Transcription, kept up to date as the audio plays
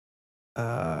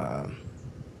Can't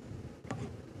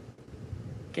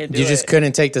do You it. just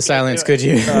couldn't take the silence, could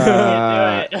you?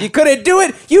 You couldn't do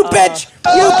it, you bitch!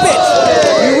 You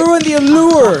bitch! You ruined the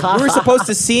allure. We were supposed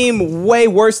to seem way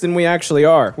worse than we actually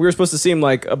are. We were supposed to seem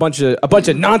like a bunch of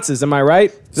nonsense. Am I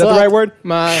right? Is that the right word?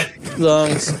 My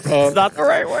lungs. It's not the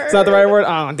right word. It's not the right word.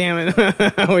 Oh, damn it!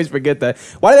 I always forget that.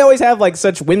 Why do they always have like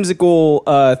such whimsical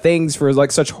things for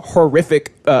like such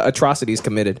horrific atrocities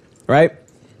committed? Right?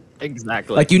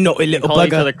 Exactly. Like a little call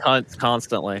each bugger. other cunts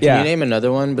constantly. Yeah. Can you name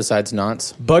another one besides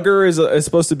nonce? Bugger is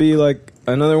supposed to be like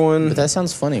another one. But that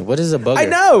sounds funny. What is a bugger? I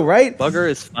know, right? Bugger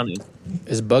is funny.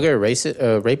 Is bugger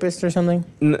a rapist or something?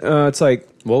 It's like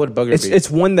What would bugger be? it's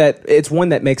one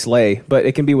that makes lay, but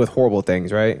it can be with horrible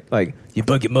things, right? Like you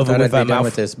bug your mother Thought I'd with be that done mouth.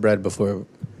 with this bread before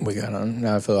we got on.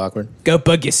 Now I feel awkward. Go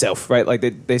bug yourself, right? Like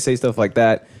they say stuff like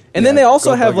that. And then Yeah, they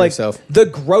also go have bug like yourself. the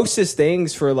grossest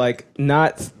things for like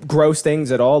not gross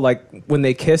things at all. Like when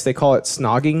they kiss, they call it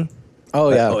snogging. Oh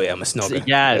yeah. Oh yeah, I'm a snogger.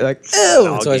 Yeah. Like,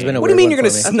 ew. It's always been a What do you weird mean one you're gonna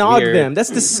for me. snog weird. them? That's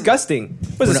disgusting.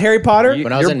 Was this Harry Potter?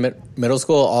 When I was in middle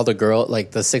school, all the girl,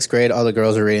 like the 6th grade, all the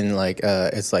girls were reading like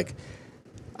it's like,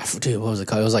 dude, what was it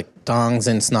called? It was like dongs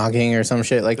and snogging or some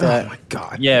shit like that. Oh my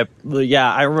god. Yeah,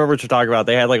 I remember what you're talking about.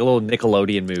 They had like a little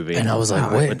Nickelodeon movie. And I was like,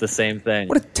 with what? the same thing.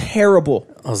 What a terrible.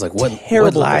 I was like, what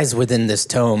terrible- lies within this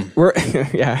tome? We're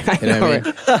yeah. I You know know, what I mean?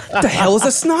 right? What the hell is a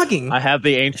snogging? I have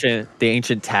the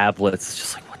ancient tablets.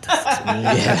 Just like, what does this mean?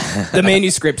 Yeah.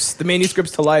 The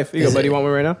manuscripts to life. You go, Is buddy. it- You want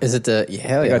one right now? Is it the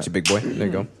hell I yeah? got you, big boy. There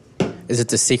you go. Is it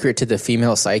the secret to the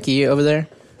female psyche over there?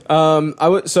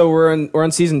 So we're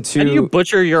on season 2. How do you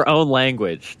butcher your own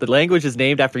language? The language is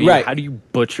named after you. Right. How do you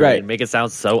butcher Right. it and make it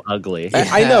sound so ugly?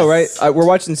 I know, right? We're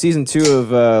watching season 2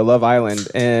 of Love Island,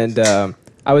 and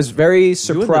I was very Doing this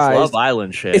surprised. Love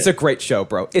Island shit. It's a great show,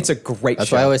 bro. It's a great That's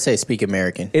show. why I always say speak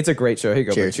American. It's a great show. Here you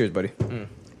go, Cheers. buddy. Cheers, buddy.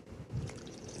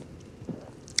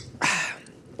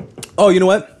 Oh, you know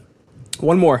what?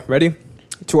 One more. Ready?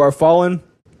 To our fallen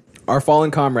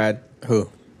comrade, Who?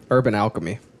 Urban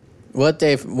Alchemy. What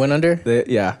they went under?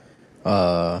 Yeah.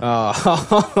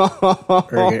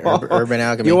 Urban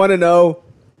Alchemy. You want to know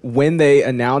when they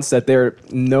announced that they're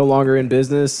no longer in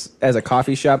business as a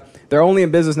coffee shop? They're only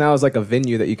in business now as like a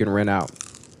venue that you can rent out.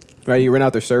 Right? You rent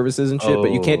out their services and shit,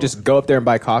 but you can't just go up there and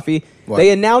buy coffee. What?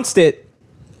 They announced it.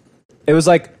 It was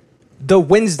like the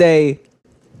Wednesday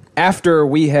after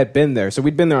we had been there. So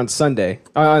we'd been there on Sunday,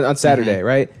 on Saturday,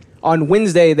 right? On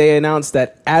Wednesday, they announced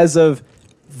that as of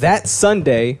that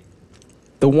Sunday,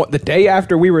 the day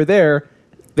after we were there,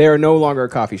 they are no longer a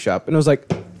coffee shop. And I was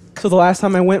like, so the last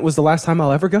time I went was the last time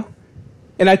I'll ever go?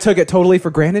 And I took it totally for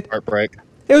granted. heartbreak.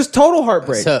 It was total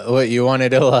heartbreak. So what you wanted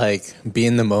to like be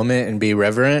in the moment and be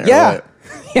reverent? Or Yeah. what?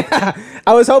 Yeah.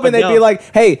 I was hoping But they'd be no. like,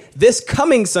 hey, this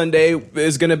coming Sunday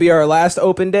is going to be our last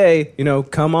open day. You know,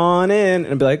 come on in.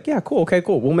 And I'd be like, yeah, cool. Okay,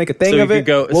 cool. We'll make a thing So you of it. could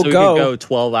go. We'll so you go. could go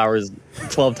 12 hours,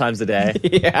 12 times a day.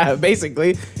 Yeah,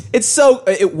 basically.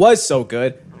 It was so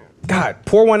good. God,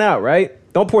 pour one out, right?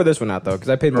 Don't pour this one out, though, because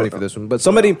I paid money for this one. But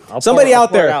somebody I'll out pour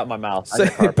there. it out in my mouth. I So,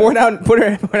 get carpet. pour it out. Pour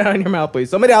it out in your mouth, please.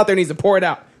 Somebody out there needs to pour it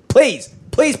out. Please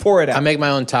pour it out. I make my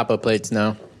own tapas plates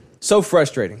now. So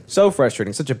frustrating.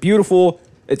 Such a beautiful.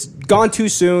 It's gone too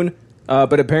soon.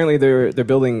 But apparently they're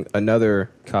building another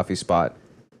coffee spot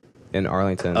in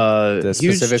Arlington. Huge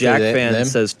specifically Jack them? fan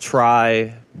says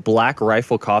try Black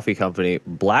Rifle Coffee Company.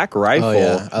 Black Rifle Oh,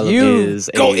 yeah. I love is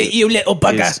go a- it, you little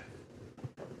bugger. is-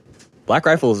 Black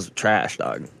Rifle is trash,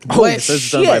 dog. Oh, It says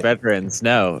it's owned by shit. veterans.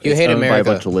 No, You it's hate owned America.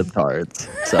 by a bunch of libtards.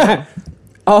 So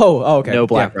Oh, okay. no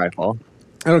Black Yeah. Rifle.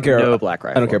 I don't care. No Black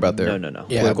Rifle. I don't care about their No.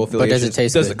 Yeah, political but does it affiliations.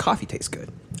 taste Does good? the coffee taste good?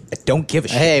 I don't give a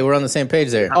shit. Hey, we're on the same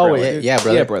page there. Always, yeah, dude. yeah,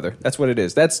 brother. Yeah, brother. That's what it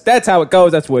is. That's how it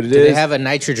goes. That's what it is. Do they have a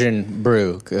nitrogen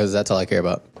brew? Because that's all I care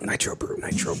about. Nitro brew.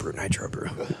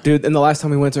 Dude, and the last time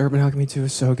we went to Urban Alchemy too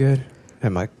was so good. I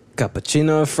had my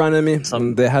cappuccino in front of me.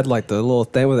 And they had like the little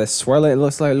thing with a swirl. It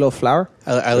looks like a little flower.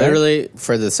 I literally,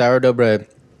 for the sourdough bread,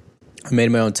 I made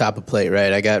my own tapa plate,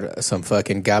 right? I got some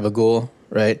fucking gabagool,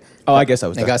 right? Oh, I guess I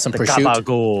was. I got some prosciutto.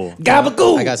 Gabagool.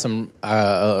 gabagool. I got some,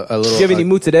 a little. Do you have any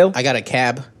mozzarella? I got a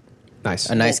cab, Nice.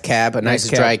 a nice cab, a nice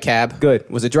cab. dry cab. Good.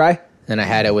 Was it dry? And I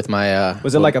had it with my.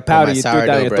 Was it like a with powder my you threw it down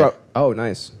sourdough your bread. throat? Oh,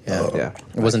 nice. Yeah. Yeah.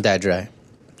 It wasn't that dry.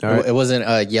 All right. It wasn't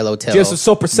a yellowtail. Just a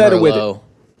sopressata with it. Merlot.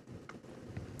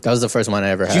 That was the first one I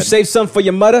ever had. Did you save some for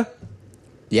your mother?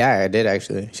 Yeah, I did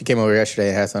actually. She came over yesterday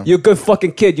and had some. You're a good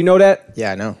fucking kid. You know that?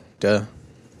 Yeah, I know. Duh.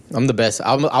 I'm the best.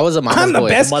 I was a mama's I'm the boy.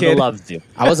 best. Mother kid. loves you.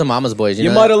 I was a mama's boy.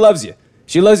 Your mother loves you.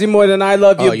 She loves you more than I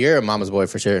love you. Oh, you're a mama's boy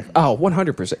for sure. Oh,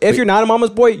 100%. If you're not a mama's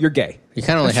boy, you're gay. You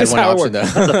kind of only That's had just one how it option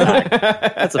though.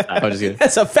 That's a fact. I'm just kidding.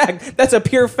 That's a fact. That's a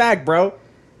pure fact, bro.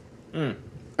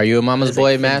 Are you a mama's It's a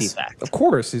boy, Fendi Mass? fact. Of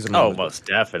course, he's a Oh, mom. most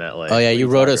definitely. Oh yeah, What you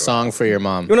are wrote a talking song about? for your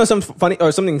mom. You want to know something funny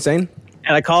or something insane?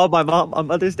 And I called my mom on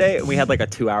Mother's Day, and we had like a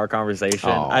 2-hour conversation.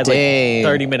 Aw. I had like Dang.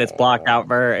 30 minutes blocked out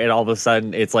for her, and all of a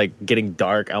sudden it's like getting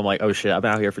dark. I'm like, oh shit, I'm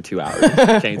out here for 2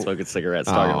 hours, chain smoking cigarettes,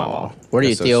 talking to my mom. What are you,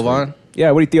 That's so Theo sweet. Vaughn? Yeah,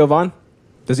 what do you, Theo Vaughn?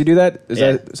 Does he do that? Is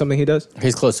Yeah. that something he does?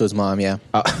 He's close to his mom. Yeah.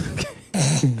 I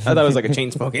thought it was like a chain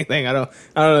smoking thing. I don't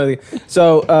know.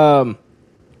 So,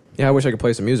 yeah, I wish I could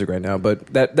play some music right now, but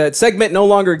that segment no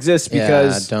longer exists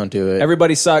because yeah, don't do it.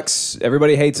 everybody sucks.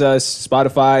 Everybody hates us.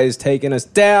 Spotify is taking us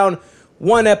down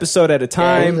one episode at a Who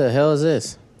time. the hell is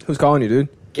this? Who's calling you, dude?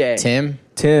 Gay. Tim?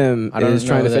 Tim I don't is know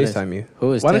trying to who that is. FaceTime you.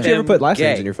 Who is Why don't Tim? you ever put last Gay.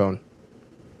 names in your phone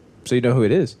so you know who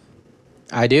it is?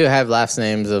 I do have last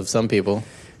names of some people.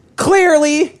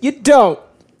 Clearly, you don't.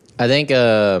 I think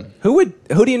Who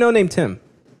do you know named Tim?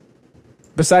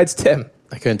 Besides Tim,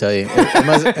 I couldn't tell you.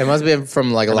 It must be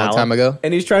from like a long Allen? time ago.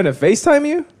 and he's trying to FaceTime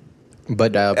you.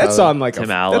 But That's probably- on like Tim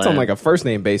that's on Allen. like a first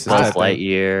name basis. Buzz type thing.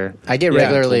 Lightyear. I get Yeah.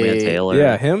 regularly. Toolman Taylor.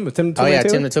 Yeah, him. Tim. Oh, yeah,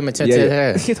 Taylor? Tim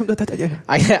Yeah, yeah.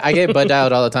 yeah. I get butt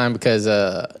dialed all the time because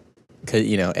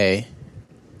you know, A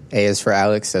is for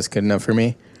Alex. That's good enough for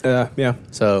me. Yeah.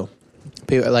 So,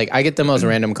 people like I get the most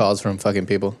random calls from fucking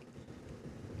people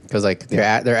because like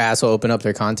their ass will open up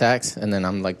their contacts and then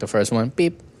I'm like the first one.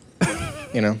 Beep.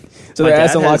 You know. So My their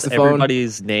ass dad unlocks has the phone.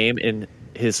 everybody's name in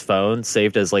his phone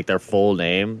saved as like their full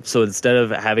name. So instead of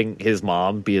having his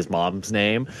mom be his mom's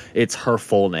name, it's her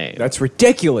full name. That's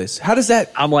ridiculous. How does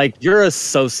that? I'm like, you're a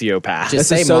sociopath. Just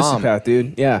That's say a mom. sociopath,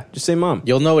 dude. Yeah, just say mom.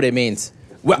 You'll know what it means.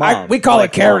 Well, Mom. we call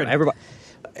Like, it Karen. mom. Everybody.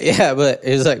 Yeah, but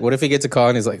it's like, what if he gets a call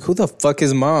and he's like, "Who the fuck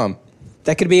is mom?"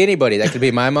 That could be anybody. That could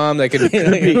be my mom. That could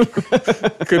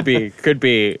be. Could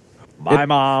be my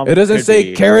mom. It doesn't could say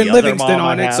be Karen the other Livingston mom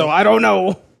on I it, have. so I don't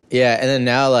know. Yeah, and then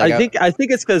now like I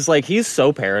think it's because like he's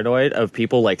so paranoid of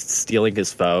people like stealing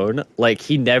his phone. Like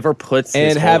he never puts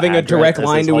his And home having a address direct as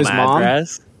line to home his mom?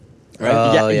 address.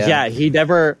 Oh, yeah. He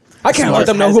never. I can't he let just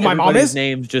them know has who my mom everybody's is.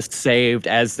 Names just saved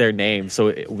as their name,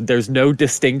 so there's no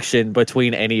distinction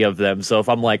between any of them. So if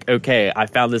I'm like, okay, I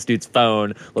found this dude's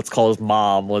phone, let's call his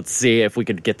mom. Let's see if we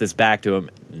could get this back to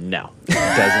him. No, it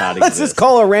does not. Let's exist. just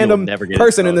call a You'll random never get his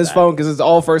person in this back. phone because it's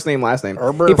all first name, last name.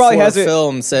 Herbert He probably Ford has it.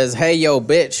 Film says, "Hey yo,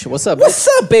 bitch, what's up? What's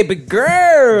up, baby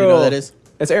girl? You know who that is?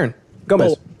 It's Aaron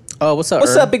Gomez. Oh, what's up?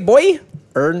 What's Ern? up, big boy?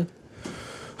 Ern?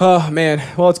 Oh man,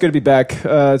 well it's good to be back.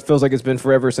 It feels like it's been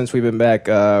forever since we've been back.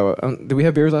 Did we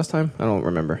have beers last time? I don't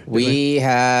remember. Did We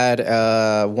had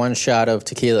one shot of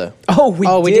tequila. we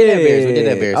we did have beers. We did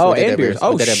have beers. Oh, We did and have beers. beers.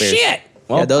 Oh We did have beers. shit.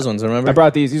 Well, Yeah, those ones. Remember? I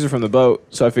brought these. These are from the boat,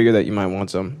 so I figured that you might want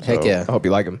some. So Heck yeah. I hope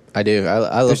you like them, I do. I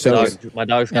love They're so beers. good. My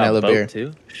dog's And I got a love boat beer.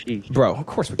 too. Sheesh. bro. Of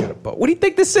course we got a boat. What do you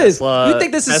think this is? Tesla- you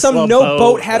think this is Tesla some no boat,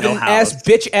 boat having no ass house.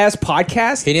 bitch ass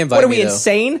podcast? He didn't invite What are me, we though.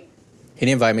 insane? He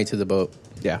didn't invite me to the boat.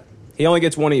 Yeah, he only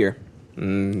gets one a year. He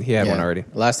had Yeah. one already.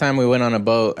 Last time we went on a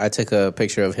boat, I took a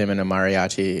picture of him in a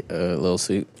mariachi little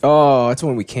suit. Oh, that's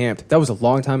when we camped. That was a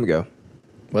long time ago.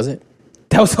 Was it?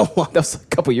 That was a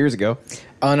couple years ago.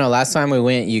 Oh no! Last time we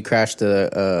went, you crashed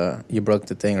you broke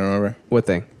the thing. Remember What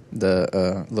thing?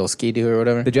 the little ski doo or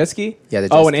whatever? The jet ski? Yeah, the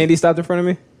jet Oh, when ski. Andy stopped in front of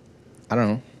me. I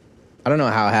don't know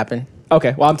how it happened.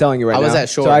 Okay, well I'm telling you right now. I was at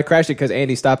shore. So I crashed it because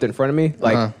Andy stopped in front of me,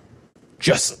 like Uh-huh.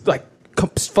 just like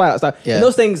flat out stop. Yeah. And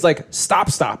those things like stop.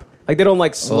 Like they don't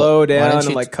like slow Well, down why didn't and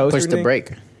you like coast. push or the anything.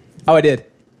 brake. Oh, I did.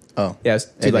 Oh Yeah, it's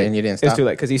too And late. then you didn't It's stop? too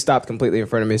late because he stopped completely in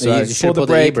front of me. So So I you should pulled have the pulled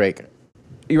the brake. e-brake,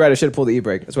 You're right. I should have pulled the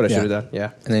e-brake. That's what I Yeah. should have done. Yeah.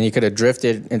 and then you could have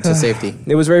drifted into safety.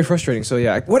 It was very frustrating. So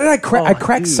yeah, what did I crack? I Oh,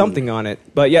 cracked dude. something on it.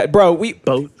 But yeah, bro,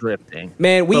 Boat drifting.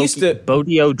 Man, we used to-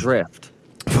 Bodio drift.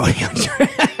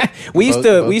 we used to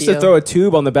Bokio? throw a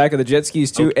tube on the back of the jet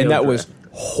skis too, and Bokio that was drift.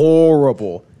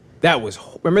 horrible. That was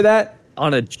remember that.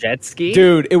 On a jet ski?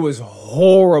 Dude, it was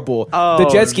horrible. The Oh,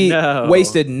 jet ski no.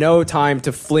 wasted no time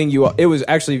to fling you up. It was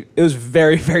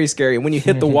very, very scary. When you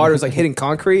hit the water, it was like hitting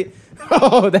concrete.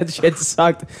 Oh, that shit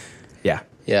sucked. Yeah.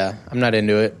 Yeah, I'm not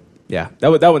into it. Yeah.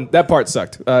 That part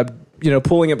sucked.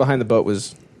 Pulling it behind the boat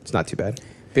it's not too bad.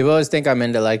 People always think I'm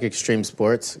into like extreme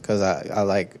sports because I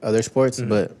like other sports, Mm-hmm.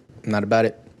 but I'm not about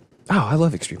it. Oh, I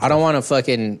love extreme. I don't want to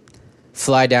fucking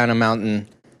fly down a mountain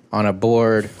on a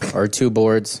board or two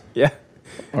boards Yeah.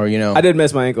 or I did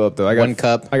mess my ankle up though. I got One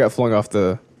cup. I got flung off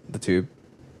the tube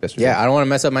yesterday. Yeah, I don't want to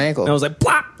mess up my ankle. And I was like,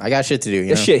 plop. I got shit to do. You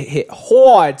This know? shit hit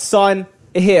hard, son.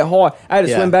 It hit hard. I had to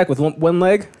Yeah. swim back with one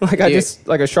leg. Like I Dude. just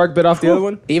like a shark bit off the other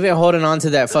one. Even holding on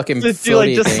to that fucking Did you like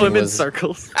floaty just thing swim in was-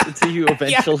 circles until you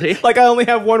eventually? Like I only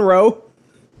have one row.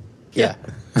 Yeah.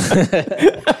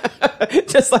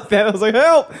 Just like that. I was like,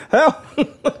 help, help.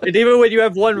 And even when you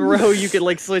have one row, you can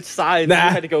like switch sides. You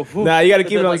had to go. Nah, you got to and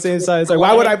keep then, it on like, the same switch side. It's the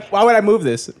like, leg. why would I move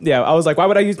this? Yeah, I was like, why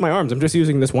would I use my arms? I'm just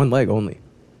using this one leg only.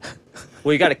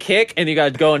 Well, you got to kick, and you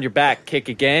got to go on your back. Kick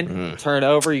again. Turn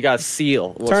over. You got to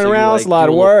seal. Turn So you, around, like, it's a lot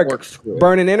do of little work. corkscrew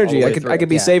Burning all energy. the I way could through.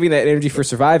 be Yeah. saving that energy for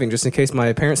surviving, just in case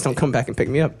my parents don't come back and pick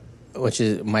me up. which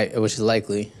is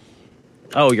likely.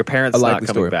 Oh, your parents A not likely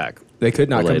coming story. back. They could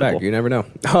not come back. Relatable. You never know.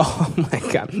 Oh my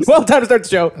god. Well, time to start the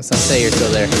show. So say you're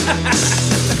still there.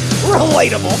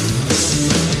 Relatable.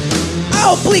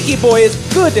 Oh, Bleaky Boy, it's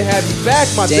good to have you back,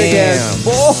 my big ass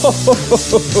boy.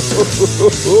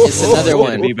 It's another Good to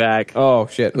one. be back. Oh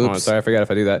shit! Hold on, Oops. sorry, I forgot if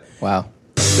I do that. Wow.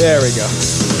 There we go.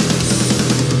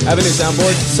 I have a new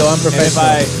soundboard. So And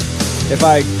unprofessional. if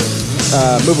I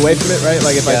move away from it, right?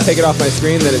 Like if I Yeah. take it off my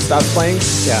screen, then it stops playing.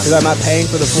 Yeah. Because I'm not paying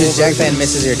for the full Dude, Jack version. Fan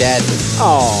misses your dad.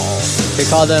 Oh. They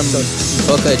called him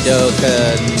Boca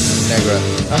Doca Negra.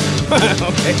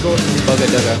 Okay, cool. Boca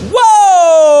Doca.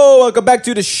 Whoa! Welcome back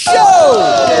to the show.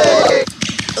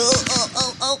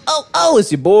 Oh,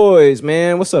 it's your boys,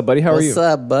 man. What's up, buddy? How are you? What's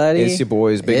up, buddy? It's your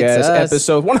boys, big It's ass us.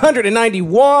 episode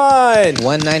 191.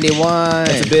 191.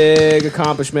 It's a big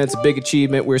accomplishment. It's a big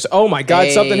achievement. Oh my God,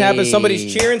 something happened.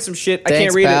 Somebody's cheering some shit. I Thanks,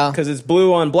 can't read pal. it because it's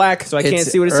blue on black, so I can't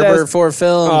see what it Herbert says. for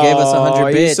Film gave us 100 Aw,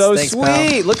 bits. You're so Thanks, sweet.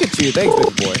 pal. Look at you. Thanks,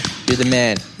 big boy. You're the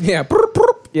man. Yeah. Burp,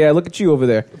 burp. Yeah, look at you over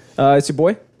there. It's your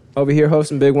boy over here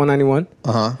hosting Big 191.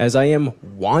 Uh-huh. As I am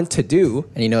wont to do.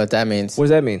 And you know what that means? What does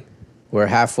that mean? We're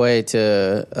halfway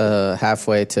to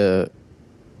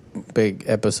big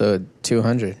episode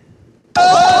 200.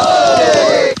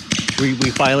 We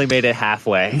finally made it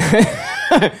halfway.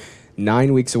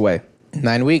 9 weeks away.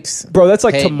 9 weeks. Bro, that's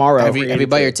like Hey, tomorrow. Have you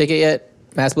bought your ticket yet,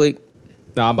 Mass Bleak?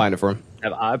 No, I'm buying it for him.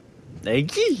 I've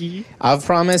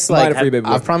promised Buy like it for you, baby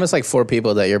boy. I've promised like 4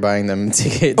 people that you're buying them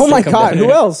tickets. Oh to my come God, down who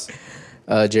here. else?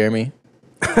 Jeremy.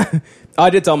 I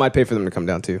did tell him I'd pay for them to come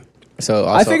down too. So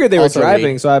I figured they were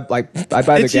driving, so I'd buy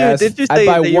the gas. Did you I'd say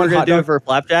buy that you were one going hot to do it dog. for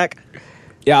Flapjack?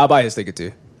 Yeah, I'll buy his ticket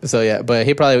too. So yeah, but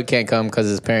he probably can't come because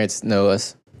his parents know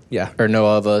us Yeah. or know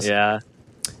of us. Yeah.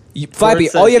 Flappy,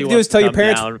 says all you he have to do wants is tell to your come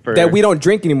down parents for- that we don't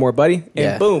drink anymore, buddy. And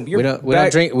Yeah. boom, you're We don't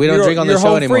back. drink on the You're- show you're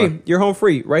home anymore. Free. You're home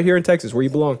free right here in Texas where you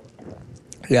belong.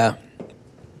 Yeah.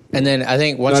 And then I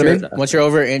think Know what I mean? once you're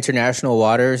over international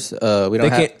waters, we don't They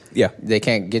have. can't. Yeah. They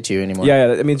can't get you anymore. Yeah,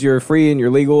 that means you're free and you're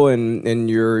legal and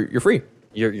you're free.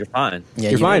 You're fine. Yeah,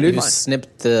 You're fine, dude. You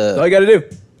snipped That's all you got to do.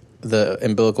 the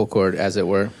umbilical cord, as it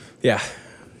were. Yeah.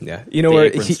 Yeah. You know The where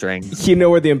apron string. you know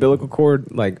where the umbilical cord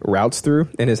like routes through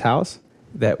in his house?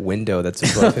 That window that's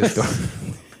above his door.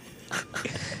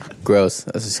 Gross.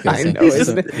 That's disgusting. I know,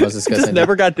 isn't That's it? the most disgusting. Just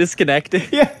never got disconnected.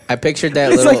 Yeah. I pictured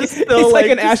that It's little. like he's like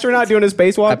an astronaut doing a I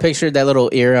spacewalk. pictured that little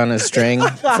ear on a string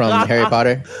from Harry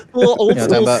Potter. Little old You know what I'm school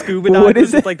talking about? scuba What divers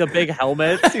is with it? like the big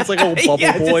helmets. He's like a little bubble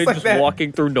Yeah, just boy like just that.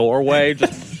 walking through Norway.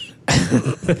 Just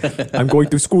I'm going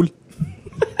to school.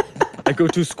 I go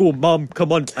to school, Mom.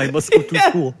 Come on, I must go to Yeah.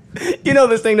 school. You know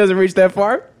this thing doesn't reach that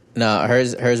far. No,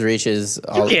 hers reaches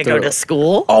all You can't through, go to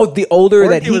school. Oh, the older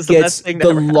that Forky he was the gets, best thing the that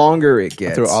ever happened. longer it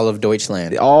gets. through all of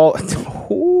Deutschland. all.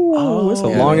 Ooh, it's a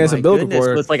yeah. long ass My umbilical goodness.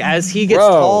 cord. But it's like as he gets Bro.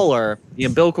 taller, the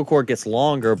umbilical cord gets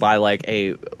longer by like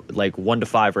a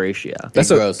 1-to-5 ratio. That's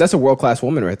gross. a world class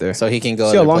woman right there. So he can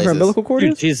go See how other long her places. umbilical cord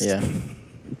Dude, is? she's Yeah,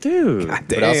 dude. Damn,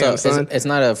 but also son. it's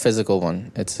not a physical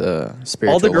one. It's a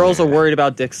spiritual. All the girls one. are worried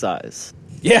about dick size.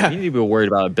 Yeah. You need to be worried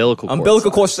about umbilical cord.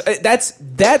 Umbilical size. cord. That's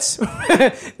that's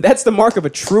the mark of a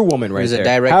true woman right There's there. a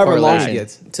direct However long she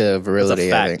correlation gets. to virility.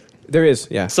 I fact. think. There is,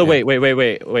 yeah. So yeah.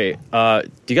 wait. Do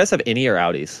you guys have any or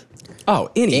outies? Oh,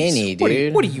 innies. Any, What are you-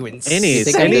 dude. What are you insane? Any,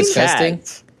 think I'm any disgusting?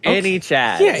 Chads. Any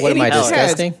Chad. Yeah, What am I, any Chads.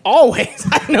 disgusting? Always.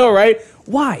 I know, right?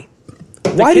 Why?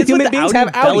 Why do Kids with human the beings outie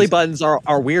have belly outies? buttons are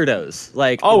weirdos.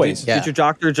 Like Always. Did, Yeah. did your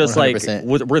doctor just like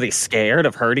 100%. were they scared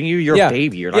of hurting you? You're Yeah. a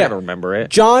baby. You're not Yeah. gonna remember it.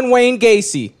 John Wayne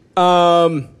Gacy,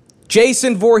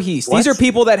 Jason Voorhees. What? These are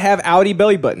people that have outie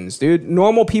belly buttons, dude.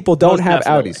 Normal people don't Most have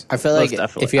definitely. outies. I feel Most like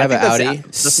definitely. if you I have an think Audi,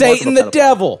 that's the mark Satan of the a pedophile.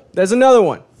 devil. There's another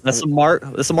one. That's a mark.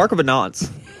 That's a mark of a nonce.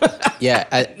 yeah.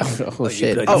 Oh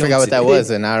shit! good. I forgot what that Oh.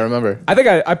 was, and now I remember. I think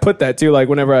I put that too. Like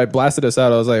whenever I blasted us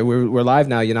out, I was like, "We're live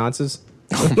now, you nonces."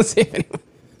 Let's see if anyone-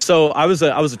 So I was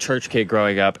a church kid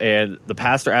growing up, and the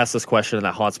pastor asked this question, and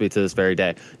that haunts me to this very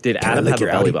day. Did Adam lick have a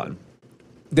your belly outie? button?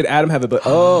 Did Adam have a butt?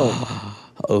 Oh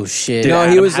Oh shit! Did no,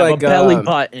 he Adam was have a like belly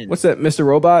button? What's that, Mr.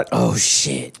 Robot? Oh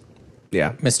shit!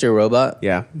 Yeah, Mr. Robot.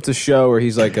 yeah. It's a show where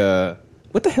he's like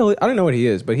what the hell? I don't know what he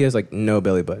is, but he has like no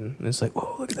belly button. And it's like,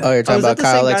 whoa, look at that. Oh, you're Oh, talking is that about the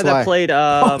Kyle same guy that XY. played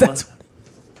that's-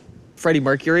 Freddie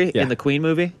Mercury Yeah. in the Queen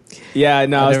movie? Yeah,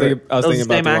 no, I was thinking was about the the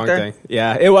same wrong actor? thing.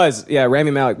 Yeah, it was. Yeah,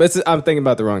 Rami Malek. But I'm thinking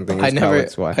about the wrong thing. It was Kyle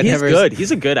XY. I He's never- good.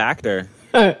 He's a good actor.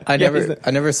 I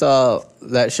never saw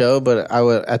that show, but I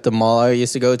would at the mall I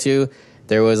used to go to.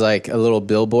 There was like a little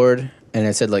billboard, and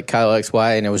it said like Kyle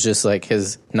XY, and it was just like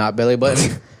his not belly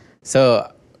button.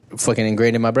 So, fucking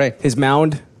ingrained in my brain. His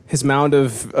mound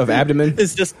of abdomen.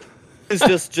 It's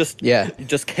just Yeah.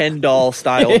 just Ken doll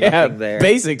style. Yeah, Nothing there.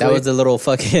 basically. That was the little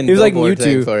fucking He was like billboard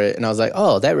thing Mewtwo. for it, and I was like,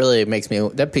 oh,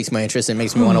 that piques my interest and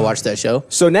makes me want to watch that show.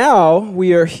 So now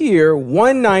we are here,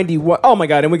 191. Oh my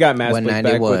god, and we got Matt Split back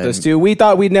 191. with us too. We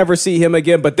thought we'd never see him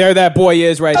again, but there that boy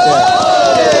is right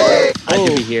there. Glad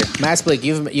to be here. Matt Splick,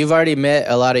 you've already met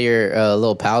a lot of your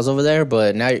little pals over there,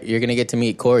 but now you're gonna get to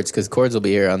meet Cords because Cords will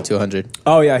be here on 200.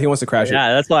 Oh yeah, he wants to crash it.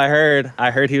 Yeah, that's what I heard.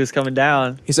 I heard he was coming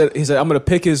down. He said I'm gonna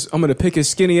pick his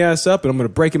skinny ass up and I'm gonna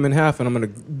break him in half and I'm gonna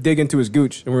dig into his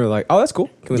gooch. And we were like, oh, that's cool.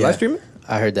 Can we live stream it?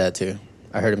 I heard that too.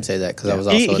 I heard him say that because I was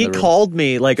also He in the room. called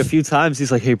me like a few times.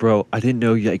 He's like, "Hey, bro, I didn't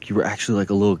know you were actually like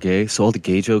a little gay. So all the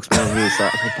gay jokes, man, really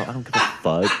suck." I'm like, I don't give a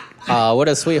fuck. What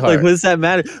a sweetheart. Like, what does that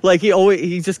matter? Like,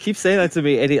 he just keeps saying that to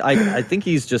me, and I think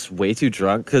he's just way too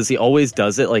drunk because he always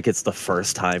does it like it's the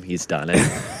first time he's done it.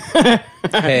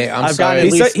 Hey, I'm I've sorry. got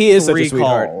at least He is such a 3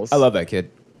 sweetheart. calls. I love that kid.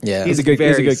 Yeah. He's a good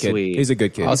very kid. sweet. He's a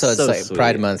good kid. Also, it's so like sweet.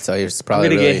 Pride Month, so he's I'm probably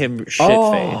gonna really get him shit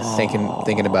face.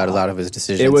 thinking about a lot of his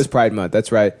decisions. It was Pride Month.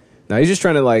 That's right. Now he's just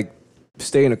trying to like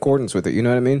stay in accordance with it. You know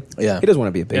what I mean? Yeah. He doesn't want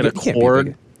to be a bigot. In He can't be a accord.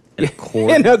 bigot. In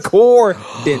accord. In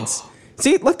accordance.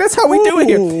 See, look, that's how we do it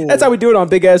here. That's how we do it on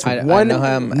Big Ass I know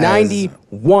him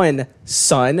 191,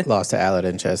 son. lost to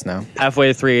Aladdin chess now. Halfway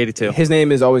to 382. His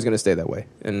name is always going to stay that way.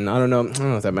 And I don't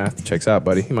know if that math checks out,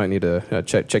 buddy. You might need to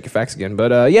check your facts again.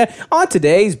 But yeah, on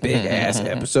today's Big Ass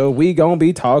episode, we going to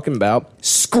be talking about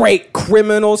straight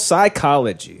criminal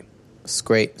psychology. It's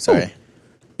great. Sorry.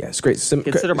 Yeah, straight,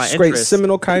 Consider my straight interest.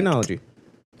 seminal kinology.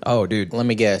 Oh, dude. Let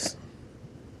me guess.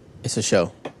 It's a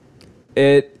show.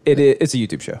 It's a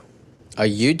YouTube show. A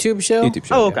YouTube show? YouTube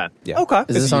show. Oh, yeah. okay. Yeah. Okay.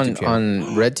 Is It's this a on YouTube channel.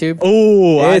 RedTube?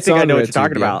 Oh, I It's think I on know what RedTube, you're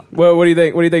talking yeah. about. What do you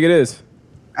think? What do you think it is?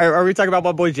 Are we talking about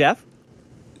my boy Jeff?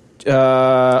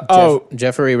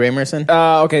 Jeffrey Ramerson?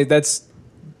 Okay.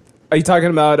 Are you talking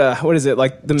about what is it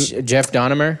like the Jeff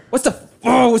Donimer? what's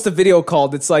the video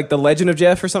called? It's like The Legend of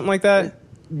Jeff or something like that.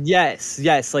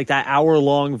 Yes, like that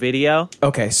hour-long video.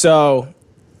 Okay, so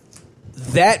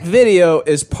that video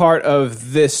is part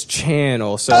of this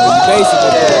channel. So basically,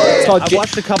 it's called I've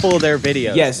watched a couple of their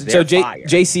videos. yes. They're So fire.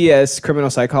 JCS Criminal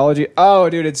Psychology. Oh,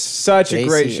 dude, it's such a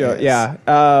great show. JCS. Yeah.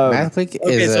 Matt Plick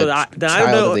Okay, is so a then I child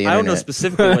don't know. of the I don't know internet.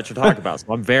 specifically what you're talking about.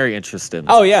 So I'm very interested. In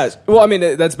Oh yeah. Well, I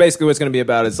mean, that's basically what it's going to be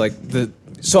about. Is like the.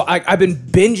 So I've been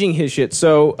binging his shit.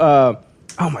 So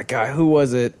oh my god, who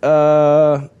was it?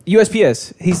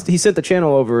 USPS. He sent the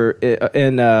channel over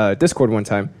in Discord one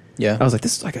time. Yeah. I was like,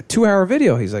 this is like a 2-hour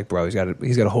video. He's like, bro, he's got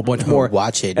a whole bunch more.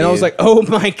 Watch it, And I was dude. like, oh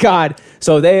my god.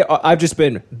 So I've just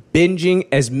been binging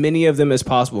as many of them as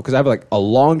possible because I have like a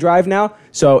long drive now.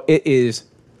 So it is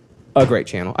a great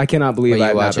channel. I cannot believe But I you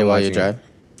have not watch been it while you watching drive?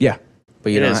 Yeah.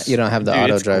 But you It don't is. you don't have the Dude,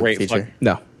 auto it's drive great feature. fuck-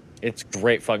 No. It's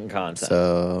great fucking content.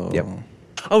 So Yep.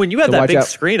 Oh, and you have So that watch big out.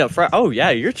 screen up front. Oh yeah,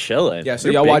 you're chilling. Yeah, so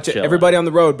You're y'all big watch it. chilling. Everybody on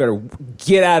the road better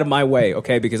get out of my way,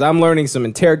 okay? Because I'm learning some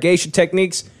interrogation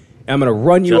techniques. And I'm gonna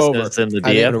run you over. Justice in the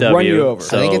I think I'm gonna run you DFW. over.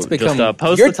 So I think it's become- just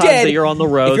post You're the times dead. that you're on the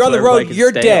road. If you're on so the road, everybody can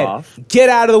you're stay dead. off. Get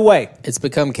out of the way. it's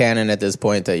become canon at this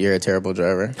point that you're a terrible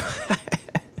driver.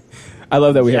 I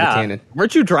love that we have a Yeah. cannon.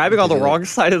 Weren't you driving on the wrong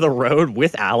side of the road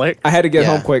with Alex? I had to get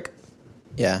Yeah. home quick.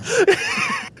 Yeah.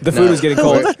 The food was getting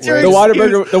cold. That's The your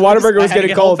Whataburger I was had to getting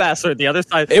get home cold. faster. The other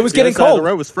side. It was the getting other side of cold. The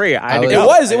road was free. I had to It go.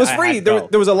 It was I free. had to go.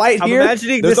 There was a light I'm here.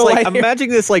 imagining There's this a like light I'm here. imagining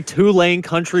this like 2-lane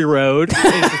country road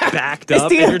and it's just backed It's up.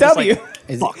 and you're just DFW.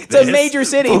 like, It's a major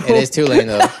city. It is 2-lane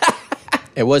though.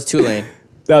 It was 2-lane.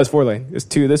 That was 4-lane. It's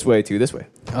 2 this way, 2 this way.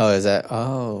 Oh, is that?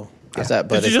 Oh, is that?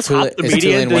 But Did you it's just two, hop the it's 2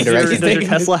 median? lane one Does direction. your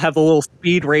Tesla have the little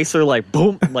speed racer like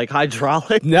boom, like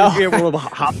hydraulic? No. You're able to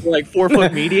hop like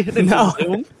 4-foot median and No. just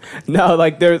zoom? No,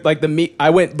 like there's like I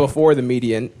went before the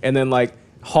median and then like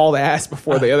hauled ass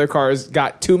before the other cars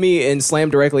got to me and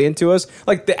slammed directly into us,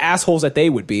 like the assholes that they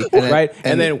would be, then- right? And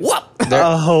and then whoop!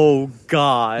 Oh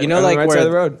god! You know, On the like right where side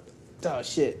of the road. Oh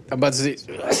shit! I'm about to see.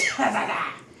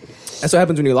 That's what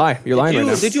happens when you lie. You're lying right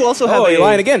now. Did you also have? Oh, you're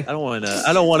lying again. I don't want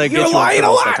to get You're you lying a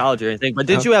on lot. psychology or anything. But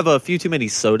did you have a few too many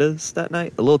sodas that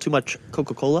night? A little too much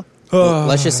Coca-Cola?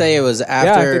 Let's just say it was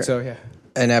after. Yeah, I think so. Yeah.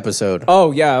 an episode.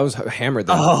 Oh yeah, I was hammered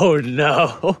then. Oh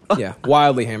no! Yeah,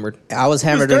 wildly hammered. I was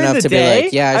hammered During enough the to day? be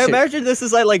like, yeah, I should, imagine this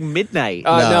is at like midnight.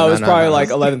 No, it was probably no. like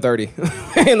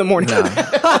 11:30 in the morning. No.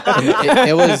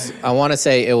 it was. I want to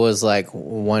say it was like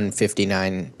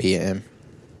 1:59 p.m.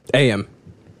 AM.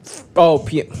 Oh,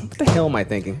 PM. What the hell am I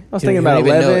thinking? I was thinking you about don't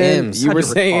even know 11. M's. You were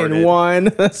Fucking saying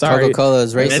retarded. 1. Sorry. Coca-Cola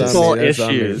is racist. That's on me. Mental That's on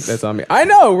me. issues. That's on me. I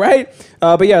know, right?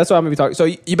 But yeah, that's what I'm gonna be talking. So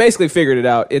you basically figured it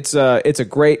out. It's a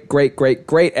great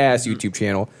ass YouTube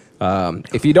channel.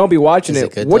 If you don't be watching Is it,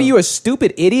 it good, what though? are you, a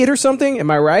stupid idiot or something? Am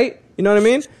I right? You know what I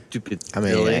mean? Stupid. I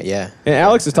mean, Billy. yeah. And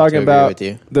Alex is talking I have to about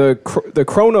agree with the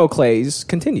Chrono Clays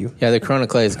continue. Yeah, the Corona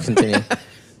Clays continue.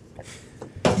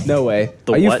 No way.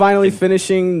 The Are you what? finally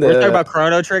finishing the? We're talking about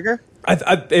Chrono Trigger.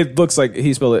 It looks like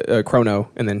he spelled it Chrono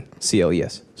and then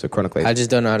CLES. So Chrono Clays. I just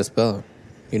don't know how to spell it.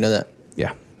 You know that.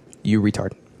 Yeah, you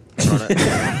retard.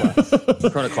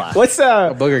 Chrono Class. What's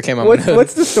Booger came out.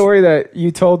 what's the story that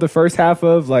you told the first half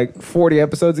of like 40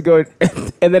 episodes ago,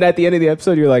 and then at the end of the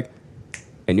episode you're like,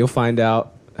 and you'll find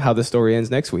out how the story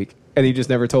ends next week, and you just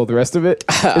never told the rest of it?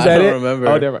 Is I that don't it? remember.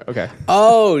 Oh, never. Okay.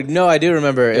 Oh no, I do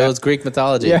remember. Yeah. It was Greek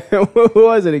mythology. Yeah. Who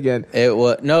was it again? It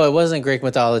was no, it wasn't Greek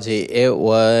mythology. It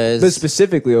was. But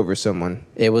specifically over someone.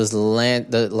 It was the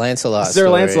Lancelot. Sir story.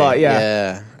 Lancelot, yeah.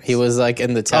 Yeah, he was like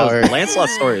in the Oh, tower.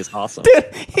 Lancelot's story is awesome.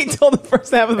 He told the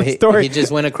first half of the he, story. he just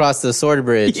went across the sword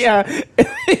bridge. Yeah.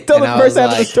 He told and the I first was half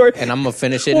of the like, story. and I'm gonna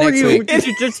finish it Or next you, week.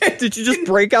 did you just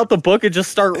break out the book and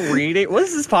just start reading? What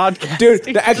is this podcast? Dude,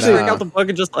 Did you actually- just break out the book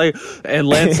and just like, and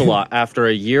Lancelot, after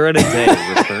a year and a day,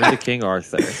 returned to King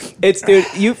Arthur. It's dude,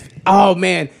 oh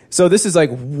man. So this is like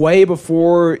way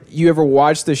before you ever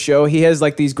watched the show. He has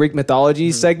like these Greek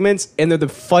mythology segments, and they're the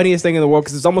funniest thing in the world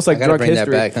because it's almost like I gotta drunk bring that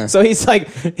history. back, huh? So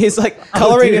he's like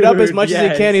coloring it up as dude, much as he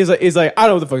yes. can. He's like, I don't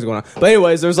know what the fuck's going on. But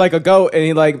anyways, there's like a goat, and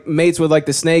he like mates with like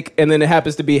the snake, and then it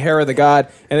happens to be Hera the god,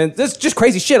 and then it's just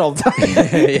crazy shit all the time.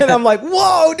 And I'm like,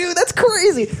 whoa, dude, that's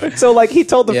crazy. So like he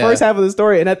told the Yeah. first half of the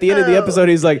story, and at the end of the episode,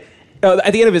 he's like,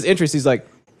 at the end of his interest, he's like,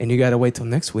 and you gotta wait till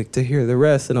next week to hear the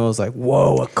rest. And I was like,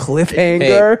 whoa, a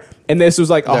cliffhanger. And this was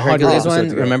like The 100 Hercules one.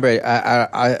 episodes ago. Remember,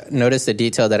 I noticed a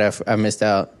detail that I missed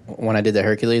out when I did the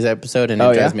Hercules episode, and it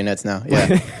Oh, drives yeah? me nuts now.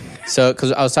 Yeah. So,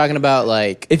 because I was talking about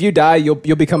like. If you die, you'll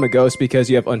become a ghost because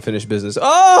you have unfinished business.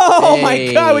 Oh my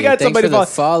Hey, god, we got thanks somebody for the to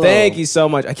follow. Thank you so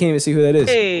much. I can't even see who that is.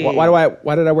 Hey. Why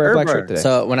did I wear a black Herbert. shirt today?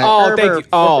 So when I oh, thank you. Herbert,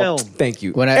 Oh, film. thank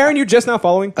you. When I- Aaron, you're just now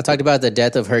following. I talked about the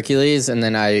death of Hercules, and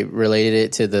then I related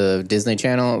it to the Disney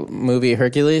Channel movie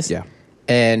Hercules. Yeah.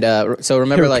 And so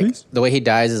remember, Hercules? like the way he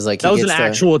dies is like That he was an gets the-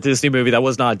 actual Disney movie. That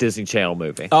was not a Disney Channel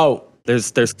movie. Oh,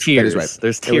 There's That tiers. is right.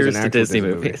 There's It was an tiers to actual Disney Disney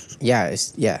movie. movies.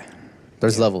 Yeah.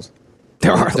 There's levels.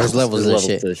 there are. There's levels There's of levels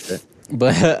shit. to this shit.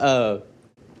 But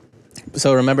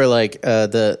so remember, like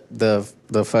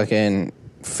the fucking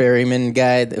ferryman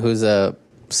guy who's a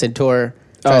centaur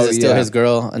tries to steal yeah. his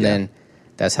girl, and Yeah. then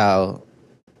that's how.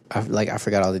 I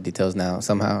forgot all the details now.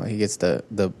 Somehow he gets the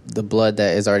blood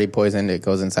that is already poisoned. It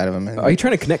goes inside of him. And Are you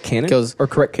trying to connect canon Kills- or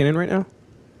correct canon right now?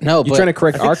 no, You but trying to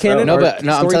correct our so. canon? no, or but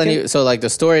no. I'm story telling canon? you. So like the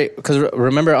story, because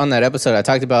remember on that episode I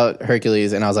talked about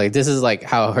Hercules, and I was like, this is like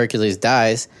how Hercules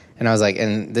dies, and I was like,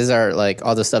 and these are like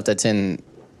all the stuff that's in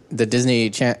the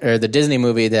Disney or the Disney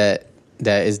movie that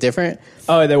is different.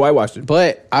 Oh, they whitewashed it.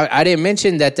 But I didn't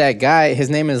mention that guy, his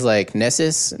name is like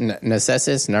Nessus.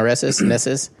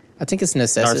 I think it's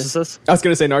Nessus. Narcissus? I was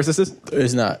gonna say narcissist.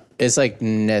 It's not. It's like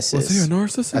Nessus.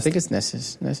 narcissist? I think it's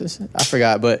Nessus. I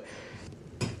forgot, but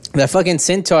that fucking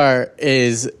centaur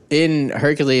is in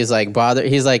Hercules. Like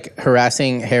he's like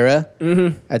harassing Hera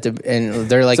at the, and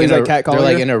they're like So he's, like,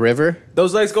 catcalling her? in a river,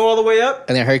 Those legs go all the way up.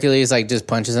 and then Hercules like just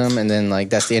punches him, and then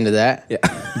like that's the end of that. Yeah.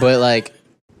 But like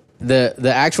the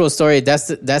actual story,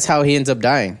 that's how he ends up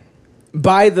dying.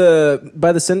 By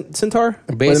the centaur? Or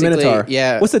the Basically, minotaur?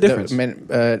 yeah. What's the difference?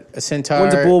 A centaur.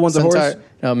 One's a bull, one's a horse? centaur-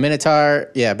 No, minotaur.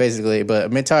 Yeah, basically, but a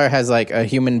minotaur has like a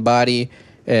human body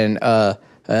and a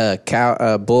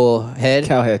bull head.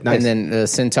 Cow head, nice. And then the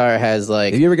centaur has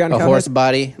like Have you ever gotten a cow horse head?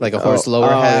 body, like a horse lower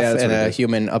yeah, half that's and what it a is.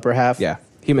 human upper half. Yeah.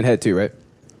 Human head too, right?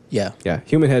 Yeah. Yeah.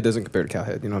 Human head doesn't compare to cow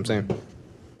head. You know what I'm saying?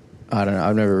 I don't know.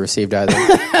 I've never received either.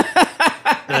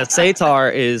 And a satyr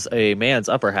is a man's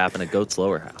upper half and a goat's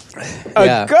lower half.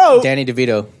 A goat? Danny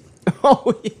DeVito.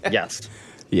 Oh, yeah. Yes.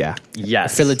 Yeah.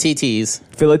 Yes. Philatites.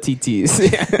 Philatites.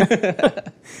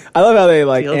 I love how they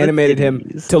like Feel the animated him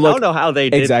titties. to look I don't know how they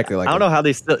did exactly that. like I don't him. know how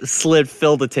they slid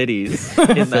Phil the titties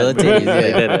in that Phil the movie. titties, They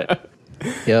yeah. did it.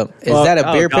 Yep. Is Well, that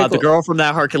a beer Oh god, pickle? the girl from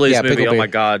that Hercules Yeah, movie. pickle Oh my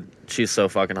beer. god, she's so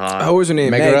fucking hot. Oh, what was her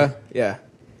name? Megara? Meg. Yeah.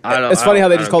 I It's funny how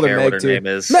they I just don't called her care Meg what her too. name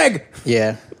is. Meg.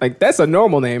 Yeah. Like that's a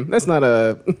normal name. That's not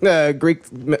a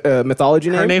Greek mythology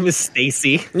name. Her name is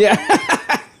Stacy. Yeah.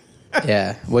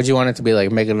 Yeah. What'd you want it to be like?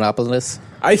 Megalopolis?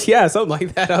 Yeah, something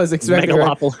like that. I was expecting. Right?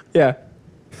 Megalopolis. Yeah.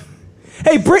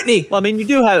 Hey, Brittany. Well, I mean, you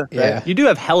do have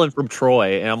Yeah. Helen from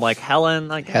Troy, and I'm like, Helen,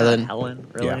 like Helen. Helen,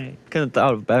 really? Yeah. Couldn't have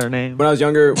thought of a better name. When I was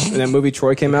younger, when that movie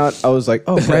Troy came out, I was like,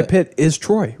 oh, Brad Pitt is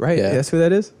Troy, right? Yeah. That's who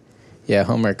that is? Yeah,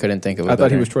 Homer couldn't think of it. I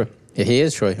thought he was Troy. Yeah, he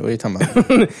is Troy. What are you talking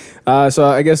about? So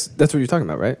I guess that's what you're talking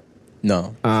about, right?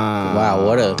 No. Wow,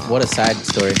 what a side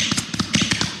story.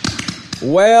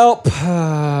 Well,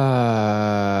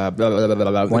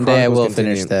 One day I will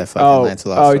finish that fucking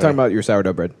Lancelot Oh, story. you're talking about your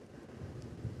sourdough bread.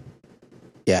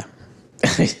 Yeah.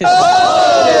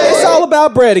 It's all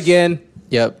about bread again.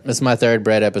 Yep, it's my third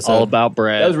bread episode. All about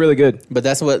bread. That was really good. But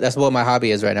that's what my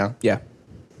hobby is right now. Yeah,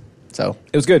 So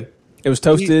it was good. It was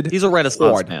toasted. He's a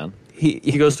Renaissance hard. man. He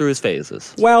He goes through his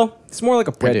phases. well. It's more like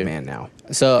a bread do. man now.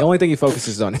 so The only thing he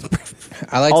focuses on is bread.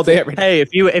 I like all day every day. Hey,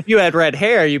 if you had red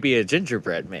hair, you'd be a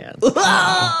gingerbread man.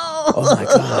 Oh my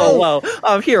god! Oh well,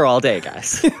 I'm here all day,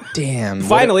 guys. Damn!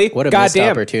 Finally, what a missed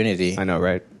goddamn. opportunity. I know,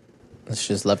 right? It's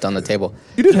just left on the table.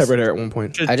 You did have red hair at one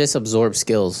point. I just absorbed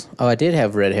skills. Oh, I did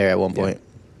have red hair at one point.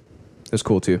 It was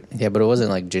cool too. Yeah, but it wasn't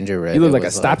like ginger red. You look It like a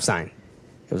was stop sign.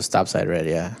 It was stop side red.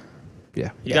 Yeah.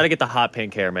 Yeah. You got to get the hot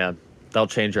pink hair, man. That'll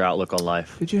change your outlook on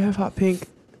life. Did you have hot pink?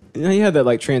 You know, you had that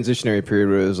like transitionary period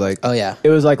where it was like, Oh yeah. it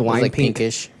was like It was lime like pink.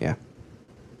 pinkish. Yeah.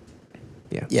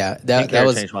 Yeah. Yeah, Pink that hair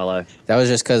was changed my life.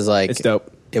 just because like It's dope.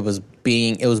 it was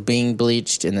being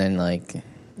bleached, and then like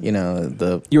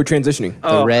the You were transitioning.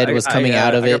 red was coming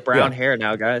out of I got it. brown Yeah. hair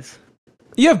now, guys.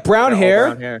 You have brown I got all hair?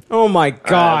 brown hair. Oh my I have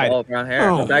god. all brown hair.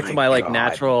 Oh I'm back to my like God.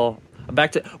 natural.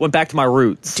 Went back to my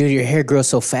roots. Dude, your hair grows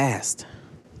so fast.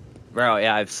 Bro,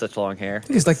 yeah, I have such long hair.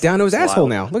 He's like down to his asshole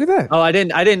now. Look at that. Oh, I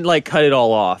didn't like cut it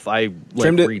all off. I like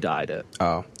Trimmed it? re-dyed it.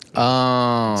 Oh.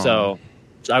 Oh, So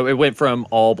it went from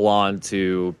all blonde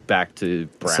to back to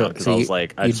brown because So I you- was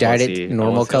like, I you just wanna dyed it see- I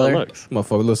normal wanna see how it color? looks.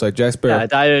 Motherfucker looks like Jack Sparrow. Yeah, I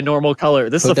dyed it a normal color.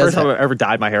 This is Who the first does time that? I've ever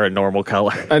dyed my hair a normal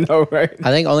color. I know, right? I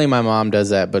think only my mom does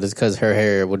that, but it's because her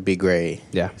hair would be gray.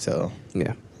 Yeah. So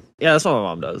Yeah. Yeah, that's what my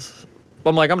mom does.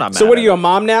 But I'm like, I'm not mad. So what are at you, it. a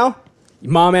mom now? You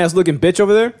mom ass looking bitch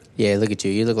over there? yeah, look at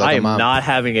you. You look like I a am mom. not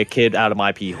having a kid out of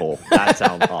my pee hole. That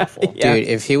sounds awful. Yeah. Dude,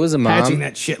 if he was a Hatching mom,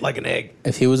 that shit like an egg.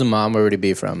 if he was a mom, where would he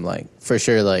be from? Like for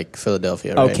sure, like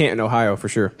Philadelphia. Oh, Right? Canton, Ohio, for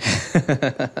sure.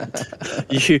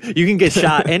 You can get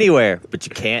shot anywhere, but you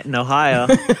can't in Ohio.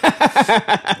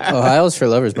 Ohio's for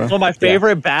lovers, bro. One of my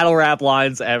favorite battle rap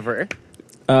lines ever.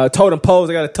 Totem pose.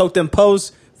 I got to tote them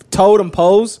pose. Totem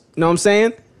pose. Know what I'm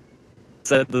saying?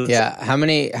 Said the Yeah. How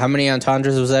many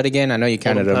entendres was that again? I know you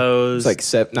counted them. pose.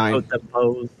 It's like 9.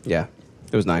 pose. Yeah.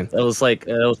 It was 9. That was like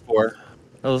that was 4.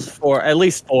 That was 4. At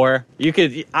least 4. You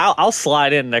could. I'll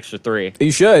slide in an extra 3.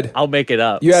 You should. I'll make it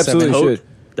up. You absolutely Tote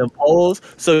should. them poles.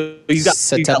 So you got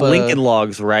Set-up Lincoln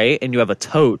logs, right? And you have a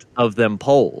tote of them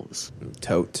poles.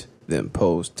 Tote them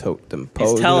pose. Tote them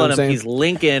pose. He's You know what telling I'm saying? he's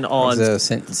Lincoln on. The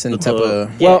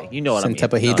Centepa. Yeah, Well, you know what I mean.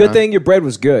 Centepa heat. No, Good no. thing your bread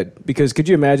was good, because could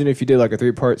you imagine if you did like a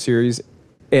 3-part series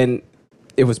and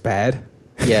it was bad?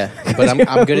 Yeah, but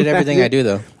I'm good at everything I do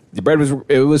though. Your bread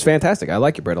was fantastic. I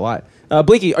like your bread a lot.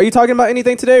 Bleaky, are you talking about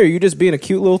anything today, or are you just being a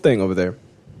cute little thing over there?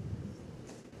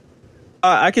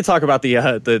 I could talk about the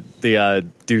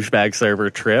douchebag server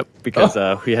trip because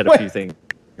we had a What? few things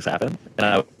happen, and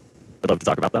I would love to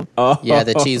talk about them. Oh, Yeah,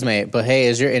 the cheese mate. But hey,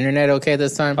 is your internet okay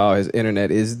this time? Oh, his internet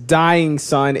is dying,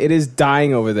 son. It is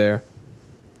dying over there.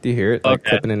 Do you hear it? Like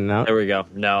clipping in and out. There we go.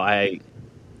 No, I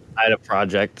had a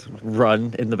project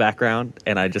run in the background,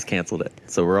 and I just canceled it,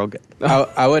 so we're all good.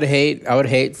 I would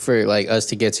hate for like us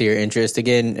to get to your interest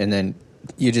again, and then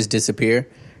you just disappear,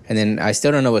 and then I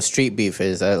still don't know what street beef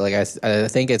is. I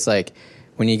think it's like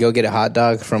when you go get a hot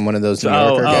dog from one of those New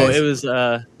Yorker guys. It was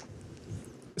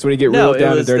It's when you get no, real it down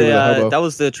and was dirty with a the hobo. that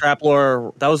was the Trap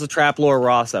Lore. That was the Trap Lore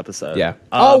Ross episode. Yeah.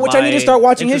 Oh, which I need to my start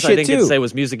watching his interest, shit, I think too. It say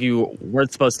was music you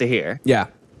weren't supposed to hear, Yeah.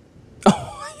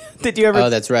 Did you ever? Oh,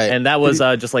 that's right. and that was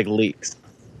just like leaks,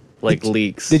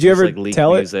 leaks. Did you just, ever like, leaked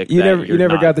tell it? music You that never. You you're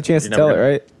never not- got the chance to you're tell it, never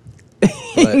right?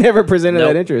 You But- never presented that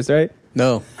Nope. interest, right?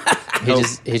 no,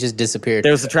 he just disappeared.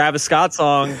 There's a Travis Scott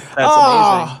song that's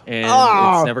Oh, amazing, and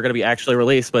oh. it's never going to be actually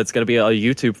released, but it's going to be a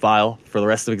YouTube file for the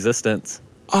rest of existence.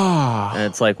 Ah, And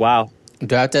it's like, wow.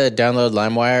 Do I have to download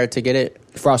LimeWire to get it?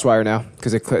 Frostwire now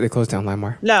because they closed down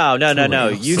LimeWire. No.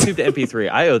 else. YouTube to MP3.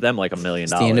 I owe them like $1 million.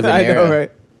 the end of it. I know, Era.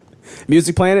 right?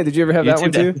 Music Planet. Did you ever have that YouTube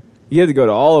one too? to- You had to go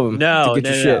to all of them No, to get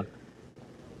no, your no. shit.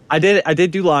 I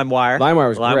did do LimeWire. LimeWire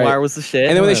was great. LimeWire was the shit.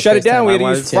 And then when they the shut it first time down, we had to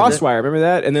LimeWire use did it. Frostwire. Remember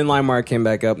that? And then LimeWire came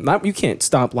back up. You can't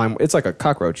stop LimeWire. It's like a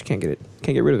cockroach. You can't get it.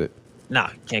 Can't get rid of it. Nah,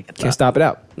 can't get that. Can't stop it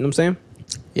out. You know what I'm saying?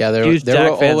 Yeah, Huge there Jack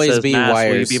will fan always says, be Mass,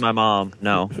 wires. Will you be my mom?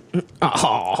 No.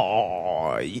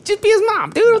 Oh, you just be his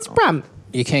mom, dude. What's the problem?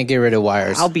 You can't get rid of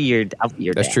wires. I'll be your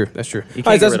That's dad. true. That's true. You can't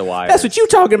All right, get that's, rid of wires. that's what you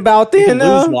talking about, then. can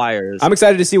lose wires. I'm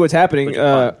excited to see what's happening Which is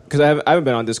fun. because I haven't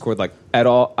been on Discord like at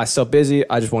all. I'm still busy.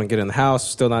 I just want to get in the house.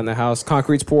 Still not in the house.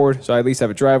 Concrete's poured, so I at least have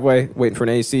a driveway. Waiting for an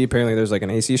AC. Apparently, there's like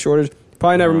an AC shortage.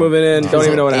 Probably never moving in. Don't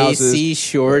even know what a house is. AC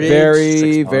shortage. Very,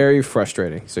 6 months. very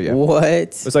frustrating. So yeah, What?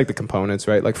 it's like the components,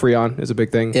 right? Like Freon is a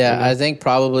big thing. Yeah, I think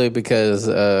probably because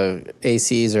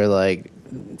ACs are like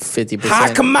 50%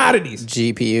 High commodities.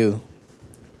 GPU.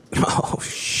 Oh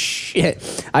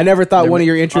shit! I never thought one of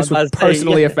your interests I would was about to say,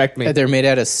 personally yeah. affect me. They're made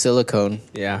out of silicone.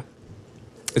 Yeah,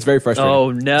 it's very frustrating.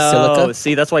 Oh no! Silica?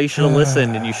 See, that's why you should have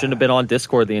listened, and you shouldn't have been on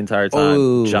Discord the entire time,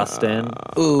 Ooh. Justin.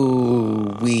 Ooh,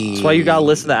 That's why you gotta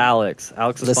listen to Alex.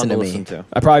 Alex is Listen fun to to me. listen to.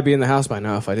 I'd probably be in the house by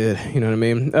now if I did. You know what I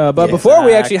mean? But Yeah. before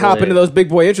we actually hop Exactly. into those big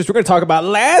boy interests, we're going to talk about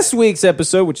last week's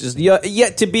episode, which is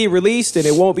yet to be released, and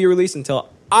it won't be released until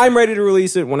I'm ready to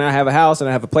release it when I have a house and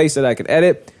I have a place that I can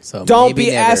edit. So Don't maybe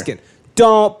be never. asking.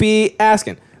 Don't be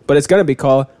asking. But it's going to be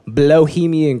called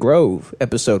Bohemian Grove,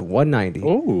 episode 190.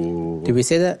 Ooh, Did we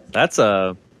say that? that's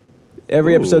a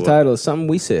Every episode Ooh. title is something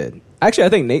we said. Actually, I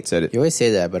think Nate said it. You always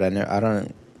say that, but I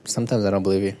don't. Sometimes I don't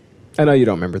believe you. I know you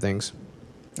don't remember things.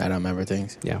 I don't remember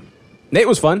things. Yeah. Nate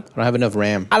was fun. I don't have enough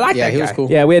RAM. I like yeah, that he guy. was cool.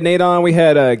 Yeah, we had Nate on. We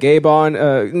had Gabe on.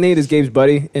 Nate is Gabe's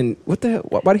buddy. And what the hell?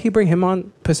 Why did he bring him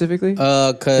on specifically?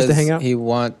 Because Just to hang out? he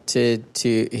wanted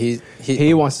to.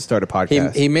 he wants to start a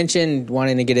podcast. He mentioned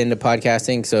wanting to get into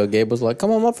podcasting, so Gabe was like,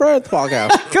 "Come on, my friend's podcast."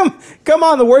 come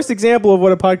on. The worst example of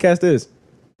what a podcast is.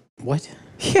 What?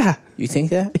 Yeah, You think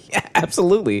that? yeah,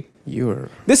 absolutely. You were.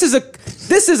 This is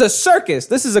a circus.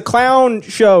 This is a clown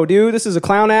show, dude. This is a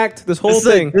clown act. This whole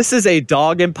thing. This is a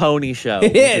dog and pony show.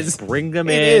 It We is. just bring them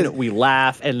It in, is. we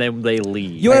laugh, and then they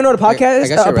leave. You want to know what a podcast I is?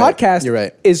 guess A you're right. podcast You're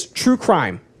right. is true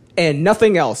crime and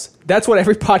nothing else. That's what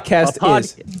every podcast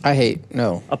is. I hate.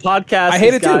 No. A podcast I hate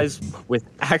is it too. guys with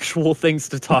actual things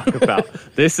to talk about.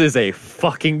 This is a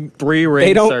fucking 3-ring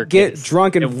They don't circus. get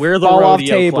drunk and we're the fall off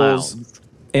rodeo tables. clowns.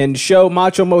 And show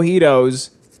macho mojitos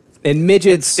and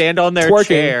midgets Stand on their twerking.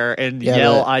 chair and Yeah,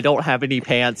 yell, but- I don't have any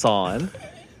pants on.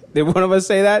 Did one of us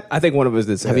say that? I think one of us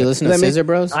did say Have that. you listened to Does that mean- Scissor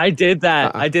Bros? I did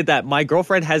that. I did that. My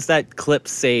girlfriend has that clip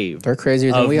saved. They're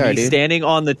crazier than Of we are, me dude. standing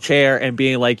on the chair and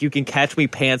being like, you can catch me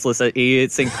pantsless at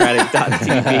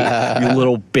idiotsyncratic.tv, you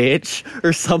little bitch,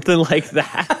 or something like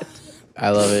that. I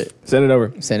love it. Send it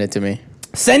over. Send it to me.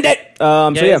 Send it.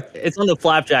 So yeah. It's on the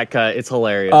Flapjack cut. It's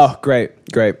hilarious. Oh, great.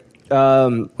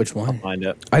 Which one? Find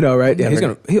it. I know, right? Yeah, he's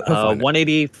gonna. He'll find it.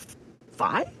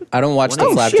 185? I don't watch the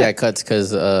Oh, flapjack shit. cuts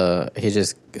because he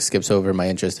just skips over my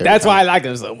interest. That's why I like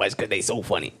them so much because they so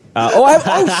funny.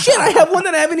 Oh shit! I have one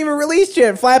that I haven't even released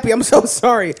yet. Flappy, I'm so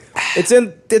sorry. It's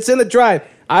in the drive.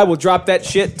 I will drop that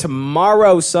shit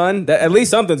tomorrow, son. At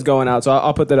least something's going out, so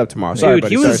I'll put that up tomorrow. Sorry, Dude,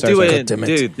 buddy. he Sorry, was sorry, sorry. doing. Damn it.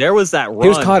 Dude, there was that run. He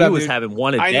was caught up, was dude. having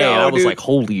one a I day. know, and I was dude. like,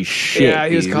 holy shit. Yeah,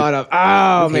 he was dude. caught up.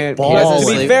 Oh man. balls.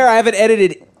 To be fair, I haven't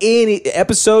edited any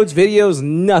episodes, videos,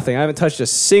 nothing. I haven't touched a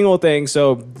single thing.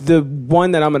 So the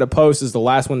one that I'm gonna post is the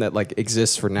last one that like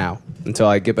exists for now until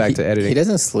I get back to editing. He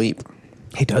doesn't sleep.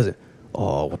 He doesn't.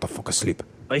 Oh, what the fuck is sleep?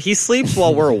 But he sleeps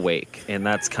while we're awake, and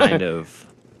that's kind of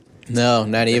No,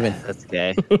 not even. that's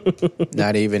gay.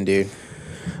 Not even, dude.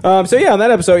 So yeah, on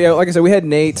that episode, yeah, like I said, we had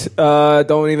Nate.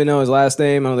 Don't even know his last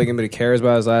name. I don't think anybody cares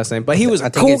about his last name, but he was I a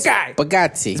think cool it's guy.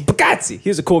 Bugatti. Bugatti. He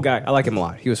was a cool guy. I like him a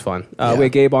lot. He was fun. Yeah. We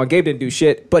had Gabe on. Gabe didn't do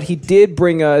shit, but he did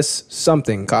bring us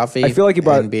something. Coffee. I feel like he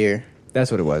brought and beer.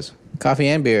 That's what it was. Coffee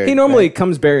and beer. He normally right?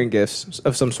 comes bearing gifts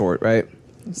of some sort, right?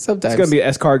 Sometimes. It's gonna be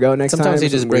escargot next time. Sometimes he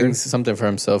just Something weird. brings something for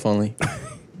himself only.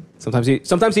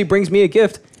 Sometimes he brings me a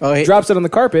gift. Oh, he- drops it on the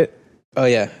carpet, Oh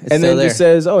yeah, it's and still then there. just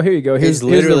says, "Oh, here you go. Here's the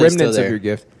literally still remnants of there. your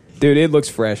gift, dude. It looks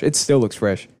fresh. It still looks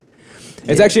fresh.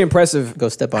 It's Yeah. actually impressive. Go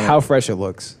step on how it. fresh it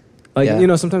looks. Like Yeah. you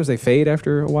know, sometimes they fade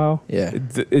after a while. Yeah.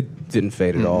 it didn't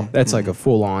fade at all. That's like a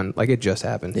full on. Like it just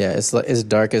happened. Yeah, it's like as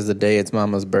dark as the day its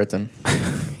mama's birthing.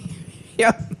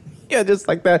 Yeah. Yeah, just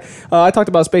like that. I talked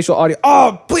about spatial audio.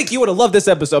 Oh, Bleak, you would have loved this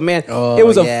episode, man. Oh, it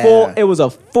was yeah. a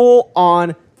full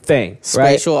on thing. Right?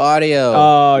 Spatial audio.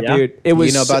 Oh, Yeah. dude, it was.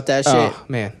 You know about that shit? Oh,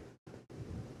 man.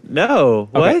 No,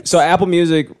 Okay, what? so Apple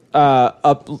Music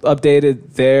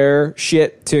updated their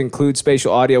shit to include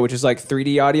spatial audio, which is like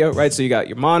 3D audio, right? So you got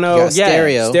your mono, You got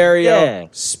stereo. stereo, Yeah.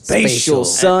 spatial, Spatial.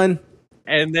 son.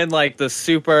 And then like the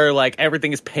super, like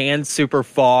everything is panned super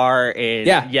far, and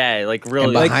Yeah. like really,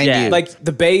 And like, behind yeah. you. Like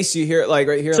the bass, you hear it like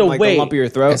right here So on like wait. the lump of your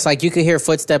throat. It's like you could hear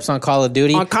footsteps on Call of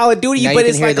Duty. On Call of Duty, now but you can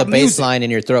it's hear like the a bass music. line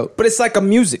in your throat. But it's like a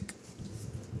music.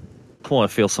 I want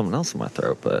to feel something else in my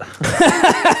throat, but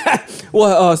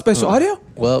Well, spatial audio?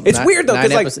 Well, It's weird, though,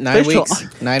 'cause, like, 9 Special-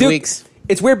 weeks. 9 Dude, weeks.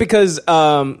 It's weird because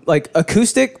like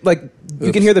acoustic, like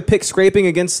you can hear the pick scraping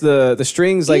against the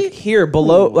strings, like here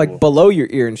below your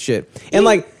ear and shit. And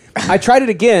like I tried it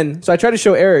again, so I tried to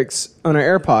show Eric's on our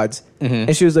AirPods,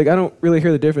 and she was like, "I don't really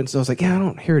hear the difference." So I was like, "Yeah, I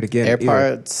don't hear it again." either."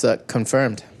 AirPods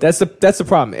confirmed. That's the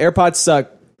problem. AirPods suck.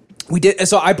 We did,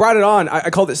 so I brought it on. I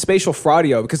called it spatial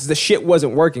fraudio because the shit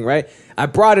wasn't working. Right. I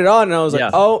brought it on and I was like,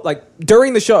 Yeah. oh, like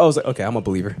during the show, I was like, okay, I'm a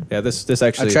believer. Yeah, this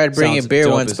actually. I tried bringing sounds beer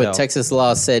dope once, as but hell. Texas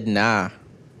law said nah.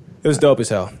 It was dope as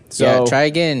hell. So Yeah, try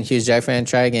again. Huge Jack fan,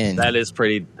 try again. That is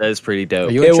pretty dope.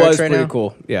 Are you in it church was right pretty now?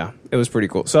 cool. Yeah, it was pretty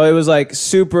cool. So it was like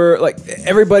super, like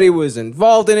everybody was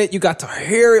involved in it. You got to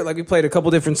hear it. Like we played a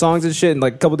couple different songs and shit, and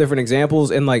like a couple different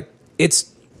examples, and like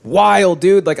it's wild,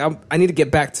 dude. Like I need to get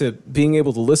back to being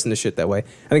able to listen to shit that way.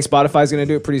 I think Spotify's gonna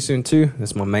do it pretty soon too.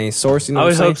 That's my main source. You know, I what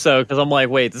would I'm saying? hope so because I'm like,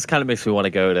 wait, this kind of makes me want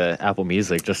to go to Apple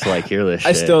Music just to like hear this. I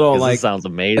shit, still don't 'cause like. This sounds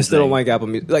amazing. I still don't like Apple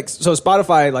Music. Like so,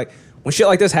 Spotify. Like when shit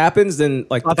like this happens, then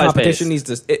like the Spotify's competition based.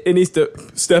 needs to it needs to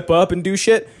step up and do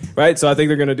shit, right? So I think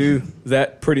they're gonna do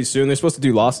that pretty soon. They're supposed to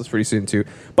do lossless pretty soon too.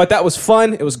 But that was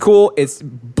fun. It was cool. It's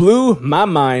blew my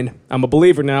mind. I'm a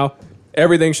believer now.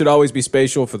 Everything should always be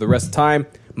spatial for the rest of the time.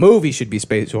 Movie should be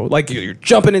spatial. Like you're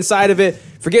jumping inside of it.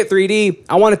 Forget 3D.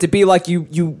 I want it to be like you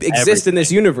exist in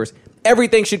this universe.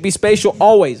 Everything should be spatial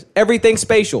always. Everything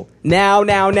spatial. Now.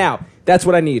 That's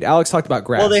what I need. Alex talked about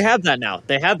grass. Well, they have that now.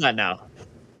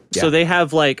 Yeah. So they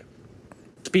have like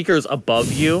speakers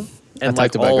above you and I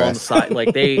like talked about all on the grass. side.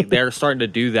 Like they're starting to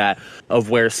do that of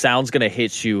where sound's gonna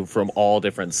hit you from all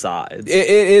different sides. It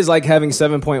is like having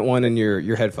 7.1 in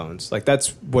your headphones. Like that's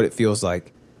what it feels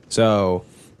like. So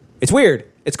it's weird.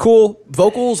 It's cool.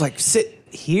 Vocals like sit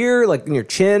here, like in your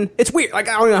chin. It's weird. Like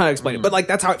I don't know how to explain it, but like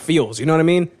that's how it feels. You know what I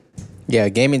mean? Yeah,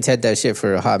 gaming's had that shit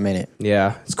for a hot minute.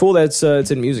 Yeah, it's cool that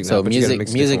it's in music. So now, but you gotta music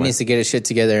mix it music different needs to get its shit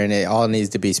together, and it all needs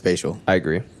to be spatial. way. I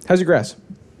agree. How's your grass?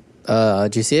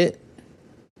 Did you see it?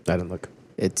 I didn't look.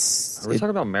 It's Are we talking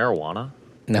about marijuana?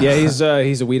 no. Yeah,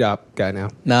 he's a weed op guy now.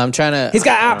 No, I'm trying to. He's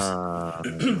got ops.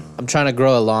 I'm trying to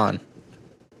grow a lawn.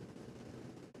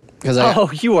 Because I Oh,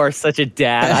 you are such a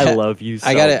dad. I love you. So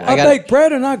I gotta- much. I gotta-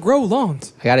 bread and I grow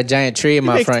lawns. got a giant tree in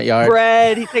my He front makes yard.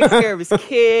 bread. He takes care of his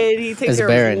kid. He takes It's care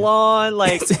of barren. his lawn.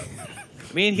 Like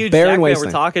me and Hugh Barren Jackman were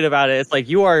wasteland. talking about it. It's like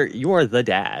you are the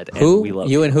dad. And Who? we love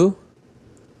You and who?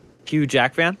 Hugh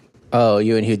Jackman. Oh,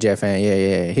 you and Hugh Jeff fan.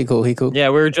 Yeah. He cool. Yeah,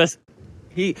 we were just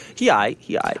he eyed.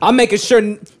 I'm making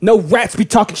sure no rats be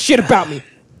talking shit about me.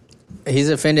 He's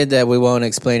offended that we won't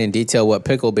explain in detail what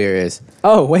pickle beer is.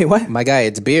 Oh wait, what? My guy,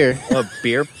 it's beer. A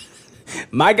beer.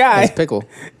 My guy. It's pickle.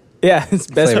 Yeah, it's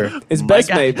best. Flavor. It's My best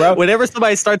guy. made, bro. Whenever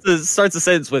somebody starts a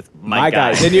sentence with my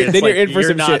guy, then you're it's then like, you're in for you're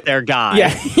some not shit. their guy.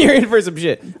 Yeah, you're in for some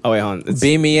shit. Oh wait, hold on. It's-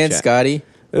 Beam me in, chat. Scotty.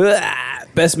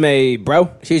 Best made, bro.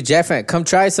 Hugh Jeff fan. Come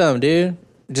try some, dude.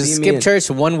 Just Beam me skip in. church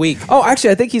 1 week. Oh,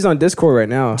 actually, I think he's on Discord right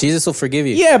now. Jesus will forgive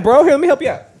you. Yeah, bro. Here, let me help you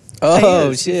out.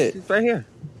 Oh, shit. It's right here.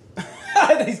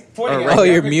 He's pointing Oh,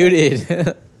 you're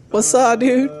muted. What's up,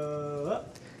 dude?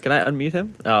 Can I unmute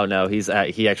him? Oh no,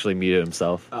 he actually muted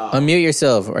himself. Unmute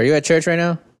yourself. Are you at church right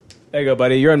now? There you go,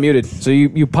 buddy. You're unmuted, so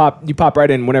you pop right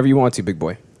in whenever you want to, big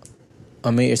boy.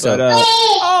 Unmute yourself. But,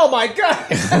 oh my god!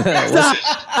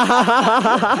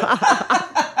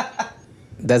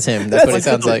 That's him. That's what it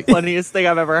sounds the like. funniest thing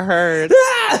I've ever heard.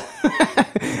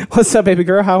 What's up, baby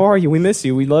girl? How are you? We miss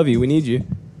you. We love you. We need you.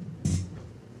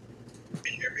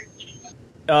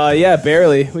 Yeah,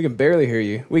 barely. We can barely hear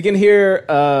you. We can hear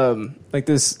like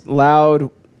this loud,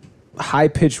 high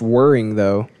pitched whirring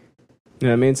though. You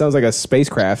know what I mean? It sounds like a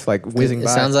spacecraft like whizzing It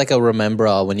by. sounds like a remember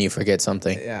all when you forget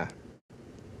something. yeah.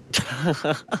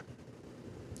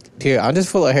 Here, I'm just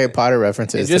full of Harry Potter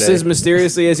references. Just today. as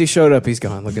mysteriously as he showed up, he's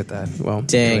gone. Look at that. Well,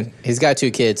 Dang, anyway. he's got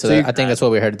 2 kids, so, So you- I think that's what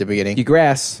we heard at the beginning. You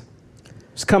grass.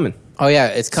 It's coming. Oh yeah,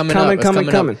 it's coming up. It's coming,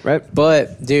 up. right?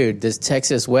 But dude, this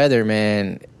Texas weather,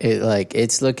 man,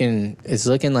 it's looking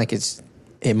like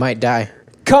it might die.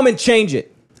 Come and change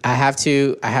it. I have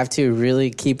to really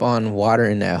keep on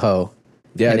watering that hoe.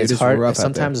 Yeah, and dude, it's it's hard. rough out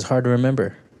Sometimes it's hard to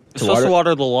remember. You're supposed to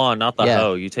water the lawn, not the Yeah.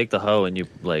 hoe. You take the hoe and you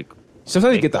like.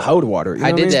 Sometimes you get the hoe to water. You know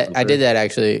I what did mean? that. I did that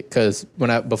actually because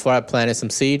before I planted some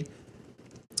seed,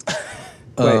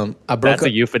 I broke. That's a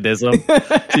euphemism.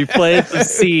 You planted some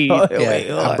seed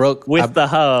I broke with the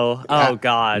hoe. Oh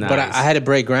God! but I had to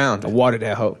break ground. Water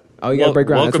that hoe. Oh, you got to break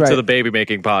ground. Welcome That's right. to the baby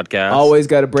making podcast. Always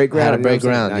got to break I ground. had to you know break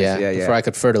what I'm ground, saying? yeah, Nice. before I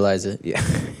could fertilize it. Yeah.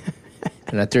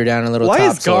 And I threw down a little. Why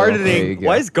is topsoil. There you gardening? go.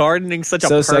 Why is gardening such a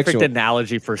So perfect sexual.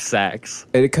 analogy for sex?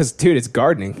 Because, dude, it's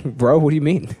gardening, bro. What do you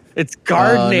mean? It's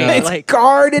gardening. no. It's Like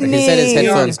gardening. He said his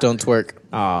headphones don't twerk.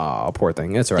 Oh, poor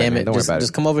thing. That's all right, Damn man. it! Don't worry Just, about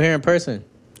just it. come over here in person.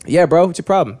 Yeah, bro. What's your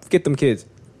problem? Get them kids.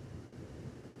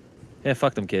 Yeah,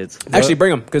 fuck them kids. Actually, bring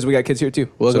them because we got kids here too.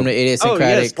 Welcome So- to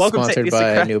Idiosyncratic, yes, welcome to sponsored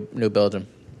by Idiosyncratic. New Belgium.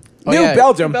 Oh, New yeah.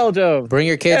 Belgium. Belgium. Bring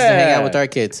your kids to hang out with our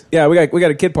kids. Yeah, we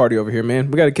got a kid party over here, man.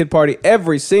 We got a kid party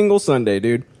every single Sunday,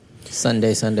 dude.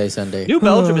 Sunday. New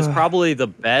Belgium is probably the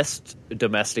best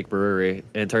domestic brewery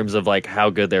in terms of like how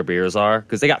good their beers are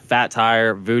because they got Fat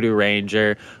Tire, Voodoo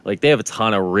Ranger. Like they have a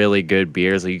ton of really good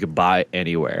beers that you can buy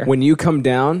anywhere. When you come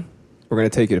down, we're gonna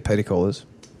take you to Petty Cola's.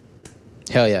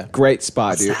 Hell yeah. Great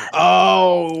spot, dude.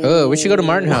 Oh, we should go to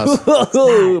Martin House.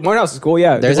 Martin House is cool.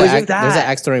 Yeah, There's Division? an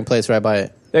axe throwing place right by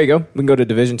it. There you go. We can go to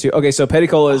Division 2. Okay, so Petty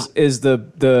Cola's is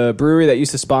the brewery that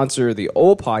used to sponsor the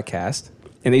old podcast,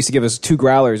 and they used to give us 2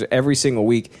 growlers every single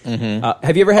week.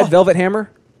 Have you ever had Velvet Hammer?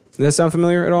 Does that sound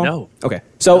familiar at all? No. Okay.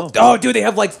 So, No. dude, they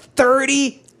have like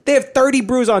 30. They have 30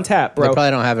 brews on tap, They bro.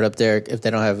 probably don't have it up there if they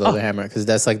don't have Velvet Hammer because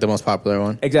that's like the most popular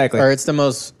one. Exactly. Or it's the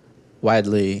most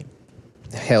widely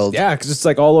held. Yeah, because it's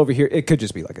like all over here. It could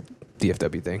just be like a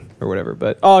DFW thing or whatever.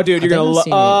 But oh, dude, you're I gonna haven't love.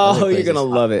 seen it in other Oh, you're gonna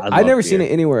places. love it. I I've love never seen beer.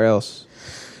 it anywhere else.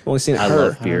 Only seen it I her.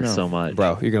 love beer I don't know. so much.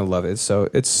 Bro, you're gonna love it.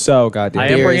 It's so goddamn. I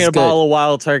good. am Beer bringing is a good. bottle of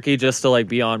Wild Turkey just to like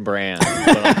be on brand.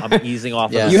 But I'm easing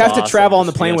off. Yeah. Of the You have to sauce. travel I'm on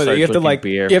the just plane gonna with it. You have start to drinking like.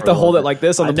 beer You have for to a hold it little like bit.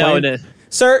 this on the I know, plane. and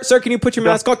Sir, can you put your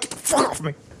mask on? Get the fuck off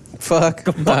me. Fuck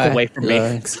away from me.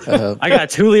 me. I got a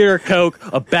 2-liter Coke,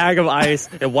 a bag of ice,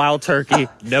 and Wild Turkey.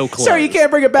 No clothes. Sir, you can't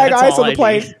bring a bag That's of ice all on the I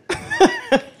plane.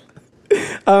 need.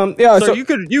 Yeah. So So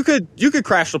you could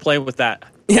crash the plane with that.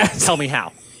 yeah. Tell me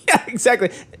how. Yeah,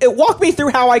 exactly. Walk me through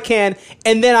how I can,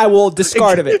 and then I will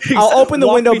discard of it. I'll open the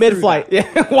Walk window me through mid-flight.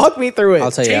 Yeah, walk me through it.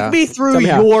 I'll tell you. Take me through Tell me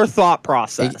how. your thought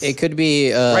process. It could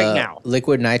be Right now.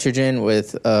 liquid nitrogen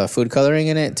with food coloring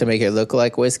in it to make it look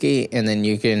like whiskey, and then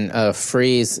you can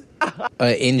freeze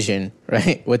an engine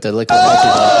right with the liquid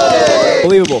nitrogen.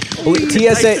 Believable.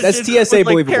 TSA. That's Nitrogen TSA with, like,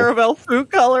 believable. caramel food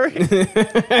coloring.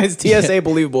 It's TSA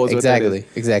believable. Is what that is.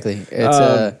 Exactly.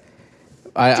 It's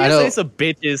I know. TSA's some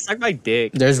bitches. Suck my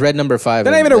dick. There's red number 5.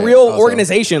 They're not in even a there real also.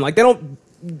 organization. Like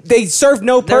they serve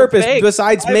no They're purpose fake.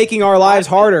 besides making our lives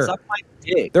harder. Suck my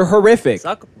dick. They're horrific.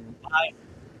 Suck my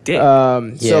dick. Yeah.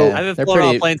 So I haven't they're flown on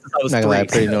pretty- a plane since I was not 3. gonna lie,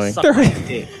 pretty annoying. Suck my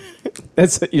dick.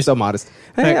 that's you're so modest.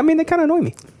 I mean, they kind of annoy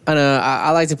me. I know.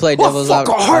 I like to play Oh, devil's fuck,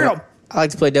 hard advocate. up. I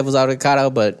like to play devil's avocado,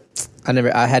 but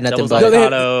I had nothing Devil's but No, they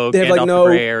Avocado, have, they have Gandalf like the no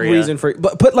gray area. reason for it.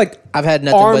 But put like I've had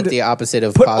nothing armed- but the opposite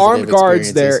of put positive armed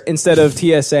guards there experiences. instead of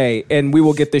TSA, and we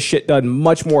will get this shit done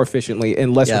much more efficiently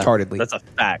and less Yeah. retardedly. That's a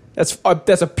fact.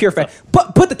 That's a pure fact.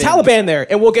 Put the Taliban there,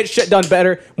 and we'll get shit done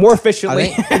better, more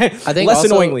efficiently, I think less also,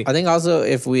 annoyingly. I think also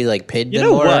if we like paid You them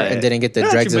know more what? and didn't get the Now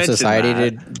that dregs you of mention society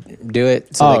that. to do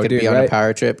it, so Oh, they could dude, be on right? a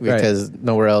power trip Right. because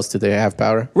nowhere else do they have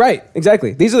power. Right,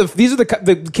 exactly. These are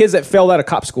the kids that failed out of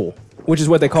cop school, which is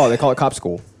what they call it. They call it cop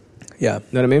school. Yeah,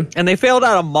 Know what I mean? And they failed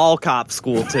out of mall cop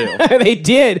school too. They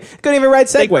did. Couldn't even ride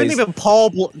They couldn't segways.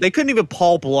 even They couldn't even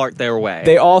Paul Blart their way.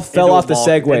 They all fell into a off the mall-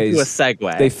 segways. Into a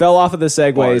Segway. They fell off of the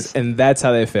segways, Bars. and that's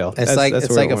how they failed. it's That's it's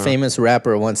where like it a went famous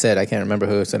rapper once said. I can't remember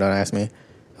who, so don't ask me.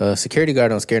 Security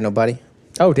guard don't scare nobody. wrong.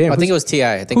 Oh damn! I think it was Ti.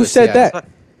 I think who it was said T.I. that?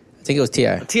 I think it was Ti.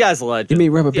 T.I.'s a legend. You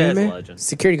mean Rubber T.I.'s Band a Man? legend.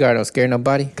 Security guard don't scare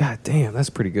nobody. God damn, that's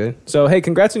pretty good. So hey,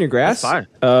 congrats on your grass. That's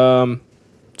fine.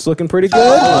 It's looking pretty good.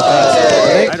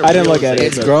 I didn't look at it.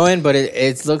 It's but- growing, but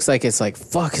it looks like it's like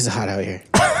fuck. It's hot out here.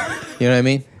 You know what I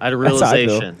mean? I had a That's how I feel.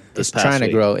 realization this It's past trying to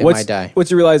week. grow. It What's might die. What's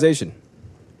your realization?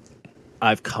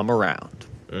 I've come around.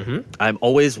 I'm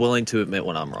always willing to admit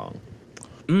when I'm wrong.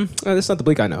 Oh, that's not the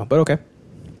bleak I know, but okay.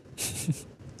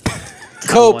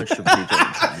 Cope. One should rejoin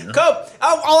China. Cope.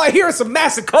 All I hear is some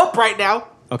massive cope right now.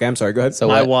 Okay, I'm sorry. Go ahead. So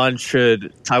what? Taiwan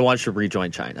should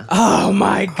rejoin China. Oh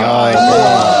my god,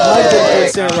 Oh,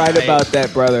 100% right about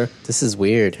that, brother. this is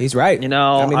weird. He's right. You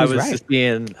know, I, mean, he's was right. just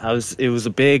being. It was a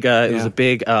big. It was Yeah. a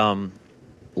big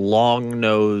long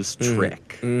nose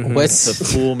trick What's to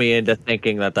fool me into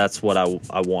thinking that that's what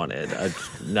I wanted.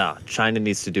 No, China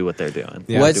needs to do what they're doing.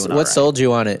 Yeah. They're what doing all right. sold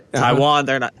you on it? Taiwan?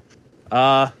 They're not.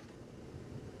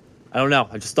 I don't know.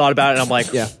 I just thought about it, and I'm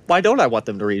like, Yeah. why don't I want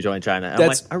them to rejoin China? And I'm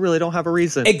That's- like, I really don't have a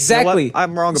reason. You know what? Exactly.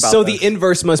 I'm wrong about So this. the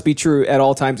inverse must be true at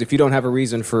all times if you don't have a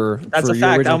reason for That's for a your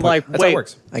fact. original I'm point. like, That's how it wait.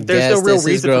 works. I There's guess no real this is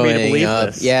reason for me to growing believe up.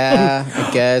 this. Yeah,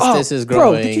 I guess this is bro,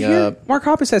 growing did you hear? up. Mark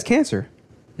Hoppus has cancer.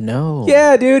 No.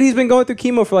 Yeah, dude, he's been going through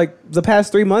chemo for like the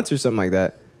past 3 months or something like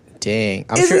that. Dang.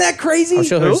 I'm Isn't sure, that crazy? I'm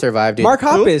sure he'll Who? survive, dude. Mark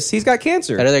Hoppus, he's got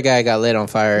cancer. That other guy got lit on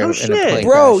fire No in a shit. plane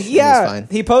Bro, crash, and yeah, he's fine.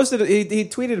 he posted, he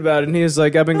tweeted about it, and he was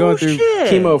like, "I've been going through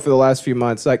shit. chemo for the last few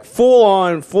months, like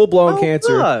full blown Oh,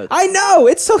 cancer." God. I know,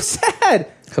 it's so sad.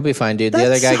 He'll be fine, dude. The That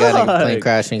other guy got in a plane sucks.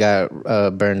 crash and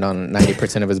got burned on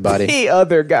 90% of his body. The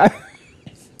other guy.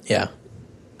 Yeah.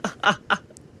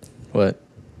 What?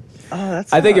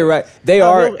 That's I think you're right. They Oh,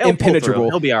 are he'll pull impenetrable. through.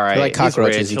 He'll be all right. They're like He's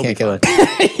cockroaches. rich. You He'll can't be kill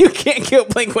fine. them. You can't kill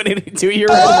Blink 182. You're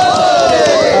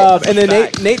right. And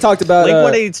then Nate talked about Blink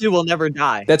 182 will never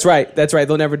die. That's right. That's right.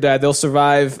 They'll never die. They'll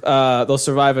survive. They'll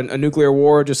survive a nuclear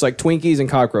war just like Twinkies and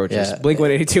cockroaches. Yeah. Blink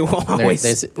 182 will They always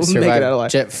make it out survive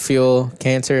alive. jet fuel,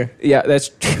 cancer, Yeah,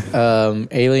 that's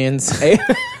aliens,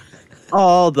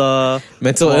 All the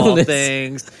mental small illness.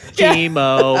 things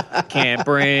chemo can't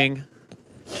bring.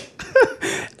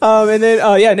 and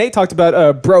then Nate talked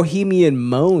about Bohemian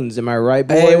Moans. Am I right,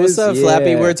 boys? Hey, what's up, Yeah.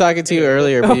 Flappy? We were talking to you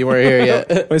earlier, but you weren't here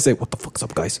yet. I say, what the fuck's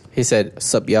up, guys? He said,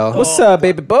 "Sup, y'all?" What's up,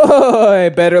 baby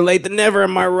boy? Better late than never.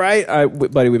 Am I right?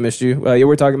 Buddy, we missed you. Yeah,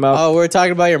 we're talking about. Oh, we're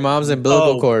talking about your mom's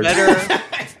umbilical cord.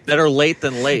 Better late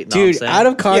than late. know what I'm Dude, saying? out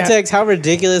of context, how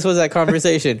ridiculous was that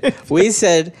conversation? We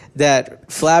said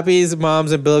that Flappy's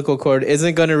mom's umbilical cord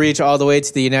isn't going to reach all the way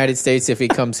to the United States if he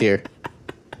comes here.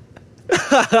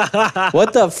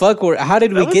 What the fuck? How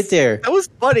did we get there? That was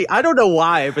funny. I don't know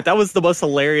why, but that was the most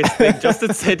hilarious thing.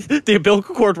 Justin said the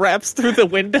umbilical cord wraps through the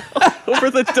window over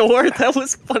the door. That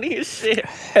was funny as shit.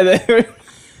 And then,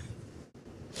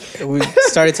 We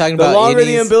started talking the about longer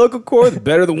the 80s, umbilical cord, the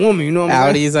better the woman. You know what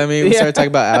I'm saying? Audis. I mean, we Yeah. started talking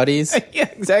about Audis. Yeah,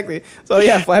 exactly. So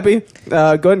yeah, Flappy, go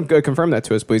ahead and go confirm that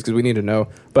to us, please, because we need to know.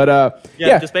 But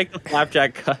Yeah, just make the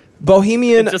flapjack cut.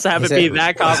 Bohemian Just have it Is be it- that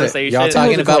is it- conversation. y'all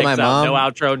talking No about my clicks out, mom? No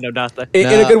outro, no nothing. in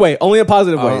a good way, only a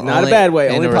positive way, Oh, not a only bad way,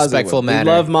 in only a a positive respectful way.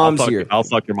 manner. We love moms here. I'll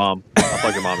fuck your mom. I'll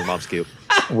fuck your mom. Your mom's cute.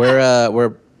 We're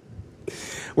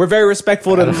We're very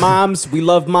respectful to the moms. We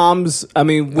love moms. I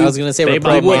mean, I was gonna say They we're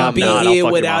pro might we mom wouldn't be not, I'll fuck here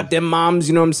your without mom. them moms.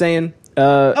 You know what I'm saying?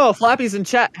 Oh, Flappy's in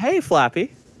chat. Hey,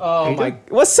 Flappy. Oh my!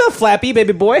 What's up, Flappy,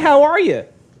 baby boy? How are you?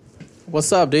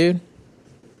 What's up, dude?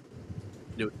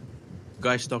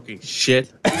 Guys talking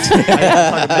shit. No,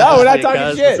 we're not talking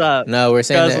Cuz, shit. What's up? No, we're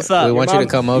saying Guys, that what's up? we Your want you to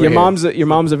come over Your here.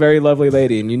 mom's a very lovely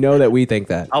lady, and you know that we think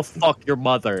that. I'll fuck your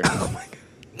mother.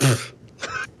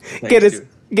 Get it?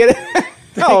 Get it?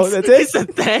 No, that's He it.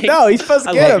 said thanks. No, he's supposed to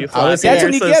I get love him. you, I was Flappy. saying- That's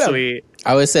when you You're get so him. sweet.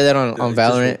 I always say that on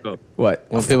Valorant. What?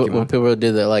 When people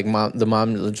do the like the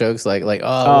mom jokes like Oh,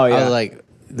 I yeah. was like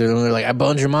they're like I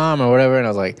boned your mom or whatever, and I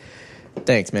was like,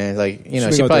 thanks, man. Like, you know,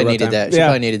 She's she gonna probably go through a needed rough that. She time.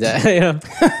 probably needed that. You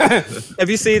know, Have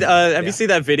you seen? Have you seen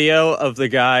that video of the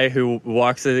guy who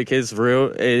walks into the kid's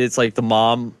room? It's like the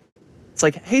mom. It's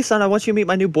like, hey son, I want you to meet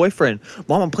my new boyfriend.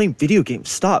 Mom, I'm playing video games.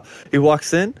 Stop. He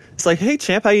walks in. It's like, hey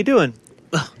champ, how you doing?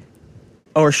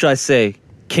 Or should I say,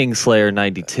 Kingslayer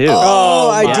 92? Oh,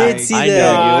 I my did see I that.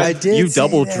 know you. I did You see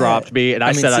double that. dropped me, and I,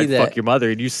 I mean, said see I'd that. fuck your mother,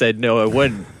 and you said no, I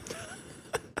wouldn't.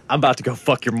 I'm about to go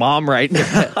fuck your mom right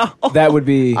now. That would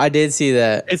be. I did see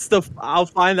that. It's the. I'll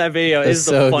find that video. That's It's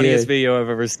the so funniest good. video I've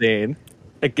ever seen.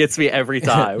 It gets me every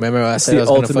time. Remember when I It's said I the was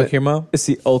going to ultimate. fuck your mom? It's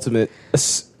the ultimate.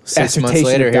 6 months assertion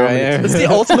later, of here I dominance. am. It's the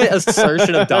ultimate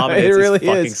assertion of dominance. It really is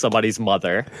fucking is. somebody's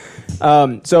mother.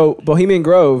 So Bohemian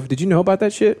Grove. Did you know about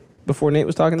that shit before Nate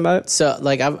was talking about it? So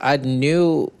like I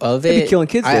knew of They be it. killing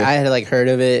kids there. I had like heard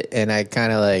of it, and I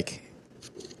kind of like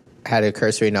had a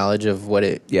cursory knowledge of what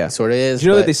it sort of is. Did you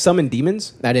know that but they summon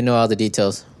demons? I didn't know all the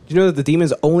details. Did you know that the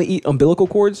demons only eat umbilical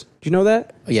cords? Do you know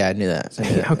that? Yeah, I knew that. I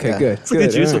knew that. Okay, Yeah. good. It's like a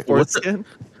juice all of right. foreskin.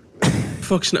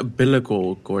 Fuck's an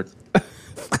umbilical cord.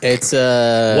 It's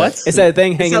What? It's that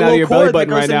thing hanging that out of little your belly cord that button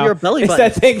goes right into now. your belly It's button.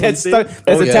 that thing that's You see? that's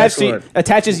Oh, yeah, attached that's to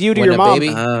attaches you to When your a mom.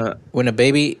 baby- when a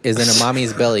baby is in a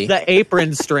mommy's belly, The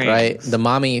apron string. right? The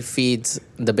mommy feeds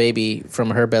the baby from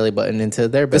her belly button into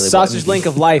their The belly sausage button. link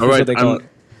of life All is right, what they call it.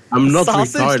 I'm not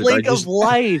Sausage retarded. link of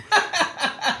life.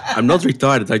 I'm not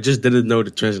retarded. I just didn't know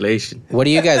the translation. What do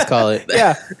you guys call it?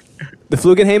 Yeah, the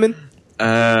Flugenhamen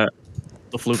The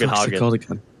What's it called Flugenhagen.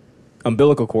 again?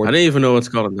 umbilical I cord. don't even know what's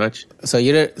called in Dutch. So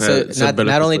you did, so it's not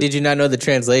umbilical only cord. did you not know the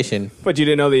translation, But you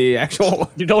didn't know the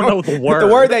actual. You don't know the word. The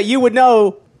word that you would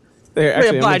know. There,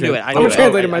 actually, Yeah, but I knew it. I I'm knew a it.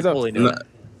 translator I myself. totally knew it.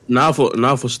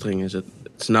 Navelstring is it?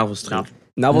 It's navelstring. No.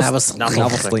 Novel Novel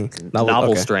string.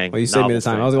 Novel okay. string. Well, you saved me the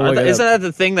time. I was gonna Novel look it Isn't up. that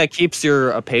the thing that keeps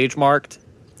your page marked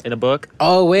in a book?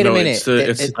 oh wait a No, minute, it's,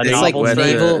 it's it's a like novel string.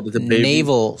 navel The baby.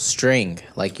 navel string,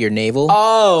 like your navel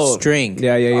Oh, string.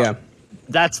 yeah.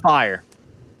 That's fire.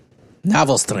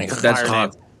 Navel string. That's Fire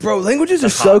hard. Bro, languages are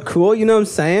so cool. You know what I'm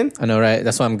saying? I know, right?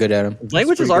 That's why I'm good at them.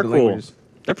 Languages pretty are good cool. languages.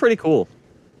 They're pretty cool.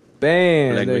 Bam.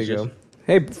 There you Languages. go.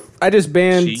 Hey, I just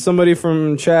banned She- somebody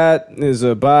from chat. Is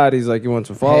a bot. He's like, you want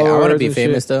some followers? Hey, I want to be and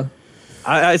famous shit. though.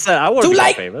 I said I want to Too be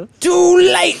late. famous. Too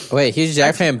late. Wait, Huge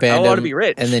Jack fan banned wanna him, be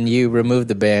rich. and then you removed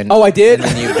the ban. Oh, I did. And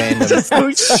then you banned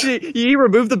him. He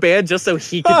removed the ban just so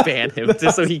he could ban him,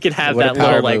 just so he could have What a that power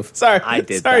little like. move. Sorry, I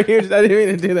did Sorry, that. Huge. I didn't mean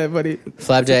to do that, buddy.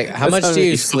 Flapjack, how That's much not do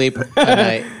you me. sleep a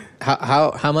night?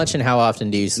 How much and how often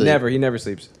do you sleep? Never. He never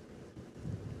sleeps.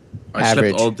 I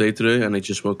Average. slept all day today and I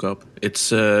just woke up.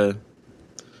 It's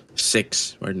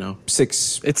 6 right now.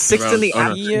 6. It's 6 in the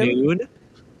Around- afternoon.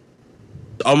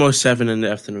 Almost 7 in the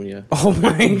afternoon, yeah. Oh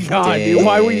my god, dude!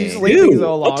 Why were you Dang. sleeping Dude,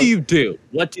 so long? what do you do?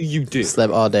 What do you do?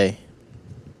 Slept all day.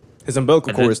 His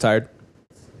umbilical cord is tired.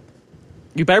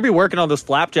 You better be working on those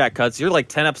flapjack cuts. You're like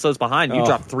 10 episodes behind. You Oh.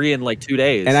 dropped 3 in like 2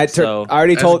 days. And I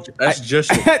already told. That's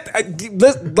just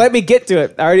let me get to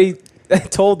it. I already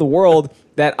told the world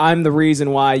that I'm the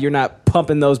reason why you're not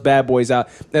pumping those bad boys out.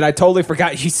 And I totally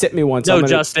forgot you sent me one. So I'm no,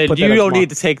 gonna Justin, put that you up don't tomorrow. need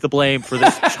to take the blame for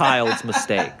this child's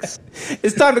mistakes.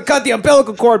 It's time to cut the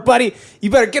umbilical cord, buddy. You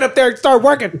better get up there and start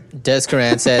working.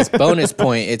 Descaran says, bonus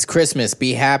point. It's Christmas.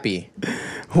 Be happy.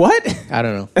 What? I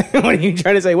don't know. What are you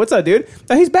trying to say? What's up, dude?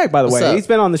 Oh, he's back, by the What's way. up? He's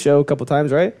been on the show a couple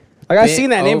times, right? Like I've seen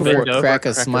that name over, before. Bend over, Crack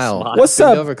a crack a smile. smile. What's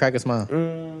Bend up? over, crack a smile.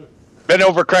 Bend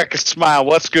over, crack a smile.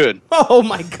 What's good? Oh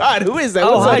my God, who is that?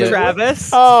 Oh, What's up, hi, dude? Travis.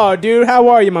 Oh, dude, how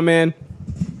are you, my man?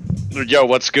 Yo,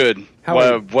 what's good? How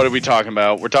are you? What are we talking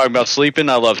about? We're talking about sleeping.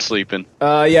 I love sleeping.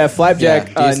 Yeah, Flapjack.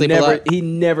 Yeah, do you sleep a lot? He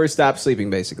never stopped sleeping,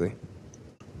 basically.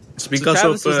 it's because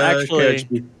Travis of was actually-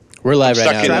 KHB. We're live I'm right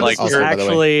stuck now. in, Travis like, was also, by the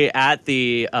way. actually at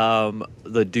the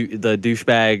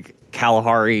douchebag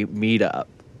Kalahari meetup,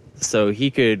 so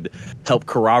he could help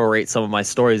corroborate some of my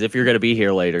stories. If you're going to be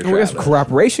here later, We got some Travis.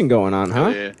 cooperation going on, huh?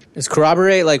 Yeah. Is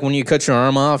corroborate like when you cut your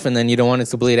arm off and then you don't want it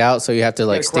to bleed out, so you have to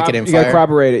like stick it in You gotta fire?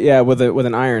 corroborate it, yeah, with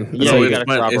an iron. That's Yeah, how you you gotta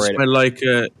corroborate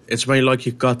it. It's when like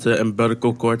you cut the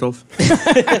umbilical cord off.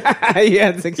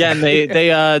 yeah, that's Yeah, and exactly.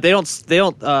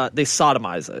 they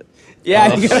sodomize it.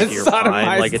 Yeah, you Like gotta you're fine,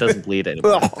 sodomize like it doesn't bleed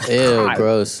anymore. Ugh. Ew,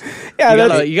 gross. Yeah, You that's,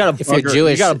 gotta, you gotta If you're bugger,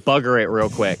 Jewish- you gotta bugger it real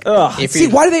quick. ugh. if See,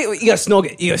 you're- why do they? You gotta snog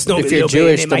it. You gotta snog it. If you're little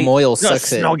Jewish, bit, the mate. moil You gotta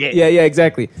sucks it. snog it. Yeah, yeah,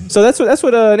 exactly. So that's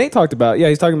what Nate talked about. Yeah,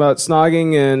 he's talking about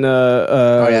snogging and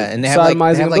and they have, like-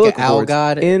 sodomizing they have, like, an umbilical owl cords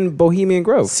god. in Bohemian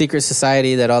Grove. Secret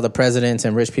society that all the presidents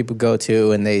and rich people go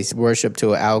to, and they worship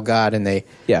to an owl god, and they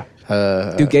Yeah,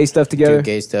 do gay stuff together. do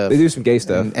gay stuff. They do some gay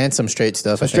stuff, and some straight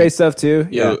stuff. I straight think. stuff too.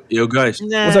 Yeah. Yo, guys,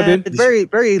 Nah, What's up, dude? Very,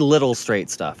 very little straight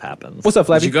stuff happens. What's up, did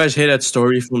Flappy? you guys hear that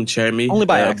story from Jeremy Only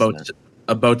by about accident.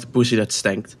 the pussy that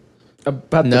stanked?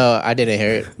 About No, I didn't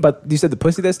hear it. but you said the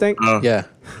pussy that stank. Oh, Yeah.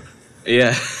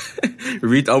 yeah.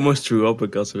 Reed almost threw up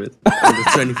because of it on the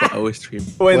 24-hour stream.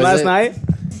 Wait, Was last it? night.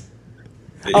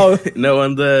 Oh. No,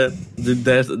 on the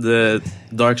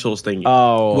Dark Souls thing.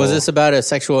 Oh, Was this about a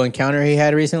sexual encounter he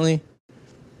had recently?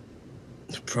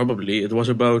 Probably it was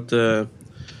about the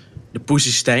pussy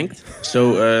stanked.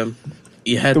 So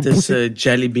he had this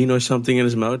jelly bean or something in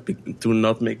his mouth to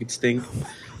not make it stink.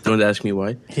 Don't ask me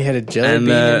why. He had a jelly And,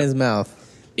 bean in his mouth.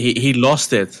 He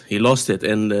lost it. He lost it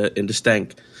in the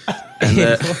stank.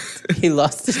 And, He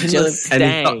lost his jelly.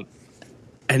 Stank.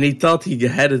 and he thought he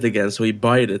had it again, so he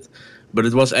bought it. But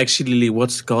it was actually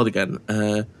what's it called again?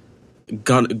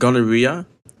 Gonorrhea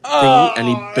thingy, and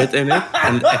he bit in it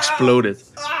and it exploded.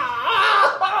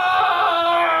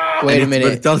 Wait a But he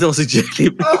minute. thought it was a jelly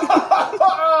bean.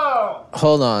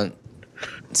 Hold on.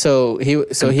 So he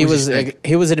was stank.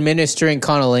 he was administering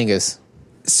conolingus.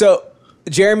 so?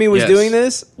 Jeremy was Yes. doing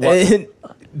this and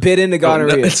bit into Oh, no,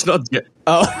 gonorrhea. it's not.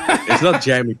 Oh, It's not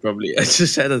Jeremy, probably. I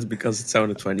just said it because it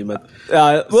sounded funny, but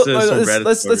well, It's, some let's, Reddit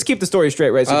let's story. keep the story straight,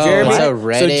 right? So Oh, Jeremy, it's a so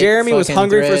Reddit Jeremy was fucking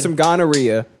hungry for thread. some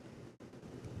gonorrhea.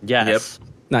 Yes.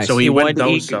 Nice. so he You went wanted to down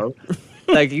eat- south.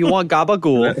 Like you want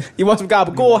gabagool. You want some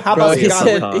gabagool? How Bro, about he some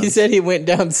said gabagool? he said he went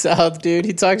down south, dude.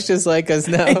 He talks just like us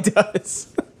now. He does.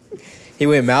 He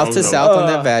went mouth Oh, to no. south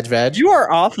on that vag. You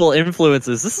are awful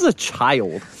influences. This is a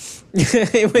child.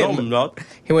 he, No, I'm not.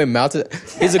 he went mouth to.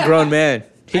 He's a grown man.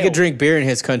 He could drink beer in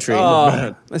his country.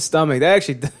 Oh, my stomach. That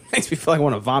actually makes me feel like I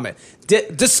want to vomit.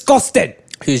 Disgusted.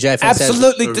 Hugh Jackman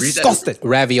Absolutely So read that. disgusted. says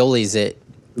ravioli's it.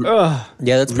 Ugh.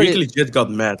 Yeah, that's Reed pretty. legit got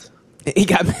mad. He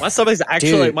got me. My stomach's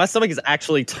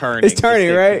actually turning. It's turning,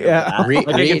 just right? thinking Yeah. about that. Reed-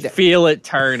 Like I Reed- can feel it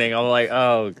turning. I'm like,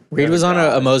 oh. Reed was on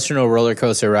God. an emotional roller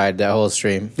coaster ride that whole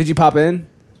stream. Did you pop in?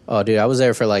 Oh, dude, I was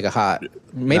there for like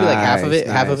maybe like half of it.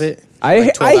 Nice, Half of nice. it. I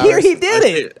Like 12 hear hours. he did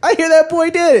it. I hear that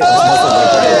boy did it.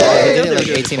 He did it They like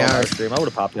did a 18 12-hour hours. stream. I would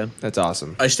have popped in. That's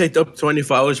awesome. I stayed up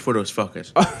 24 hours for those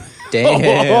fuckers. Damn,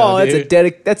 Oh,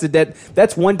 that's dude.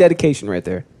 that's one dedication right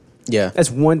there. Yeah, That's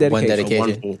one dedication. dedication.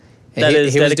 Wonderful. And That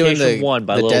is was doing dedication one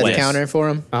by the Lil death Wayne. counter for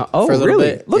him. Oh, for a little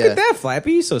really? bit, Look yeah. at that,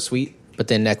 Flappy. He's so sweet. But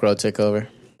then Necro took over.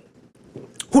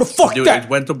 Who the fuck Dude, that? it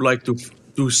went up like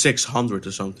to 600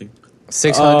 or something.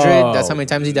 600. Oh, That's how many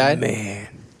times he died. Man.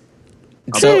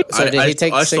 So did he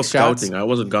take I 6 stopped shots? counting. I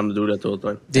wasn't gonna do that all the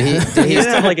time. Did he? Did He he?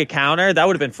 didn't have like a counter. That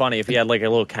would have been funny if he had like a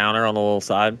little counter on the little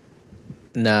side.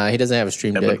 Nah, he doesn't have a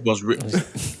stream Yeah, but deck. it was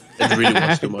It really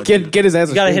was too much. Get his ass.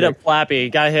 You gotta hit up Flappy. You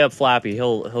gotta hit up Flappy.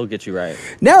 He'll get you right.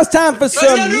 Now it's time for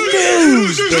some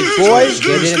news, big boy.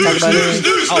 Yeah, we didn't talk about it.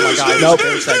 Oh my god. Nope.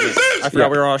 Favorite segment. I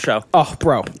forgot we were on a show. Oh,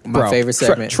 bro, My favorite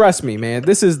segment. trust me, man.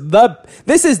 This is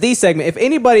the segment. If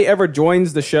anybody ever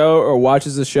joins the show or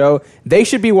watches the show, they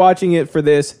should be watching it for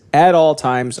this at all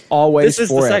times, always, This is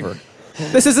the forever. segment.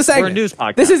 This is the segment. We're a news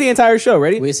podcast. This is the entire show.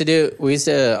 Ready? We used to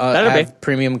That'll be. have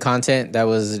premium content that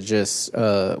was just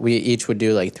we each would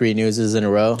do like 3 newses in a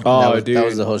row. Oh, that was, dude. that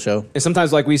was the whole show. And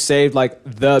sometimes like we saved like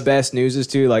the best newses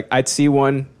too. Like I'd see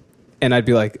one, and I'd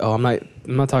be like, "Oh, I'm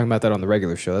not talking about that on the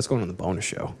regular show. That's going on the bonus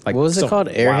show." Like What was it some called?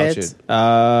 wild Airheads? shit.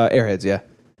 Airheads. Yeah,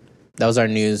 That was our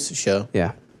news show.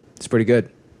 yeah. It's pretty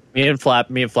good. Me and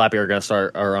Flappy are gonna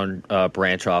start our own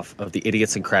branch off of the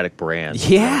idiosyncratic brand.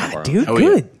 Yeah, dude. Oh,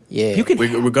 Good. Yeah. You can.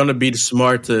 We're gonna be the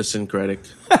smart syncretic.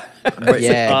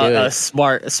 Yeah, do it.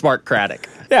 Smart cratic.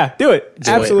 Yeah, do it.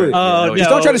 Absolutely. Oh, Just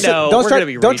no, don't try to no, don't we're try gonna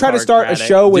be don't try to start a retard-cratic.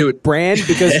 show with Dude. brand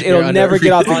because You're it'll never under-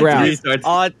 get off the Retard- ground.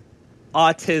 Retard,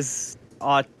 Autism.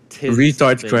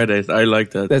 retard credit. I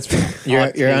like that. That's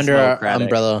You're under our Autismocratic.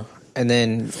 umbrella, and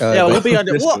then Yeah, we'll be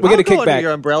under. We'll Well, get a I'll go under kickback.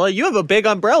 your umbrella. You have a big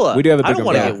umbrella. We do have a I big don't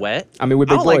want to umbrella. get wet. I mean, we're I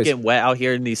big don't like boys. getting wet out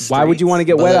here in these streets. Why would you want to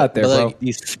get But wet look- out there, but bro? look,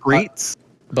 these streets?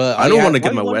 but I don't yeah, want to Why get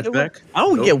do my you wanna wet get back. I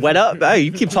don't get wet up. Hey,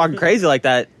 you keep talking crazy like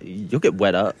that, you'll get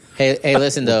wet up. Hey,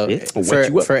 listen though. Bitch. I'll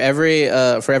wet you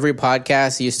up. For every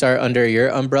podcast you start under your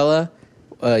umbrella,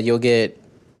 you'll get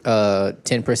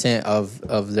 10%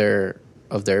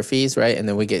 of their fees, right? And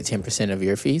then we get 10% of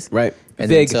your fees, Right. And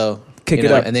Vig. then so Kick you it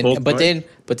know, up. and then Both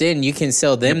but then you can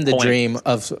sell them the point. dream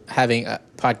of having a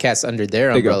podcast under their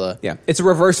There you go. umbrella. Yeah, it's a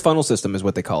reverse funnel system, is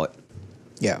what they call it.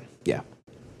 Yeah. Yeah,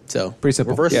 So pretty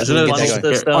simple. Reverse Yeah. funnel get that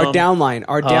going. system. Our downline,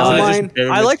 our Uh, downline,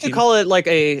 I like to call it like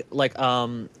a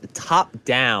top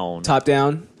down top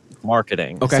down.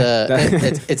 marketing. Okay,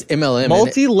 it's MLM. isn't it?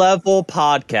 Multi-level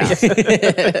podcast.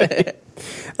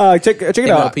 check it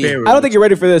out. MLP. I don't think you're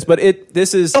ready for this, but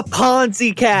this is the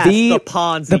Ponzi cast. The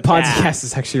Ponzi cast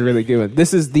is actually a really good one.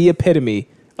 This is the epitome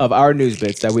of our news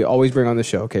bits that we always bring on the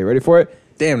show. Okay, ready for it?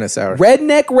 Damn, that's sour.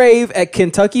 Redneck rave at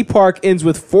Kentucky Park ends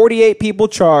with 48 people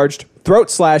charged, throat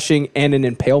slashing, and an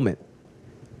impalement.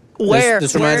 Where?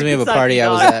 This reminds Where me of a Kentucky, party I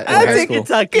was dog? at in high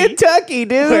school. Kentucky,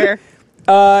 dude. Where?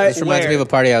 This reminds me of a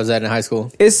party I was at in high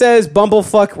school. It says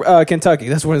Bumblefuck, Kentucky.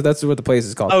 That's what the place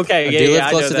is called. Okay, Do you live I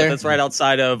close know to that. there? That's right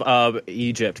outside of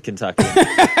Egypt, Kentucky.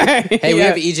 Hey, we Yeah.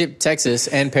 have Egypt, Texas,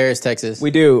 and Paris, Texas.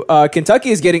 We do.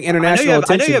 Kentucky is getting I know, international you have,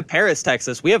 I know attention. you have Paris,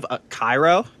 Texas. We have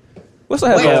Cairo, What's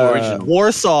the hell? Wait,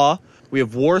 Warsaw. We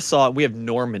have Warsaw. We have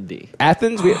Normandy.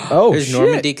 Athens. There's There's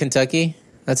Normandy, Kentucky.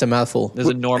 That's a mouthful. There's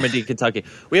a Normandy, Kentucky.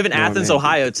 We have an Athens, Normandy.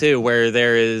 Ohio, too, where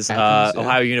there is Athens, yeah.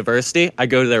 Ohio University. I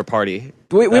go to their party.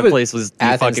 We That have a- place was the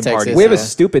Athens, fucking Texas. party. We have a Yeah.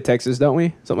 stupid Texas, don't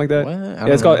we? Something like that. What? I Yeah,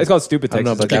 don't it's know. called stupid I don't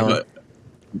know Texas. about that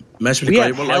one. Match with We the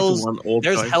have guy. Like Hell's, the one old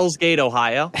there's guy. Hell's Gate,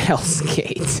 Ohio. Hell's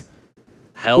Gate.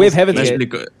 Hell's We have Heaven's Match Gate.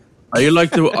 with the guy. Are you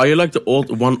like the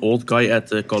old guy at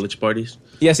the college parties?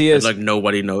 Yes, he That, is. like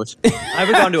nobody knows. I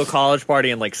haven't gone to a college party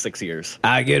in like 6 years.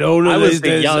 I get older. I was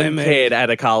the young kid at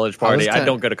a college party. I kinda-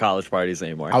 don't go to college parties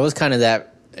anymore. I was kind of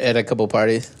that at a couple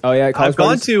parties. Oh yeah, college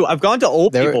parties? I've gone to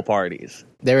old They were- people parties.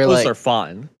 They were Those like are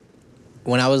fun.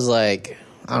 when I was like,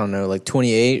 I don't know, like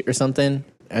 28 or something,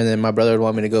 and then my brother would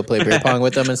want me to go play beer pong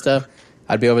with them and stuff.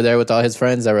 I'd be over there with all his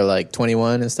friends that were like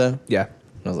 21 and stuff. Yeah.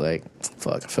 I was like,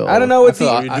 fuck, I feel. I don't know I what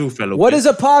feel- the- You do, fellow What kids.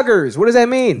 is a poggers? What does that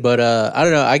mean? But I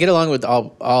don't know. I get along with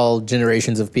all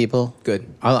generations of people. Good.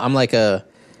 I'm like a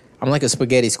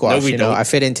spaghetti squash. No, we you know, don't. I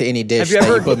fit into any dish Have you that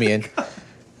ever- you put me in.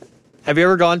 Have you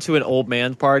ever gone to an old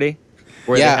man party?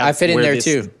 Where they Yeah, have- I fit in where there this-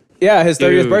 too. Yeah, his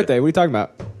 30th Dude. birthday. What are you talking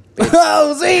about?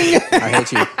 Oh, zing! I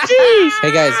hate you.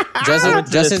 Hey guys,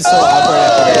 Justin's so awkward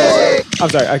at parties. I'm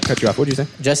sorry, I cut you off. What did you say?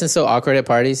 Justin's so awkward at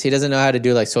parties. He doesn't know how to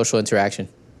do like social interaction.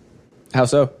 How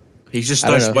so? He just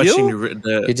I don't starts know. watching You?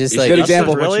 the. You just, he like- Good starts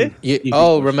example. watching Really? TV.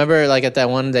 Oh, remember like at that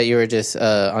one that you were just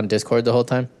on Discord the whole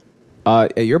time?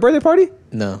 At your birthday party?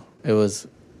 No, it was.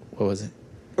 What was it?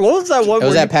 What was that one? It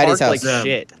was where at you Patty's parked like house.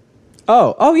 shit.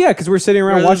 Oh yeah, because we're sitting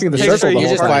around Where watching the those circle pictures the You're whole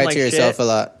just time. quiet like to yourself shit. a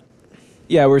lot,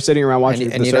 Yeah, we're sitting around and,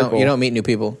 watching and the you circle. don't meet new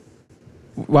people.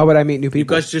 Why would I meet new You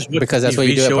people? guys just watched Because that's the what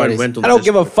you TV do at show and parties. went on I don't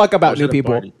give a Discord. fuck about Was new it a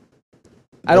people. party?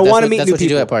 I don't that's want to what- meet that's new what you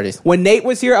do people. at parties. When Nate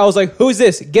was here, I was like, "Who's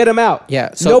this? Get him out!"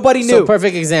 Yeah, so nobody So knew.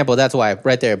 perfect example. That's why.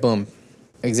 Right there. Boom.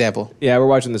 Example. Yeah, we're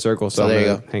watching the circle, so, So there I'm you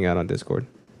gonna go. hang out on Discord.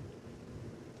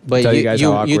 But Tell you you guys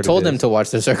how awkward you it told is. them to watch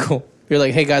the circle. You're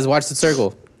like, hey guys, watch the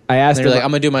circle. I asked And her, you're like,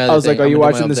 I'm gonna do my other I was thing. like, are I'm you gonna do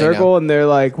my watching own The thing now. Circle? And they're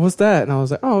like, what's that? And I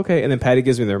was like, oh, okay. And then Patty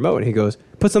gives me the remote and he goes,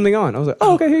 put something on. I was like,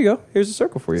 oh, okay, here you go. Here's The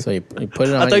Circle for you. So you put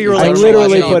it on. I thought you were I like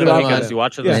literally watching put it on because for you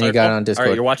watching Yeah. the And you circle. got it on All Discord.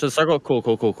 right, you're watching the circle.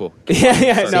 Cool.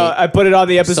 yeah. No, I put it on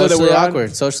the episode socially that we're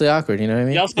awkward. Socially awkward. You know what I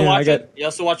mean? Y'all still Yeah, I watching? got-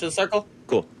 Y'all still watching the circle?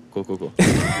 Cool.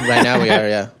 Right now we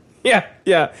are. Yeah,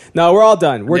 Yeah. No, we're all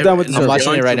done. We're done with The I'm Circle.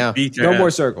 watching it right now. No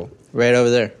more Circle. right over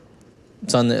there.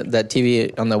 It's on that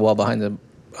TV on the wall behind the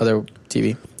other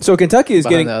TV. So Kentucky is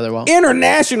Behind getting the other wall.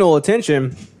 international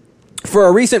attention for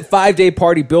a recent 5-day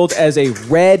party billed as a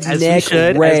redneck As we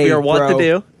should, rave, as we are wont to bro.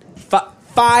 do.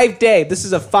 5-day. This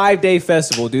is a 5-day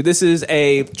festival, dude. This is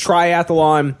a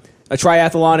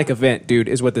triathlonic event, dude,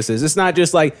 is what this is. It's not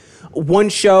just like one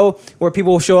show where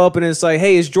people show up and it's like,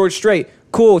 hey, is George Strait?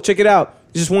 Cool, check it out.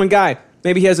 Just one guy.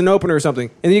 Maybe he has an opener or something.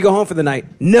 And then you go home for the night.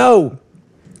 No.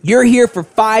 You're here for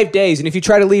 5 days. And if you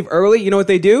try to leave early, you know what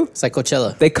they do? It's like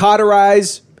Coachella. They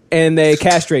cauterize and they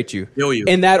castrate you. Kill you.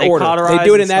 In that They order. cauterize They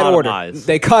do it in and that order. sodomize.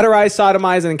 They cauterize,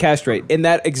 sodomize, and castrate in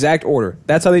that exact order.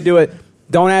 That's how they do it.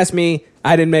 Don't ask me.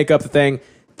 I didn't make up the thing.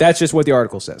 That's just what the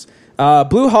article says.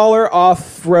 Blue Holler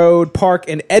Off-Road Park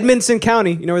in Edmonson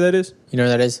County. You know where that is? You know what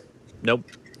that is? Nope.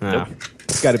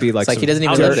 It's got to be like It's like some he doesn't I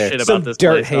even don't live know there. shit some about this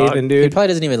dirt place, dog. haven, He dude. probably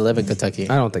doesn't even live in Kentucky.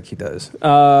 I don't think he does.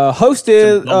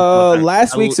 Hosted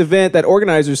last week's event that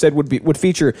organizers said would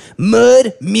feature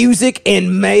mud, music,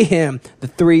 and mayhem. The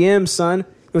 3 M's, son. You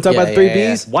want to talk Yeah, about the 3 yeah,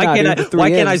 yeah. B's? Why Nah, can't dude, the I? 3 Why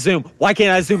can't I M's. zoom? Why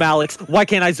can't I zoom, Alex? Why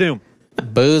can't I zoom?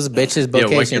 Booze, bitches, why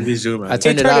vocation. can't we zoom, I man?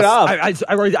 turned He it turned it off. off.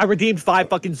 I redeemed 5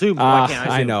 fucking zooms. Why can't I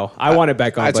zoom? I know. I want it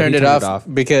back on. I but turned he it off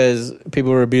because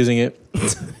people were abusing it.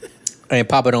 And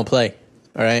Papa don't play.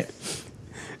 All right,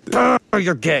 Oh,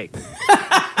 you're gay.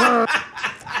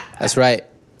 that's right.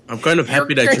 I'm kind of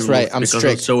happy that That's you right, moved I'm because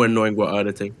strict. I'm so annoying with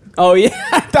auditing. Oh yeah.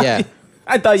 Yeah.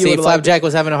 I thought you See, would like. Flapjack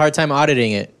was having a hard time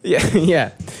auditing it. Yeah.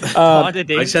 Yeah.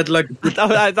 Auditing. I said like I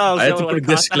thought I had to I was put a showing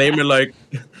disclaimer like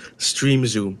stream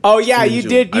zoom. Oh yeah, Stream you zoom.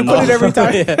 did. You I'm put off. it every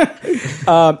time.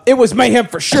 It was mayhem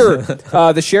for sure.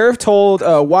 The sheriff told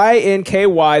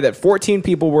YNKY that 14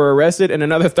 people were arrested and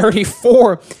another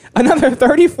 34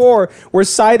 were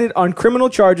cited on criminal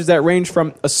charges that range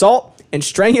from assault and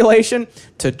strangulation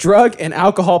to drug and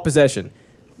alcohol possession.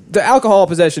 The alcohol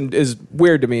possession is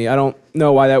weird to me. I don't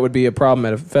know why that would be a problem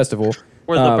at a festival.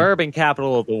 We're the bourbon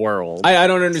capital of the world. I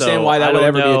don't understand So, why that I would don't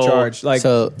ever be know. a charge. Like,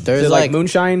 So is there's it like like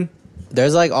moonshine.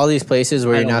 there's like all these places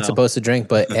where I you're don't not know. supposed to drink,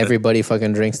 but everybody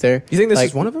fucking drinks there. You think this Like,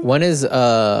 is one of them? One is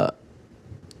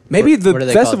Maybe the what are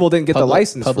they festival called? didn't get the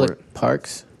license public for it.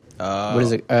 parks. What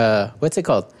is it? What's it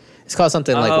called? It's called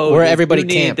something like Oh, where they everybody do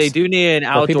need- camps. They do need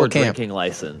an Where people outdoor camp. drinking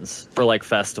license for like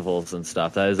festivals and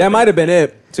stuff. That might have been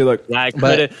it. See, look. That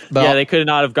But- could but- yeah, they could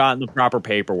not have gotten the proper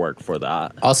paperwork for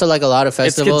that. Also, like a lot of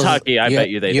festivals, Kentucky, I bet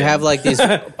you they You did. have like these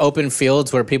open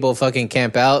fields where people fucking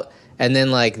camp out, and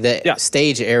then like the Yeah.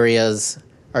 stage areas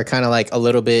are kind of like a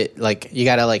little bit like you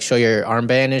gotta like show your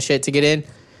armband and shit to get in.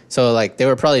 So like they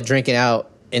were probably drinking out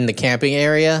in the camping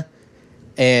area,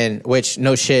 and which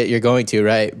no shit you're going to,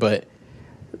 right? But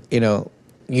you know.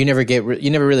 You never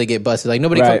really get busted. Like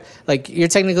nobody, Right. like you're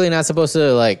technically not supposed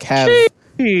to like have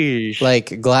Sheesh.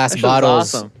 like glass That shit was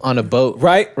bottles awesome. on a boat,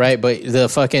 Right. But the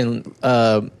fucking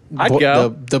I'd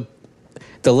go.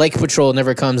 the lake patrol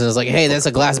never comes and is like, hey, that's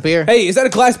a glass beer. Hey, is that a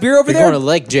glass beer over You're there? going to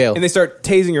lake jail. And they start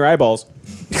tasing your eyeballs.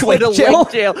 Wait, a jail?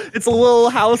 lake jail. It's a little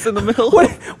house in the middle.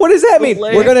 What does that mean?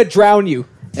 lake. We're gonna drown you.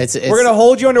 It's We're gonna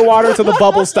hold you underwater until the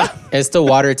bubbles stop. it's the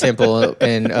water temple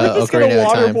in It's gonna Ocarina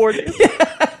of Time.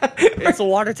 waterboard. It's a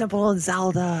water temple in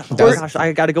Zelda. Oh my gosh,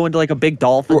 I got to go into like a big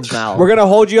dolphin's mouth. We're gonna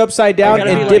hold you upside down Gotta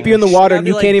and be dip like- you in the water, gotta and be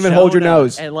you like can't even hold your Jonah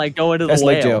nose. and like go into the That's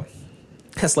whale. Lake Joe.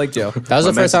 That's Lake Joe. That was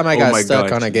the first time I got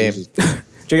stuck on a game.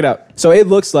 Check it out. So it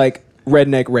looks like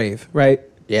redneck rave, right?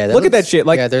 Yeah, Look at that shit.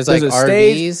 Like, yeah, there's like a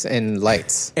stage, RVs and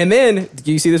lights. and then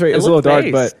do you see this right? It's a little looks dark,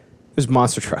 based. but there's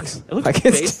monster trucks. It looks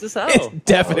it's, based as hell. It's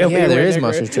definitely Oh, yeah, there is redneck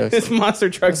monster rave. trucks. It's monster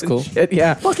trucks That's and cool. shit.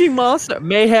 Yeah, Fucking monster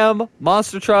mayhem,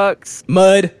 monster trucks,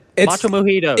 mud. It's macho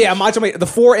mojitos. Yeah, macho mojito. The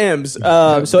 4 M's.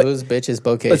 So Booze, bitches,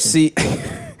 vocation. let's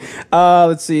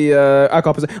see.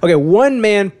 Alcohol possession. Okay, one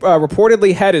man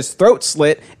reportedly had his throat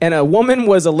slit, and a woman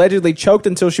was allegedly choked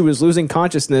until she was losing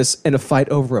consciousness in a fight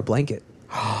over a blanket.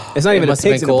 It's not even a must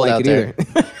have pigs been in a cold out blanket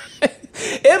either.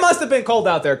 It must have been cold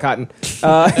out there, Cotton.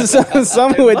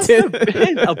 Some who attended.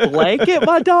 A blanket,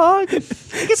 my dog.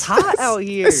 It's hot out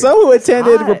here. Some who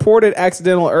attended hot. reported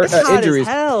accidental It's hot injuries.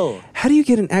 as hell. How do you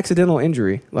get an accidental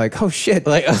injury? Like, oh shit!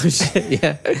 Like, oh shit,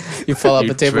 yeah. You fall off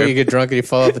You a table, trip. you get drunk, and you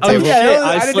fall off a Oh, table. yeah.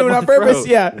 I didn't do it slit on my purpose. throat.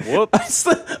 Yeah. Whoops.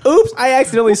 Oops! I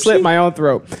accidentally slit my own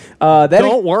throat. That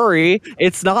Don't worry,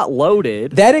 it's not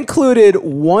loaded. that included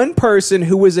one person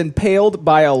who was impaled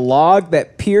by a log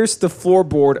that pierced the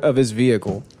floorboard of his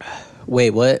vehicle.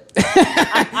 Wait, what?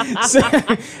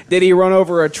 Did he run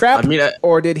over a trap, I mean,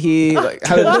 or did he? Like,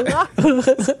 how did,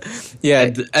 Yeah,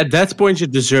 At that point, you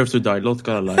deserve to die. Not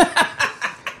gonna lie.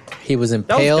 he was That was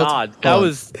impaled. God. That on-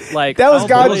 was like That was I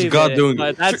don't God. believe God it, doing but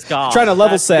it. that's God. Trying to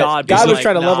level That's set. God, God being was like,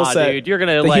 trying to level nah, set. Dude, you're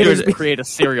gonna The like humans- create a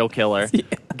serial killer.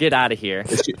 Get out of here.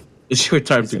 It's your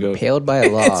time to go. impaled by a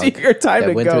log It's your time that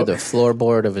to went go. through the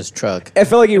floorboard of his truck. I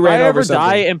felt like he If ran I over ever something.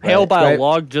 die impaled by Right. a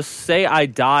log, just say I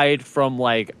died from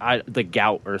like the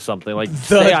gout or something. Like The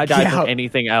say I died gout. from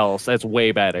anything else. That's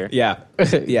way better. Yeah,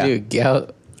 yeah. Dude,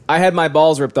 gout. I had my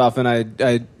balls ripped off and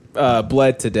I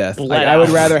bled to death. Bled Like, I would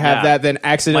out. rather have Yeah. that than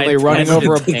accidentally My running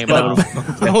over intestines came out.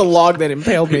 a log that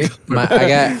impaled me.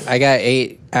 I got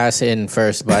ate ass in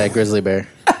first by a grizzly bear.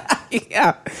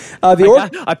 Yeah.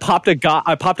 The I popped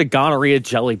a gonorrhea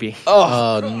jelly bean.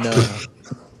 Oh no.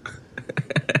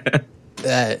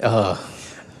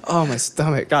 oh, my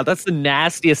stomach. God, that's the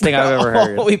nastiest thing I've ever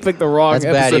heard. We picked the wrong That's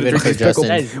bad episode even to for drink these pickle. Justin.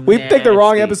 That is We picked the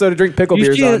wrong nasty. episode to drink pickle You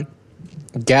beers see on.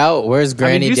 Gout. Where's I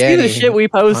Granny mean, you Danny? see the shit we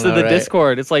post I in know, the right?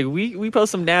 Discord. It's like we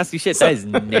post some nasty shit. That is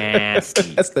nasty.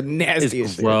 That's the nastiest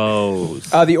It's shit. gross.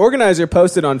 The organizer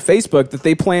posted on Facebook that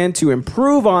they plan to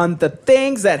improve on the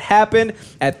things that happened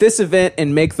at this event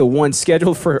and make the one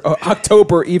scheduled for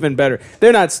October even better.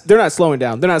 They're not slowing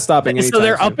down. They're not stopping anytime So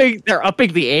they're soon. upping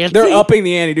the ante. They're upping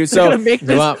the ante, dude. They're So gonna make They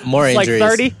this want more like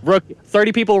injuries.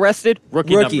 30 people arrested.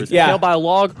 Rookie numbers. yeah. Killed by a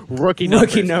log. Rookie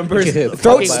numbers. rookie numbers, Yeah, throat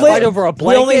fucking slit. fight over a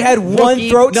We only blanket, had one rookie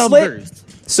throat numbers.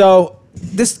 slit. So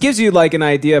this gives you like an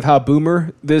idea of how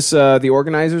boomer the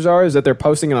organizers are. Is that they're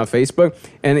posting it on Facebook,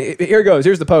 and here it goes.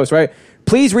 Here's the post. Right,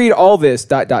 please read all this. ...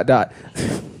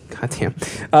 God damn.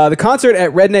 The concert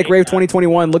at Redneck Rave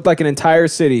 2021 looked like an entire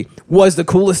city. Was the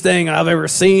coolest thing I've ever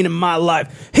seen in my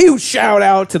life. Huge shout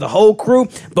out to the whole crew,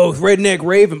 both Redneck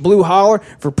Rave and Blue Holler,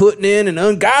 for putting in an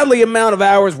ungodly amount of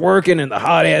hours working in the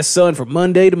hot ass sun from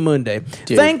Monday to Monday.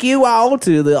 Dude. Thank you all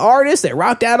to the artists that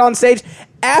rocked out on stage.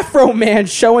 Afro Man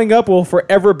showing up will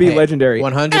forever be legendary.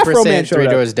 100% Afro Man showed Three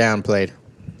up. Doors Down played.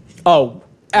 Oh,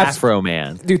 Afro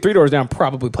Man. Dude, Three Doors Down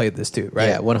probably played this too, right?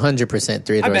 Yeah, 100%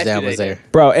 Three Doors bet Down you was they there.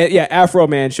 Bro, yeah, Afro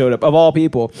Man showed up, of all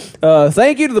people.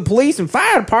 Thank you to the police and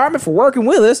fire department for working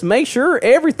with us to make sure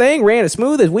everything ran as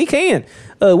smooth as we can.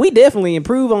 We definitely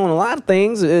improve on a lot of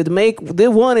things to make the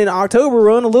one in October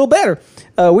run a little better.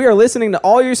 We are listening to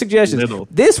all your suggestions. Little.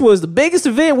 This was the biggest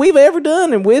event we've ever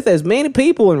done, and with as many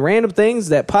people and random things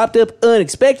that popped up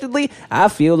unexpectedly, I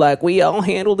feel like we all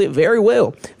handled it very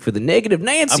well. For the negative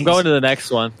Nancy, I'm going to the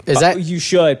next one. Is that you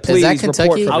should please that report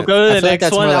Kentucky? from I'll it. go to I the feel like next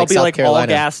that's one. more I'll like be South like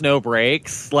Carolina. all gas, no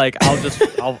brakes. Like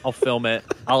I'll film it.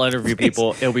 I'll interview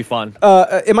people. It'll be fun.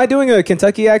 Am I doing a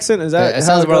Kentucky accent? Is that it how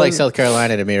sounds more like goes? South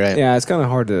Carolina to me, right? Yeah, it's kind of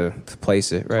hard to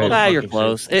place it, right? Ah, you're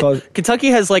close. Close. Kentucky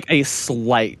has like a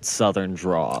slight southern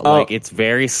draw. Oh. Like it's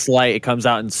very slight. It comes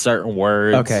out in certain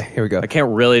words. Okay, here we go. I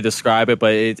can't really describe it,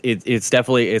 but it's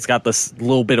definitely it's got this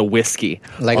little bit of whiskey.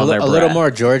 Like on a their little breath. more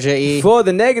Georgia-y. For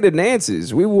the negative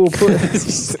Nancy's, we will put.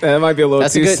 That might be a little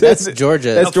That's a too. good. That's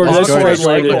Georgia. That's Georgia. That's Foghorn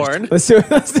Georgia. Leghorn. Let's do it.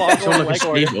 Let's do it. Foghorn Like a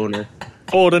Leghorn. slave owner.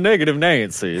 For the negative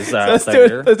Nancy's out Let's do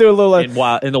there. it. Let's do a little. in the For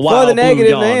wild the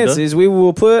negative blue yonder. Nancy's, we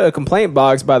will put a complaint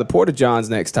box by the Porta Johns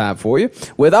next time for you.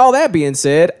 With all that being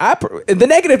said, the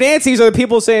negative Nancy's are the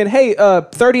people saying, "Hey,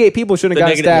 38 people shouldn't have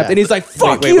The gotten negative- stabbed," and he's like,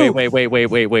 "Fuck wait,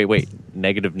 you." Wait.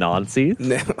 Negative Nazis?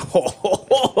 Negative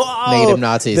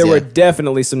Nazis. There yeah. were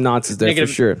definitely some Nazis there Negative-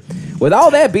 for sure. With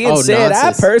all that being Oh, said,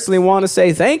 Nazis. I personally want to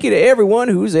say thank you to everyone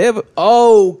who's ever.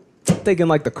 Oh, I'm thinking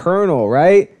like the Colonel,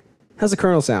 right? How's the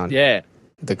Colonel sound? Yeah.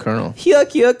 the Colonel.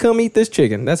 Yuck, come eat this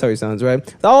chicken. That's how he sounds, right?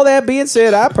 With all that being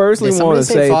said, I personally Did want to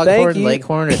somebody say say thank Foghorn you.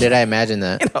 Leghorn, or did I imagine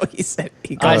that? No, he said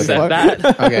he I called it said Foghorn.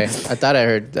 that. Okay, I thought I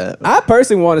heard that. I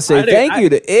personally want to say I did- thank I- you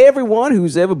to everyone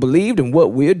who's ever believed in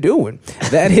what we're doing.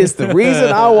 That is the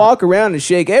reason I walk around and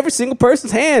shake every single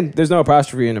person's hand. There's no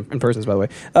apostrophe in persons, by the way.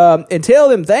 And tell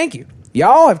them thank you.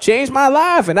 Y'all have changed my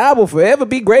life, and I will forever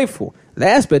be grateful.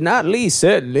 Last but not least,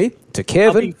 certainly, to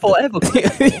Kevin, forever.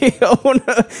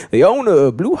 the owner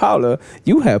of Blue Holler.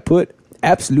 You have put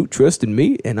absolute trust in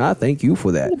me, and I thank you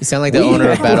for that. You sound like the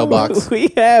owner of BattleBox. We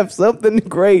have something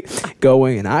great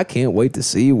going, and I can't wait to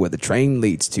see where the train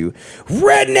leads to.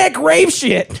 Redneck rave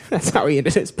shit. That's how he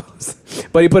ended his post.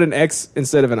 But he put an X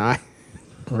instead of an I.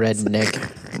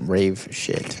 Redneck rave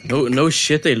shit. No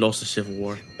shit, they lost the Civil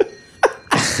War.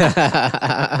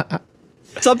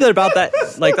 Something about that,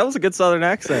 like that was a good Southern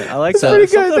accent. I like that. Pretty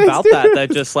good, Something about thanks, dude.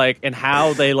 that just like and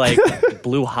how they like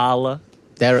blew holla.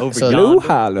 That, Over so yonder. Blue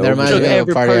Hollow. that reminds me of a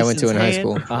Every party I went to in person's high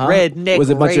school. hand. Redneck. Was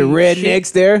it a bunch of rave rednecks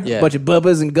shit. there? Yeah. A bunch of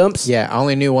bubbas and gumps? Yeah, I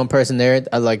only knew one person there.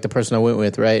 I like the person I went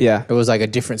with, right? Yeah. It was like a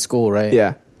different school, right?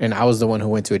 Yeah. And I was the one who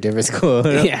went to a different school.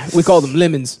 Yeah. We called them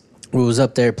lemons. We was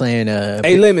up there playing.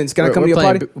 Hey, lemons, can I come to your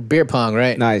playing party? Beer pong,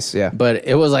 right? Nice, yeah. But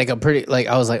it was like a pretty, like,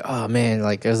 I was like, oh man,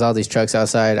 like there's all these trucks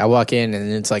outside. I walk in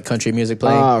and it's like country music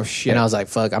playing. Oh, shit. And I was like,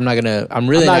 fuck, I'm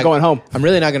really not going home. I'm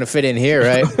really not gonna fit in here,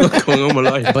 right? Going on my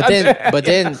life. But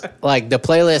then, like the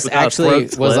playlist Without actually throat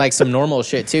was split. like some normal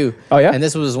shit too. Oh, yeah? And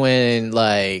this was when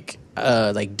like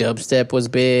dubstep was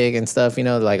big and stuff. You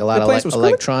know, like a lot They of playing like some Skrillex?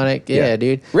 electronic. Yeah, Yeah.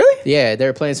 dude. Really? Yeah, they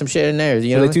were playing some shit in there.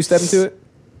 You Were know, they two-step into it?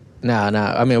 Nah.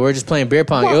 I mean, we're just playing beer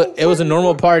pong. It was a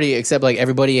normal party, except like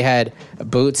everybody had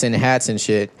boots and hats and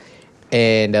shit.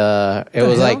 And it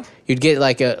was hell? like you'd get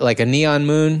like a neon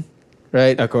moon,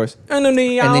 right? Of course. And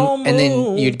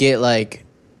then you'd get like,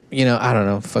 you know, I don't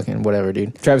know, fucking whatever,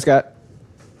 dude. Travis Scott.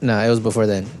 No, it was before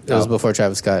then. It was Oh. before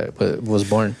Travis Scott was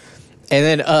born. And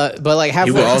then, but like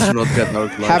You will also halfway, not get out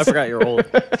of I life. forgot you're old.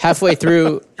 halfway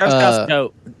through, Travis Scott's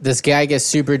dope. this guy gets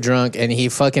super drunk and he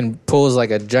fucking pulls like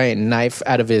a giant knife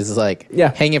out of his like,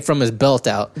 Yeah. hanging from his belt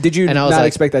out. Did you And I not was like,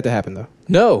 expect that to happen, though?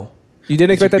 no, You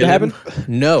didn't expect that to get happen? him?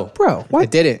 no, Bro, what? I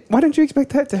didn't. Why didn't you expect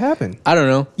that to happen? I don't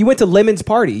know. You went to Lemon's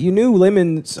party. You knew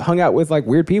Lemons hung out with like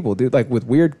weird people, dude. Like with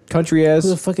weird country Who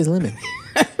the ass. fuck is Lemon?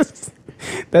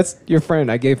 That's your friend.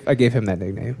 I gave him that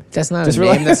nickname. That's not Just a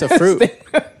relax. name. That's a fruit.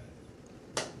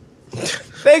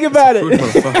 Think about Fruit, it.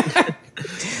 motherfucker.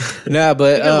 Nah,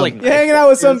 but You're hanging out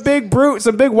with some big brute,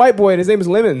 some big white boy, and his name is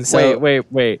Lemons. So-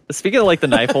 Wait. Speaking of like the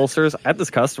knife holsters, I had this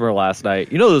customer last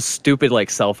night. You know those stupid like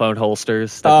cell phone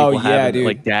holsters that Oh, people yeah, have, dude.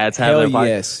 like dads have. Hell in their pocket?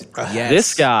 yes. Yes.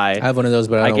 This guy, I have one of those,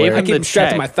 but I I don't gave wear him it. keep the them strapped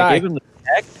to check. my thigh. I gave him the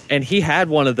check, and he had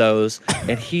one of those,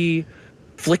 and he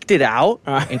flicked it out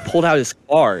and pulled out his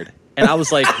card, and I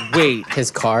was like, "Wait,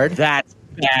 His card. that's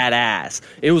badass!"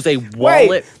 It was a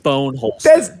wallet phone holster.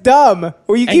 That's dumb.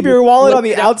 Where you keep And your wallet on look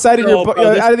the at- outside of your No, po- bro,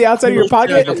 this- out of the outside of your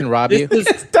pocket. People can rob you. This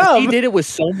is dumb. He did it with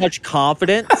so much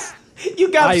confidence.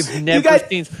 You got. I've never you got,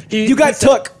 seen. You got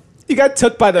took. You got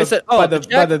took by the I said, oh, by the the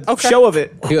check? by the Okay. show of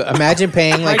it. Dude, imagine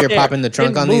paying like Right you're there. popping the trunk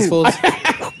Didn't on these move.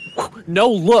 fools. No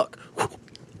look.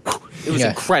 It was Yeah.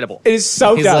 incredible. It is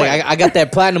so He's dumb. like, I got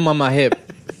that platinum on my hip.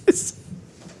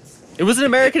 It was an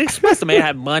American Express. The man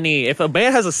had money. If a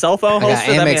man has a cell phone I got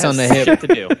holster, that man Amex has on the hip. shit to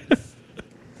do.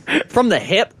 From the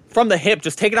hip,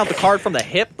 just taking out the card from the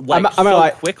hip, like I'm not so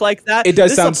like- quick like that. it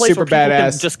does This is a sound place super where people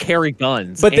can badass. just carry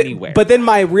guns but anywhere. then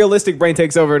my realistic brain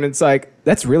takes over and it's like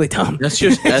that's really dumb. That's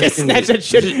just asking, snatch that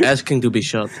shit. just asking to be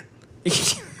shot.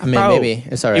 I mean, Bro, maybe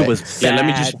it's all right. it was Yeah, let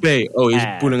me just pay. Oh, he's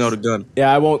Bad. pulling out a gun.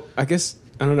 Yeah, I won't. I guess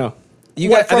I don't know. You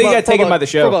What, got. I think you got taken by the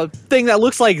show. From a thing that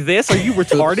looks like this. Are you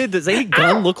retarded? Does any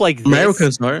gun look like this?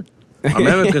 Americans are.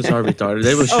 Americans are retarded.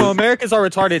 They will shoot. Oh, Americans are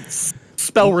retarded.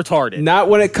 Spell retarded. Not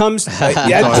when it comes.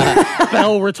 Yeah,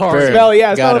 Spell retarded. Bird. spell.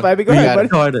 Yeah, Got spell it, him. baby. Go You ahead, got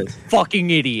buddy. retarded. Fucking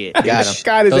idiot. Got him.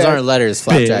 Got his Those ass. aren't letters,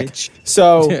 flapjack.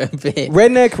 So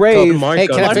redneck rave. Hey,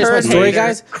 can I finish my story,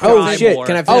 guys? Oh shit! more.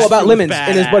 Can I Oh, finish? about This lemons was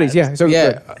and his badass. buddies. Yeah. So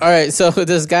Yeah. good. All right. So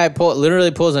this guy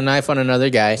literally pulls a knife on another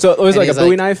guy. So it was and like a he's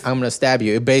Bowie knife? I'm gonna stab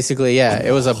you. It basically, yeah,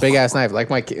 it was a big ass knife, like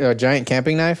my giant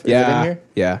camping knife. Is it in Yeah. here?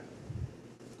 Yeah.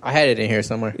 I had it in here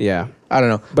somewhere. Yeah. I don't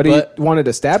know, But he wanted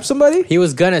to stab somebody. he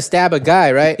was gonna stab a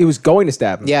guy, right? He was going to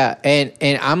stab him. Yeah, and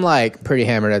I'm like pretty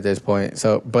hammered at this point.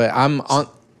 So, but I'm on.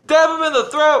 Stab him in the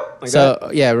throat. So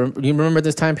yeah, you remember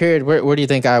this time period? Where do you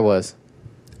think I was?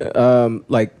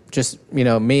 like, Just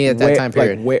me at that Where- time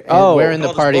period. like where- And oh. where in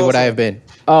the party would I have been?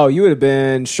 oh, you would have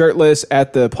been shirtless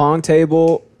at the pong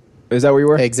table. Is that where you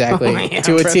were? Exactly Oh, yeah,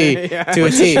 to a T. brother, yeah. To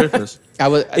a T. Shirtless. I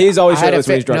was. He's always I had a shirtless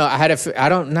when he's drunk. No, I had I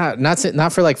don't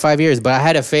not for like 5 years, but I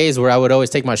had a phase where I would always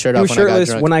take my shirt You off were when I got shirtless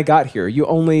drunk. when I got here. You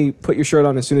only put your shirt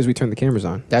on as soon as we turned the cameras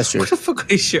on. That's true. What the fuck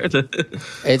are you shirtless?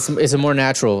 It's a more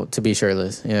natural to be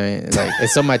shirtless. You know, what I mean? Like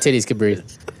it's so my titties could breathe.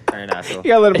 Very natural. You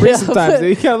gotta let him breathe sometimes,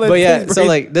 dude. You gotta let But him yeah, breathe. so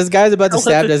like this guy's about to Don't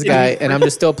let stab the this guy, titties and I'm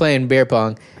just still playing beer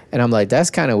pong, and I'm like,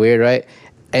 that's kind of weird, right?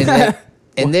 And then,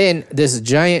 and then this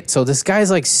giant, so this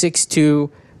guy's like 6'2",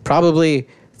 probably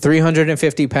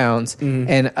 350 pounds, Mm-hmm.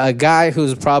 and a guy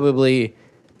who's probably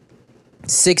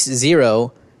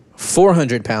 6'0",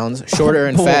 400 pounds, shorter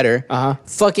and fatter.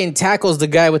 Fucking tackles the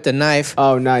guy with the knife.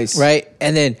 Oh, nice. Right?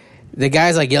 And then the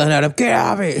guy's like yelling at him, "Get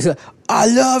out of me." He's like, "I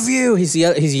love you." He's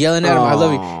yelling at him, "I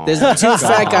love you." There's two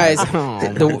fat guys.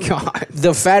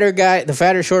 The fatter guy, the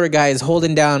fatter, shorter guy is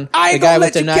holding down the guy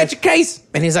with the knife. Catch a case.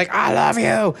 And he's like, "I love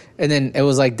you." And then it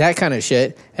was like that kind of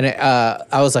shit. And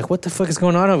I was like, "What the fuck is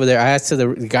going on over there?" I asked to the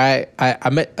guy, I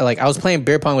met, like, I was playing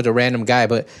beer pong with a random guy,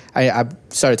 but I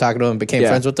started talking to him and became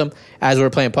friends with him as we were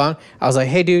playing pong. I was like,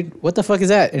 "Hey, dude, what the fuck is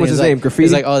that?" And What's he was his like, name? Graffiti?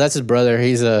 He's like, "Oh, that's his brother.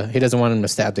 He doesn't want him to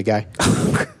stab the guy."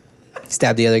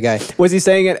 Stab the other guy. Was he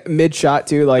saying it mid shot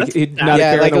too? Like he'd not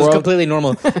Yeah, a care like in it the was world? completely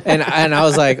normal. And I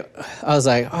was like,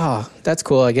 "Oh, that's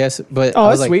cool, I guess." But Oh, I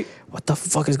was that's like, sweet. "What the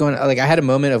fuck is going on?" Like, I had a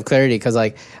moment of clarity because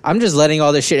like I'm just letting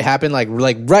all this shit happen like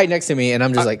right next to me, and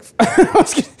I'm just like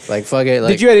fuck it.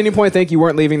 Like, Did you at any point think you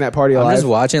weren't leaving that party I'm alive? just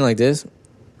watching like this.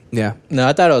 Yeah. No,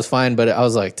 I thought it was fine, but I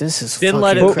was like, "This is Didn't fucking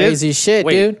let it crazy shit,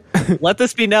 wait, dude." Let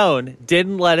this be known.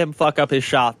 Didn't let him fuck up his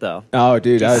shot though. Oh,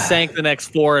 dude. He I sank the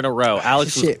next 4 in a row.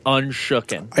 Alex was Shit.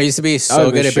 unshooken. I used to be I so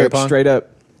would've good been at beer shook pong. straight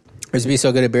up. I used to be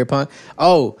so good at beer pong.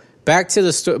 Oh, back to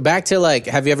like,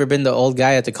 have you ever been the old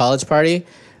guy at the college party?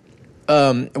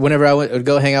 Whenever I would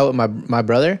go hang out with my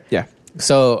brother. Yeah.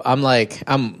 So I'm like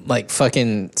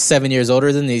fucking 7 years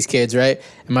older than these kids, right?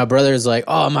 And my brother's like,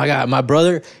 "Oh my god, my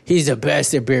brother, he's the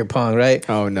best at beer pong," right?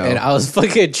 Oh, no. And I was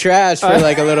fucking trash for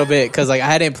like a little bit because like I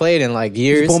hadn't played in like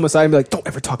years. Pull him aside and be like, "Don't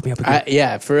ever talk me up again."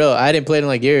 Yeah, for real, I hadn't played in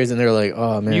like years, and they're like,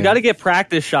 "Oh man, You got to get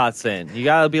practice shots in. You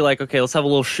got to be like, okay, let's have a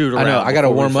little shoot around. know, I gotta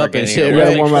before we warm start up and getting shit, it. right? Let's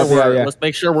make Warm up, sure yeah, we're- yeah. Let's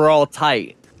make sure we're all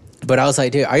tight. But I was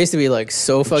like, dude, I used to be like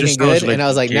so fucking Just good, sounds like and I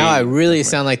was like, a now I game. really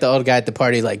sound like the old guy at the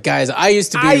party. Like, guys, I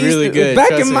used to be I used really to- good. Back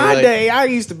Trust in me, my like- day, I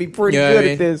used to be pretty You know good what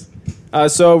I at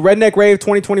this. So Redneck Rave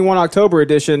 2021 October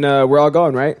edition, we're all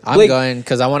going, right? I'm Blake, going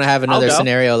because I want to have another go.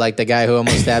 scenario like the guy who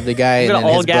almost stabbed the guy, and We're then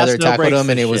gonna all his gas, brother no tackled brakes him,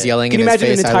 and he and was shit. yelling Can in you his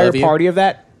imagine face, an "I entire love you." party of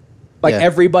that? Like Yeah.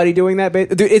 everybody doing that?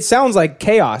 Dude, it sounds like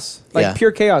chaos. Like Yeah.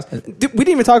 pure chaos. Dude, we didn't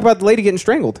even talk about the lady getting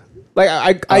strangled. Like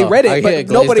I Oh, read I it, get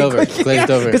but nobody glazed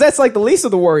over. because that's like the least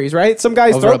of the worries, right? Some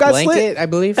guy's Over throat a got blanket, slit. I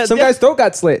believe. Some guy's throat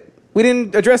got slit. We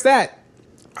didn't address that.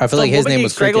 I feel like The his woman name getting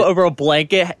was strangled Cricket. over a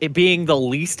blanket, it being the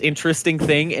least interesting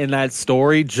thing in that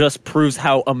story, just proves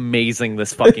how amazing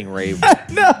this fucking rave was.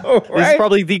 No, This is right?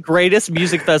 probably the greatest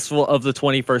music festival of the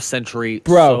 21st century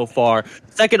Bro. so far.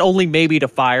 Second only maybe to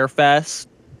Firefest.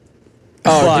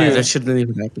 Oh, But dude. That shit didn't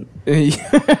even happen.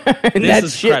 And This that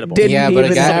is shit incredible. didn't Yeah, but a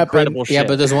even guy- happen. incredible Yeah, shit.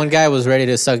 but this one guy was ready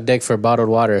to suck dick for bottled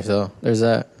water, so there's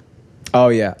that. Oh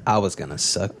yeah, I was gonna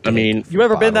suck. I mean, You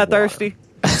ever been that Bottled thirsty?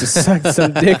 to suck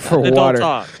some dick for Then water. Don't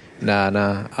talk.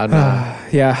 Nah, I'm not.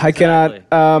 Yeah, I cannot.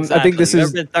 Exactly. I think this You is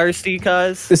ever been thirsty,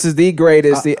 cuz? this is the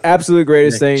greatest, the absolute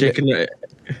greatest thing. chicken.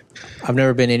 I've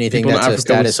never been anything People in that's a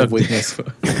Africa would status of suck weakness.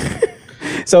 dick.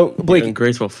 So You Blake,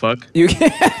 ungrateful fuck. you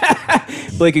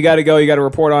Blake, you got to go. You got to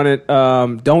report on it.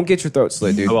 Don't get your throat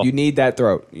slit, dude. I will. You need that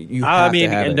throat. You I have mean,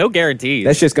 to have it. no guarantees.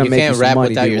 That's just gonna You make can't you some rap money.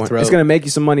 without dude. your It's throat. gonna make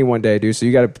you some money one day, dude. So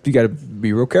you gotta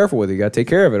be real careful with it. You gotta take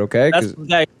care of it, okay? That's 'Cause-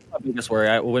 my biggest worry.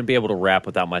 I wouldn't be able to rap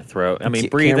without my throat. I mean,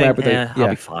 Can't breathing, rap with it. I'll Yeah.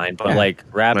 be fine. But Yeah. like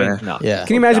rapping, Yeah. no. Yeah.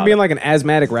 Can you imagine Got being it. like an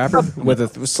asthmatic rapper with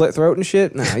a slit throat and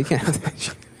shit? No, you can't. Have that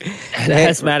shit. An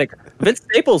asthmatic. Vince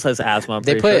Staples has asthma. I'm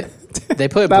They pretty put sure. they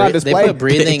put Not on they display, put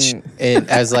breathing in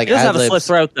as like He doesn't ad have a slit libs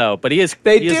throat though, but he is.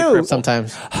 They he is a do. cripple.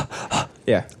 sometimes.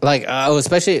 Yeah. Like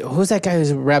especially who's that guy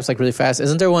who raps like really fast?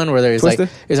 Isn't there one where there's like Twista?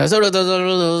 he's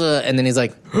like and then he's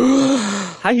like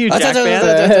Hi, Hugh Jackman.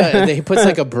 and then he puts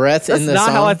like a breath That's in the not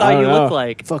song. how I I thought don't you know. looked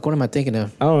like. Fuck, what am I thinking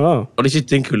of? I don't know. What did you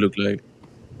think you look like?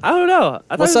 I don't know.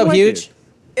 I thought What's he was up, white, Huge? dude.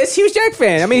 It's Hugh Jack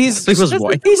fan. I mean, he's This was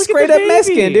white. he's Look at straight the up baby.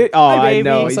 Mexican, dude. Oh, Hi, I baby.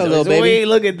 know. What's He's up, so- little baby? Wait,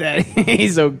 look at that.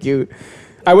 He's so cute. All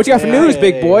right, what you got for news,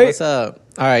 big boy? What's up?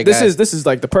 All right, This guys. is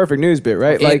like the perfect news bit,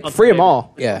 right? Yeah. Like free them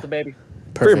all. yeah, The baby.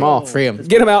 perfect. Free them all. Free 'em.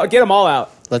 Get them out. Get them all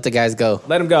out. Let the guys go.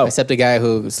 Let 'em go. Except the guy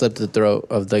who slipped the throat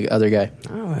of the other guy.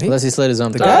 Unless he slit his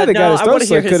own The throat. guy that no, got his I throat wanna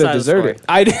hear slit his could have side of the deserted.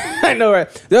 I know, right?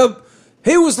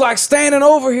 He was like standing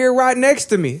over here right next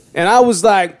to me, and I was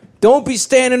like, "Don't be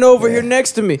standing over here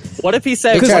next to me." What if he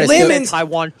said Because that lemons-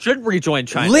 Taiwan should rejoin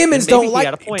China? Lemons Then maybe don't he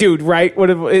had a like, point. dude. Right? What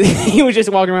if he was just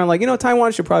walking around like,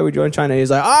 Taiwan should probably join China?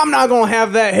 He's like, I'm not gonna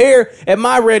have that here at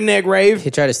my redneck rave. He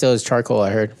tried to steal his charcoal,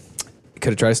 I heard.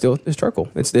 Could have tried to steal his charcoal.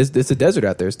 It's a desert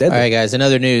out there. It's deadly. All right, guys,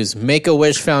 another news.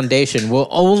 Make-A-Wish Foundation will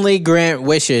only grant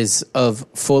wishes of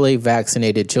fully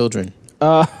vaccinated children.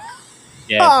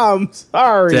 Yeah. I'm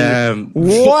sorry. Damn.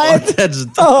 What? That's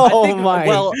Oh I think, my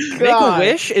well, God.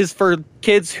 Make-A-Wish is for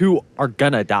kids who are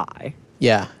gonna die.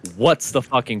 Yeah. What's the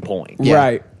fucking point? Yeah.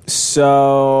 Right.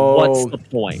 So What's the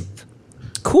point?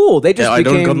 cool. They just Yeah, I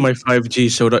don't became, got my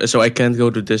 5G, so I can't go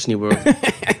to Disney World.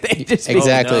 they just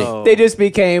Exactly. no. they just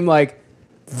became like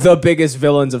the biggest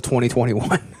villains of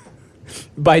 2021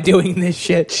 by doing this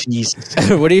shit. Jesus.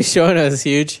 What are you showing us,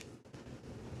 Huge?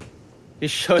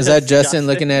 He's showing Is that us Justin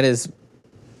looking at his?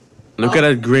 Look at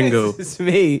that gringo. It's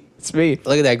me. It's me.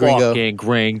 Look at that gringo. fucking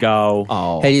gringo.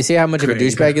 Oh, Hey, you see how much of a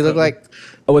Gringo. douchebag you look like?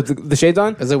 oh, with the shades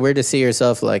on? Is it weird to see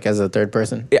yourself like as a third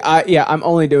person? Yeah, I'm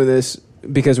only doing this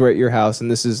because we're at your house,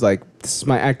 and this is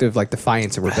my act of like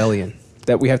defiance and rebellion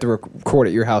that we have to record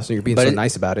at your house, and you're being so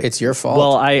nice about it. It's your fault.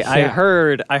 Well, I Yeah.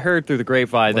 heard through the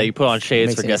grapevine that you put on shades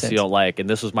Makes for any guests sense. you don't like, and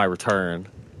this was my return.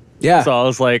 yeah. So I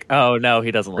was like, oh no, he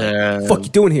doesn't like me. Fuck you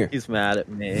doing here? He's mad at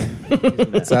me.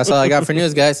 so that's all I got for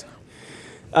news, guys.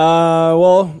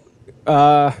 Well,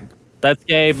 That's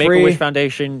gay. Make Free- a Wish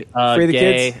Foundation. free the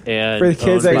Gay kids. and Free the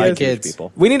kids, owned I by guess. Jewish Kids.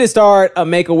 people. we need to start a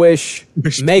Make a Wish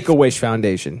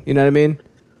Foundation. You know what I mean?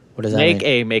 What does that Make mean?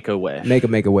 a Make a Wish.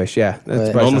 Make a wish. Yeah, that's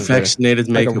But- probably sounds better. Non-vaccinated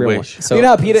Like make a a real one. wish. So, You know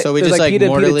how PETA- so we there's just like like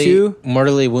PETA too?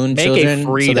 mortally wound Make a children, so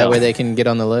that freedom. way they can get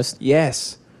on the list.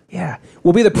 Yes. Yeah.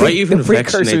 We'll be the, Why even the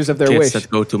precursors vaccinate of their kids wish that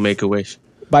go to make a wish?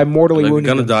 by mortally Like, we're wounding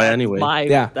gonna them. die anyway.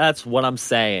 Yeah. That's what I'm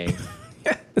saying.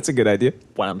 That's a good idea.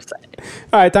 What I'm saying.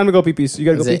 All right, time to go pee pees. You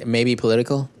gotta Is go it pee. maybe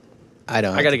political? I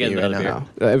don't. I gotta have to get pee another right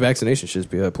beer. now. Vaccination should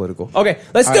be political. Okay,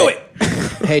 let's All do right.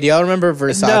 it. Hey, do y'all remember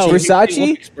Versace? No,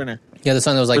 Versace? Sprinter. Yeah, the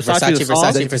song that was like Versace,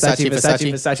 Versace, the song?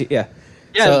 Versace. Yeah.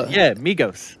 Yeah, So- yeah,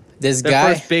 Migos. This Their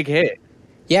guy, first big hit.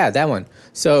 yeah, that one.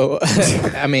 So,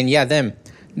 I mean, yeah, them.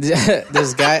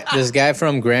 this guy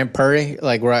from Grand Prairie,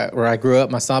 like where I grew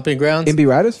up, my stomping grounds. MB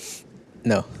Riders?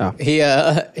 No, Oh.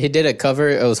 he did a cover.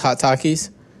 It was Hot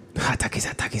Talkies. Hot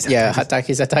Takis. Yeah, Hot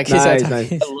Talkies, Hot Talkies, Hot Nice,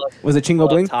 Talkies. nice. Was it Chingo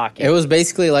Bling? It was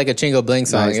basically like a Chingo Bling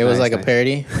song. Nice, it was nice, like nice. a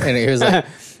parody, and he was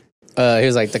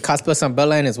like, the Cosplay on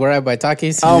Bella and is where I buy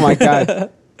Takis. Oh my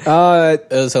god.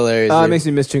 It was hilarious. It dude. makes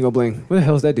me miss Chingo Bling. What the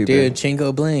hell is that dude? Dude,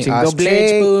 Chingo Bling. Chingo Ostrich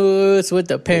Bling. boots with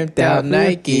the pimped out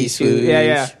Nike swoosh.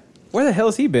 Yeah. Where the hell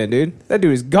has he been, dude? That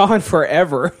dude is gone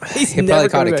forever. He's He never probably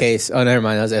caught coming a back. case. Oh, never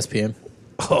mind. That was SPM.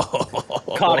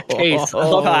 Caught a case. I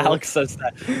love how Alex says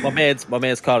that. My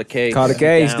man's caught a case. Caught a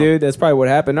case, Down. dude. That's probably what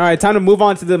happened. All right, time to move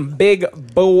on to the big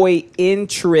boy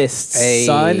interests, Hey.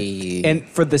 son. And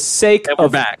for the sake And we're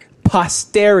of back.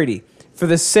 posterity, for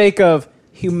the sake of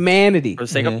humanity, For the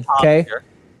sake of Okay. posture.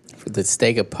 For the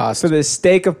steak of for pasta. the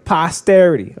sake of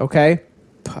posterity, okay?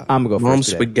 I'm gonna go Mom first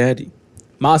today. spaghetti.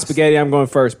 Mom spaghetti, I'm going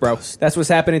first, bro. That's what's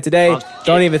happening today.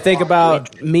 Don't even think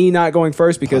about me not going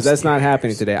first because that's not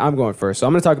happening today. I'm going first. So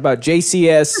I'm going to talk about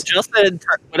JCS. Justin,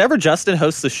 whenever Justin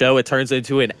hosts the show, it turns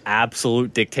into an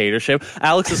absolute dictatorship.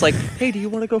 Alex is like, "Hey, do you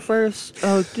want to go first?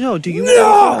 No, do you? No,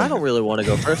 I don't really want to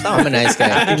go first. I'm a nice guy.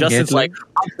 And Justin's like,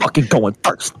 "I'm fucking going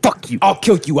first. Fuck you. I'll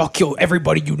kill you. I'll kill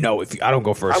everybody you know if I don't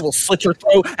go first. I will slit your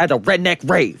throat at a redneck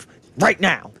rave right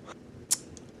now."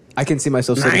 I can see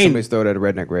myself slitting Nine. somebody's throat at a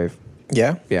redneck rave.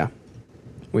 Yeah. Yeah. What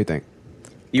do you think?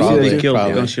 You will Probably, be killed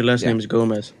probably. because your last Yeah. name is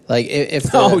Gomez. Like if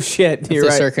the, Oh, shit. if You're the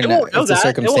right. circum- They won't know if the that. They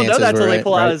won't know circumstances that until were they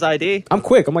pull right. out his ID. I'm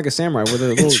quick. I'm like a samurai with a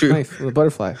little True. knife, with a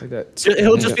butterfly like that.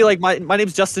 He'll just be like, "My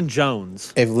name's Justin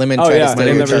Jones." If Lemon Oh, tried yeah. to steal My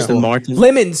your name is job. Justin Martin.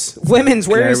 Lemons, where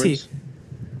is he? Clarence.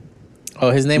 Oh,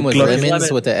 his name was Lemon. Lemons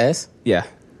with the S? Yeah.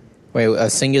 Wait, a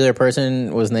singular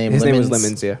person was named His Lemons? name was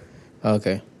Lemons, yeah.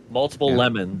 Okay. Multiple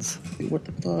lemons. What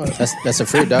the fuck? That's a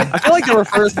fruit, dog. I feel like it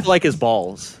refers to like his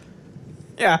balls,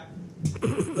 Yeah.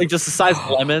 like just the size of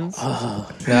lemons. No,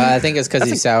 I think it's because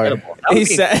he's sour. Incredible. That would He's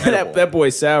be sa- incredible. that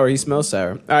boy's sour. He smells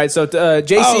sour. All right, so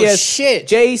JCS. Oh, shit.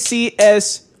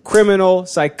 JCS criminal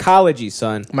psychology,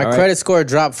 son. My All right? credit score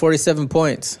dropped 47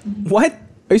 points. What?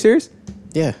 Are you serious?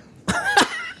 Yeah.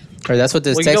 Or that's what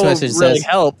this Well, you text know what message would really says.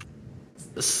 help?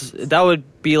 That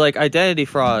would be like identity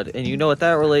fraud, and you know what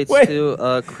that relates Wait.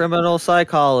 to? Criminal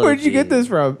psychology. Where did you get this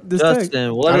from? This text?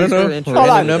 Justin? What I don't is know. your Hold interest? Hold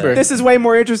Random on. number. This is way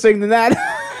more interesting than that.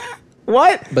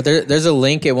 What? But there's a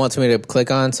link it wants me to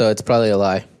click on, so it's probably a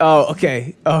lie. Oh,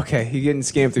 okay. Okay. You're getting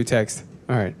scammed through text.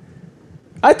 All right.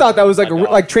 I thought that was like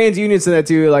like TransUnion said that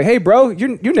to you, like, "Hey, bro,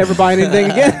 you're never buying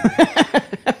anything again."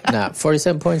 Nah,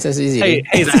 47 points, that's easy. Hey, dude.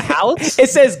 hey, the house? It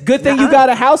says, "Good thing you got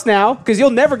a house now, because you'll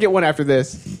never get one after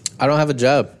this." I don't have a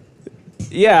job.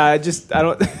 Yeah, I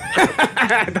don't.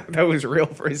 I thought that was real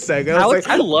for a second. I was Alex,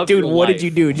 like, I love dude. your What life. did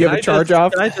you do? Did you have a Can I charge just-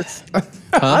 off? Can I just?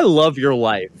 I love your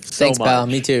life so Thanks, much. pal.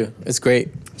 Me too. It's great.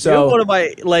 You're So one of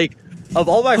my like of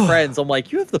all my friends. I'm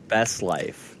like, you have the best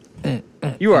life.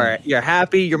 You're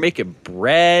happy. You're making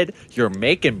bread. You're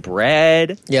making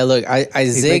bread. Yeah, look, I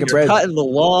making zigged. bread. Cutting the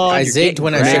lawn. I you're zigged getting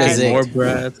when I shoulda bread. zigged. More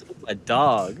bread. My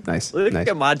dog. Nice, Look nice.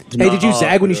 at my. hey, did you dog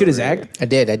zag when you should have over zagged? I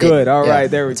did. Good, all right,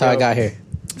 there we That's how I go. got here.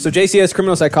 So JCS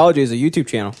Criminal Psychology is a YouTube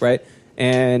channel, right?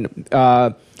 and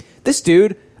this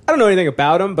dude, I don't know anything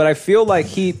about him, but I feel like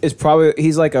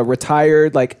he's like a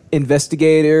retired like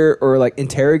investigator or like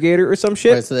interrogator or some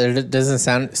shit. Wait, so it doesn't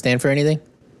stand for anything?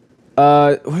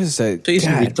 What does it say? So he's a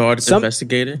God, retarded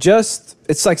investigator.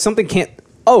 It's like something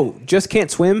just can't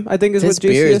swim, I think is This what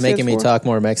beer JCS is making me stands for. talk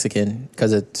more Mexican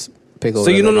because it's pickled.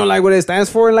 So you don't know like what it stands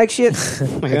for and like shit?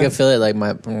 I can feel it like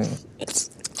my.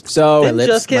 So Didn't lips-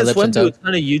 Just Can't my lips Swim and do a tongue.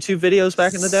 ton of YouTube videos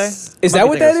back in the day? is that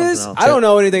what that is? I don't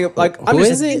know anything. Like I'm Who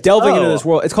just is it? delving into Oh. this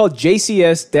world. It's called Just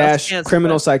JCS Can't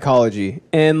Criminal Swim. Psychology,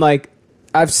 and like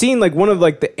I've seen like one of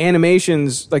like the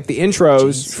animations, like the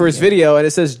intros for his video, and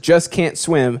it says "Just Can't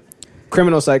Swim,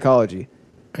 Criminal Psychology."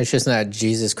 It's just not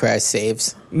Jesus Christ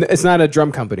saves. It's not a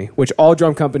drum company, which all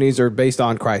drum companies are based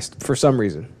on Christ for some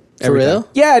reason. For Every real?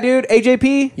 time. Yeah, dude.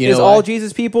 AJP You is know all why?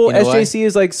 Jesus people. You know why? SJC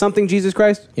is like something Jesus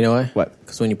Christ. You know why? What?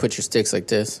 Because when you put your sticks like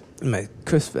this, My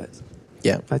Chris Fest.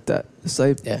 yeah, Like that. It's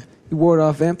like yeah. you ward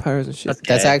off vampires and shit.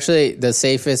 That's Okay. actually the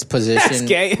safest position. That's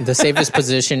gay. The safest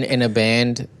position in a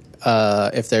band,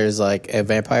 if there's like a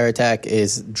vampire attack,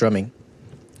 is drumming.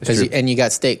 true. And you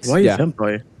got stakes. Why are you Yeah. a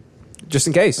vampire? Just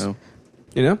in case. Oh.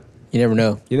 You know? You never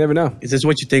know. You never know. Is this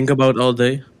what you think about all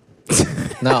day?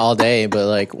 Not all day, but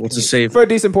like, What's the safe? For a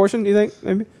decent portion, you think?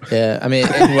 Maybe? yeah. I mean,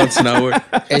 Once an hour.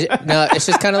 no, it's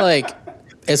just kind of like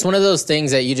it's one of those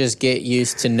things that you just get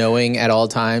used to knowing at all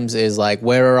times. Is like,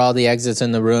 where are all the exits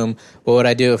in the room? What would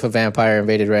I do if a vampire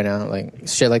invaded right now? Like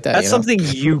shit like that. That's you know? something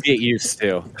you get used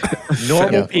to.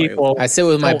 Normal Yeah. people. I sit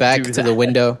with my don't back do to the that.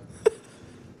 window.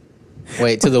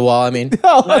 Wait, to the wall. I mean,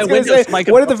 Oh, My I was gonna windows say, might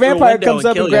what if the come through a vampire window comes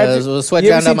and up and kill grabs you. you? Yeah, we'll sweat You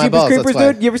down ever see on my Jeepers balls, that's Creepers,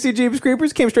 why. dude? You ever see Jeepers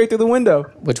Creepers? Came straight through the window.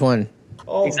 which one?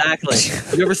 Exactly.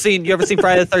 You ever seen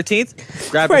Friday the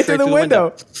 13th? Grab it Right straight through the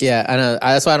window. Yeah, I know.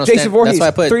 That's why I don't Jason stand. Voorhees,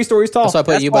 That's why I put 3 stories tall. That's why I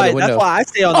put That's you by why, the window. that's why I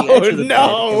stay on the Oh, edge of the bed.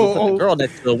 no. Put the girl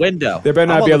next to the window. There better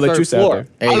not I'm be on a the third Lechusa out floor. there.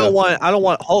 There you go. I don't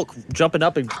want Hulk jumping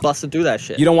up and busting through that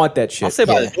shit. You don't want that shit. I'll stay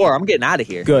by Yeah. the door. I'm getting out of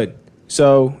here. Good.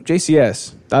 So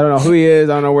JCS, I don't know who he is.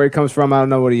 I don't know where he comes from. I don't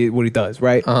know what he does.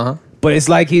 Right. Uh-huh. But it's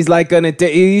like he's like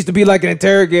he used to be like an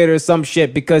interrogator or some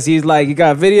shit because he's like he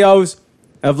got videos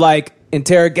of like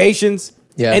interrogations.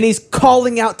 Yeah. And he's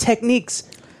calling out techniques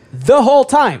the whole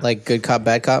time. Like good cop,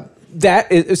 bad cop.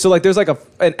 That is so like there's like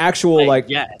an actual like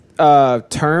yeah.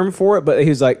 term for it, but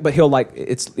he's like, but he'll like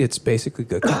it's basically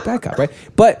good cop, bad cop, right?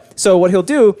 But so what he'll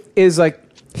do is like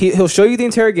he'll show you the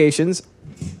interrogations,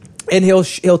 and he'll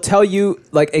tell you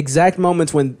like exact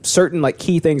moments when certain like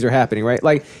key things are happening, right?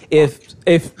 Like if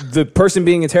the person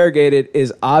being interrogated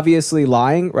is obviously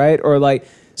lying, right? Or like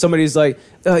somebody's like,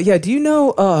 yeah, do you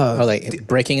know? Or like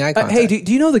breaking eye contact. Hey,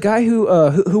 do you know the guy who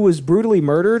was brutally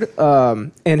murdered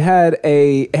and had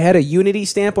a Unity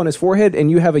stamp on his forehead, and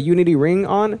you have a Unity ring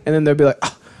on? And then they'll be like,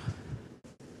 "Oh,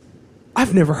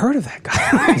 I've never heard of that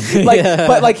guy." Like,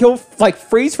 but like he'll like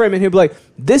freeze frame it, and he'll be like,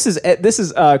 "This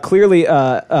is clearly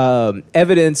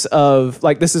evidence of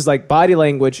like this is like body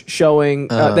language showing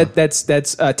that's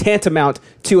tantamount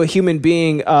to a human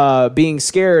being being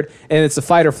scared, and it's a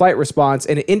fight or flight response,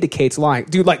 and it indicates lying."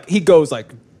 Dude, like he goes like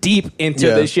deep into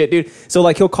Yeah. this shit, dude. So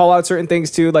like he'll call out certain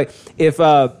things too, like if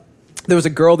there was a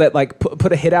girl that like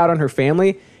put a hit out on her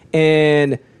family,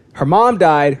 and her mom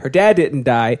died, her dad didn't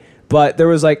die. But there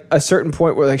was like a certain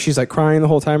point where like she's like crying the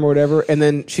whole time or whatever, and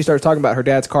then she starts talking about her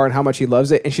dad's car and how much he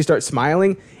loves it, and she starts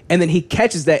smiling, and then he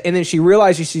catches that, and then she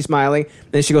realizes she's smiling,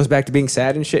 then she goes back to being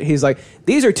sad and shit. He's like,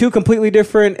 these are two completely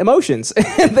different emotions,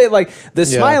 and they like the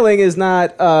smiling is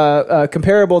not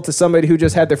comparable to somebody who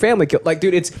just had their family killed. Like,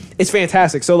 dude, it's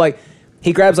fantastic. So like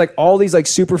he grabs like all these like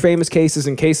super famous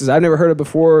cases I've never heard of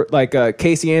before, like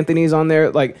Casey Anthony's on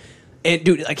there, like, and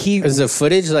dude, like he Is the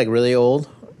footage like really old?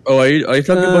 Oh, are you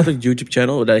talking about the YouTube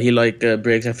channel that he like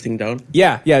breaks everything down?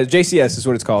 yeah JCS is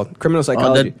what it's called, criminal Oh,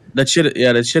 psychology. that shit,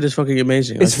 yeah, that shit is fucking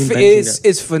amazing. It's I've been banging that.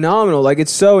 it's phenomenal. Like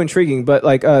it's so intriguing, but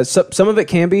like some of it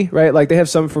can be right. Like they have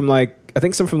some from like I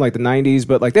think some from like the 90s,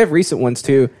 but like they have recent ones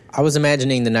too. I was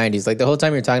imagining the 90s. Like the whole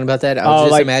time you're talking about that, I was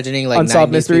just like imagining like Unsolved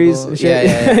 90s Mysteries. people. and shit.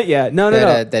 Yeah. yeah. No.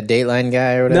 That Dateline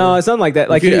guy or whatever. No, it's nothing like that.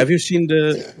 Like Have you seen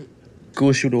the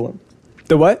Cool Shooter one?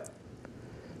 the what?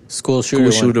 School shooter.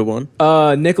 Cool one. Shooter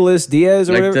one. Nicholas Diaz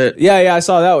or Like whatever. the- Yeah, I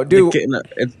saw that one, dude.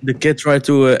 The kid tried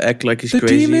to act like he's The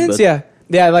crazy. demons, but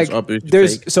yeah. Like it's obviously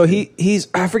there's fake. so he's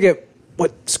I forget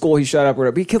what school he shot up or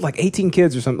whatever. He killed like 18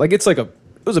 kids or something. Like it's like it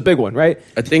was a big one, right?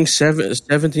 I think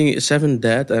 7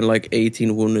 dead and like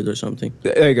 18 wounded or something.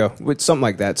 There you go, with something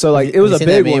like that. So like it was You a seen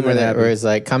big that meme one where, when that where happened. it's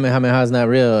like Kamehameha's not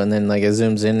real, and then like it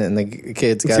zooms in and the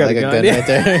kid's got got like a a gun, gun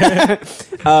yeah.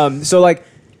 right there. So like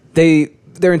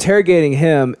they're interrogating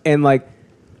him, and like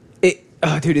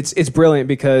Oh, dude, it's brilliant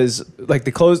because like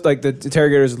the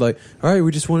interrogators are like, all right,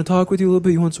 we just want to talk with you a little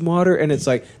bit. You want some water? And it's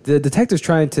like the detective's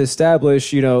trying to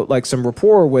establish, like some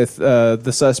rapport with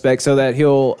the suspect so that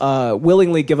he'll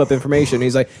willingly give up information.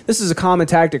 He's like, this is a common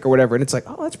tactic or whatever. And it's like,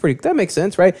 oh, that makes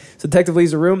sense, right? So the detective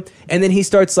leaves the room and then he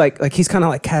starts like he's kind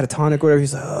of like catatonic or whatever.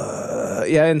 He's like,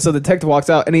 yeah. And so the detective walks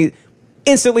out and he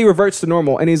instantly reverts to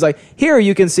normal, and he's like, here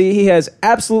you can see he has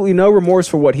absolutely no remorse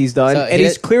for what he's done, and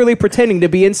he's clearly pretending to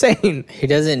be insane. He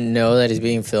doesn't know that he's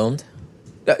being filmed.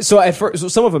 So at first,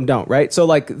 some of them don't, right? So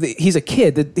like he's a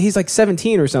kid, he's like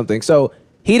 17 or something, so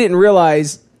he didn't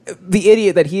realize, the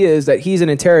idiot that he is, that he's an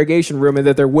interrogation room and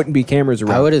that there wouldn't be cameras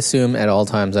around. I would assume at all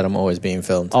times that I'm always being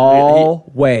filmed.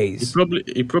 Always.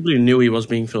 He probably knew he was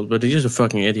being filmed, but he's just a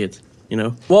fucking idiot.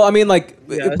 Well, I mean, like,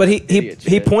 Yeah, but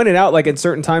he pointed out, like, in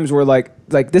certain times where, like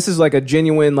this is like a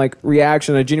genuine, like,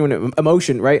 reaction, a genuine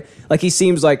emotion, right? Like, he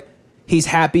seems like he's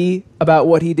happy about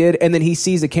what he did, and then he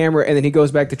sees the camera, and then he goes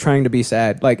back to trying to be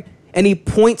sad. Like, and he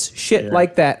points shit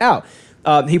like that out.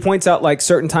 He points out, like,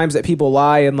 certain times that people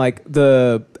lie, and, like,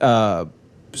 the,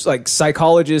 like,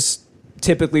 psychologists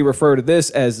typically refer to this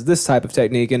as this type of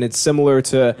technique, and it's similar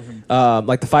to,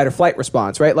 like, the fight or flight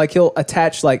response, right? Like, he'll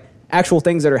attach, like, actual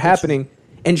things that are happening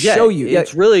and show you.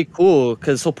 It's really cool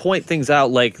because he'll point things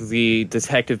out, like the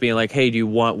detective being like, hey, do you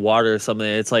want water or something?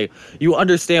 It's like, you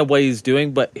understand what he's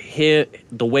doing, but the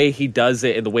way he does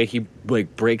it and the way he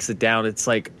like breaks it down, it's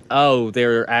like, oh,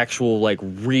 there are actual like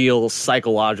real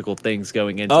psychological things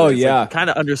going into it. It's like, you kind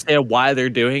of understand why they're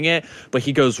doing it, but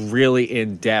he goes really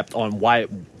in depth on why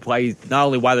not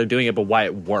only why they're doing it, but why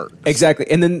it works. Exactly.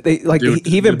 And then they like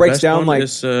he even breaks down like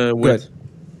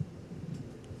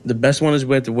the best one is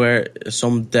with where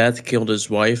some dad killed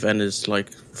his wife and his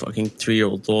like fucking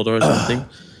 3-year-old daughter or something,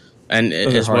 and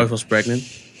his wife was pregnant.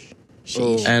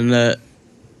 And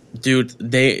dude,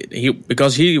 they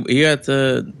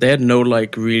had no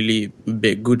like really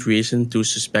big good reason to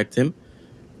suspect him,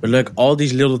 but like all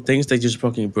these little things, they just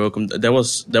fucking broke him. That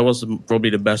was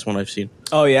probably the best one I've seen.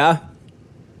 Oh yeah.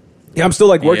 Yeah, I'm still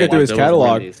like working through his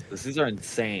catalog. These are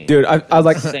insane, dude. I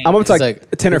like. I'm up to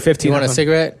like 10 or 15. You want a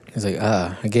cigarette? He's like,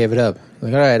 I gave it up. I'm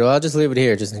like, all right, well, I'll just leave it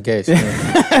here just in case.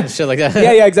 Shit like that.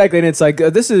 Yeah, exactly. And it's like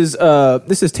this is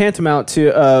tantamount to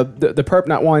the perp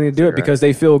not wanting to do it because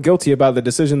they feel guilty about the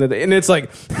decision that. And it's like,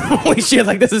 holy shit!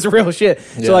 Like this is real shit.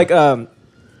 Yeah. So like,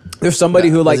 there's somebody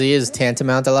who like does he use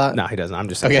tantamount a lot? No, he doesn't. I'm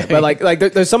just saying. Okay. But like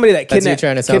there's somebody that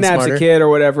kidnaps smarter? a kid or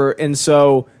whatever, and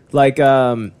so. Like,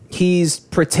 he's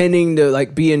pretending to,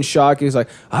 like, be in shock. He's like,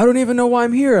 I don't even know why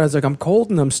I'm here. I was like, I'm cold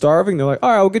and I'm starving. They're like, all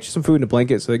right, I'll get you some food and a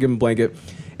blanket. So they give him a blanket.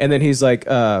 And then he's like,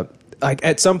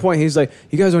 at some point, he's like,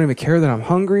 you guys don't even care that I'm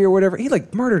hungry or whatever. He,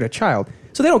 like, murdered a child.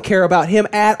 So they don't care about him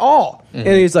at all. Mm-hmm.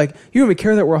 And he's like, you don't even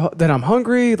care that I'm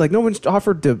hungry? Like, no one's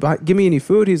offered to give me any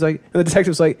food. He's like, and the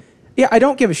detective's like, yeah, I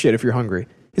don't give a shit if you're hungry.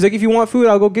 He's like, if you want food,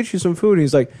 I'll go get you some food. And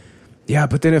he's like, yeah,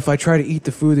 but then if I try to eat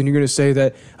the food, then you're going to say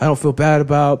that I don't feel bad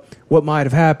about what might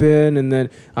have happened, and then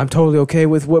I'm totally okay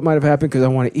with what might have happened because I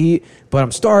want to eat, but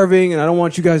I'm starving, and I don't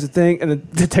want you guys to think. And the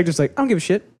detective's like, I don't give a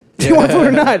shit. Do you want food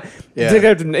or not? Yeah.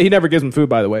 He never gives them food,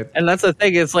 by the way. And that's the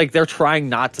thing. It's like they're trying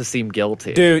not to seem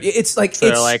guilty. Dude, it's like, so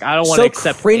it's like, I don't want to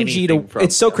accept anything from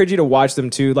It's so cringy to watch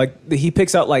them, too. Like, he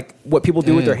picks out, like, what people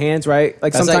do with their hands, right?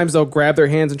 Like, sometimes they'll grab their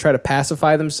hands and try to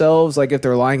pacify themselves. Like, if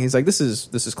they're lying, he's like, this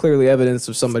is clearly evidence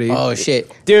of somebody. Oh,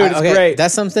 shit. Dude, it's great.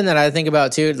 That's something that I think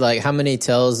about, too. Like, how many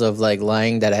tells of, like,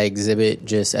 lying that I exhibit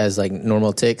just as, like,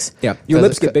 normal tics. Yeah. Your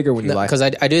lips get bigger when you lie. Because I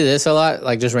do this a lot,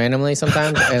 like, just randomly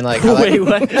sometimes. And, like, wait,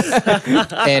 what?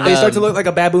 And they start to look like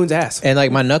a baboon's ass. And like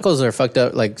my knuckles are fucked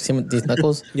up. Like, see these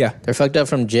knuckles? Yeah, they're fucked up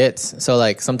from jits. So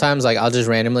like sometimes like I'll just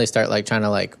randomly start like trying to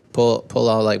like pull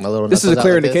all like my little. This is a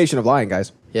clear indication of lying,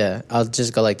 guys. Yeah, I'll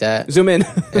just go like that. Zoom in.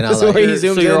 And I'll like,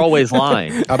 so you're always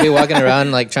lying. I'll be walking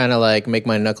around like trying to like make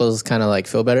my knuckles kind of like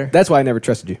feel better. That's why I never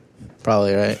trusted you.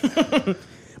 Probably right.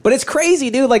 But it's crazy,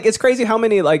 dude. Like it's crazy how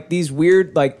many like these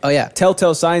weird like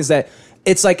telltale signs that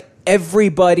it's like.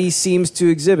 Everybody seems to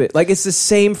exhibit. Like, it's the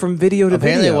same from video to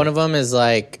video. Apparently, one of them is,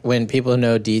 like, when people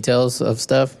know details of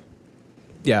stuff.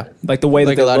 Yeah. Like, the way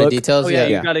like that they look. a lot of details,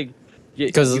 you gotta...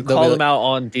 Because you call them out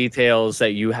on details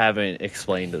that you haven't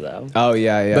explained to them. Oh,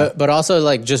 yeah. But also,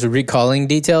 like, just recalling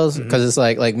details. Because it's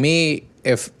like me,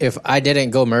 if I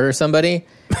didn't go murder somebody,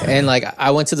 and, like,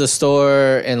 I went to the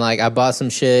store, and, like, I bought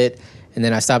some shit, and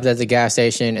then I stopped at the gas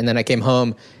station, and then I came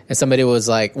home, and somebody was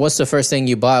like, what's the first thing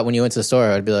you bought when you went to the store?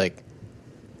 I'd be like,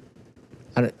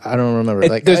 I don't remember.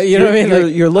 Like, you know what I mean?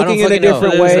 Like, you're looking in a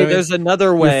different way. There's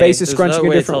another way. Your face is scrunching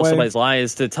a different way. Somebody's lying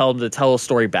is to tell them to tell a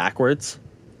story backwards.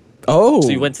 Oh. So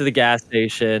you went to the gas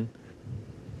station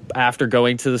after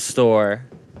going to the store,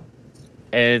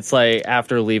 And it's like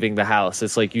after leaving the house,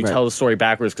 it's like you Right. tell the story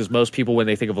backwards because most people, when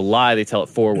they think of a lie, they tell it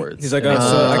forwards. He's like, And oh,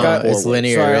 so I got it's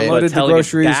linear, So I right? unloaded but the telling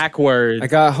groceries. it backwards. I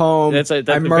got home. That's a I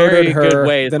very murdered her. good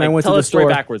way. It's Then I like, went tell to the a story store.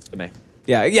 backwards to me.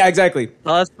 Yeah, exactly.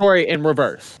 Tell that story in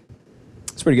reverse.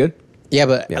 It's pretty good. Yeah,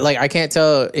 but like I can't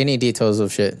tell any details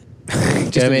of shit. Just You know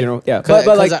in what I mean? general. Yeah, Cause,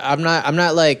 but like, I'm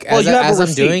not like Well, as, you have as a I'm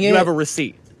receipt. doing it. You have a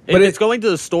receipt. But If it- it's going to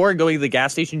the store and going to the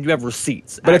gas station, you have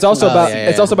receipts. but it's also Actually, about yeah,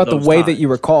 it's also about the those way times. that you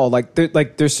recall. Like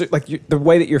there's like the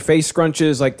way that your face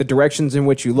scrunches, like the directions in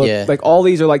which you look. Yeah. Like all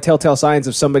these are like telltale signs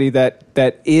of somebody that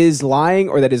is lying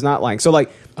or that is not lying. So like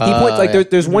he points like yeah.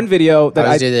 there's one video that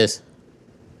I I do this.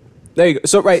 there you go.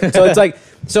 So right, so it's like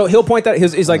so he'll point that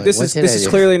he's like this what is did this I is do?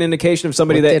 clearly an indication of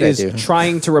somebody What that did I is do?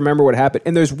 trying to remember what happened.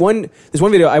 And there's one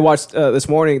video I watched this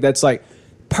morning that's like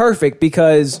perfect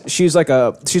because she's like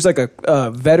a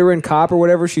veteran cop or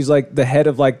whatever. She's like the head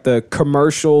of like the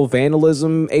commercial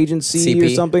vandalism agency or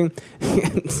CP? something.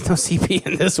 There's no CP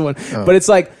in this one, Oh. but it's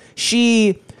like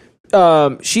she's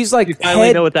like You finally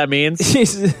head- know what that means.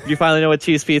 she's You finally know what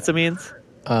cheese pizza means.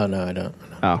 Oh no, I don't.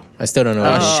 oh. I still don't know.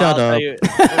 what it is. Shut I'll up. tell you-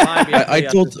 remind me I after the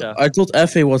told show. I told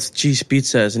Effie what cheese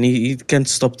pizza is, and he can't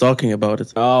stop talking about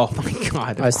it. Oh my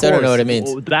god! I still don't know what it means.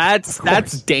 Oh,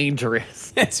 that's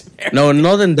dangerous. It's very- No,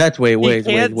 not in that way. You Wait,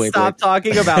 can't wait. stop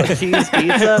talking about cheese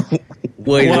pizza.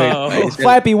 Wait. Whoa.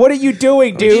 Flappy, what are you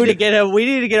doing, We need to dude? get him. We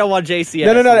need to get him on JCS.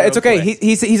 No, real it's okay. quick.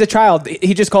 He's a child.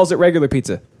 He just calls it regular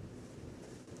pizza.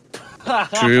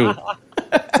 True.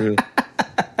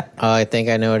 Oh, I think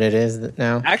I know what it is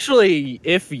now. Actually,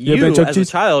 if you been Chuck as a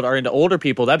Cheese? child are into older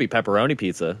people, that'd be pepperoni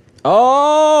pizza.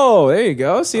 Oh, there you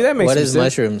go. See, that makes What some is sense.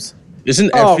 mushrooms?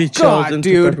 Isn't Oh, every God, child into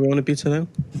dude. pepperoni pizza now?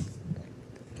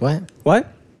 What?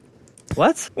 What?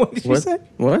 What? What did you What? say?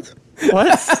 What?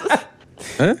 What?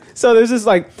 So there's this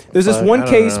Fuck, one I don't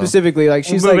case know. specifically, like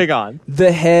she's Moving like on.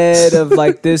 the head of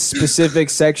like this specific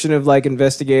section of like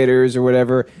investigators or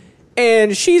whatever,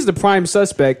 and she's the prime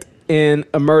suspect in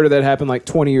a murder that happened like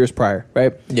 20 years prior,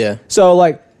 right? Yeah. So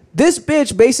like this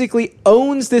bitch basically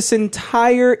owns this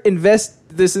entire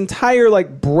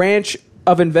like branch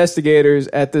of investigators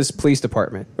at this police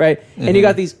department, right? And you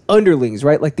got these underlings,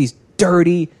 right? Like these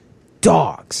dirty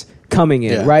dogs coming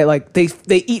in, Yeah. right? Like they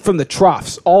eat from the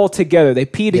troughs all together. They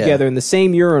pee together in the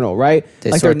same urinal, right?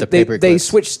 They like sort the paper they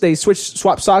clips.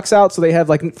 swap socks out so they have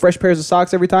like fresh pairs of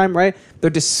socks every time, right? They're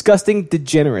disgusting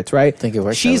degenerates, right? Think it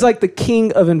works She's that way. like the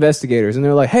king of investigators, and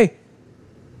they're like, "Hey,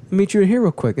 meet you in here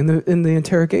real quick in the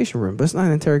interrogation room." But it's not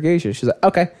an interrogation. She's like,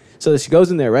 "Okay." So she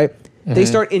goes in there, right? Mm-hmm. They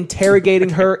start interrogating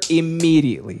her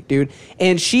immediately, dude.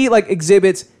 And she like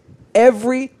exhibits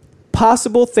every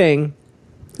possible thing,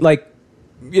 like,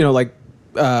 you know, like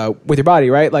with your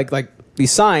body, right? Like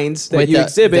these signs that Wait, you the,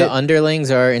 exhibit. the underlings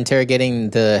are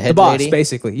interrogating the head The boss, lady?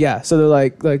 basically, yeah. So they're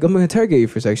like I'm gonna interrogate you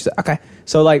for a second. She's like, okay.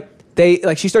 So like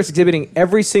she starts exhibiting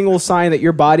every single sign that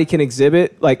your body can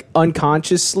exhibit, like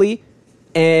unconsciously,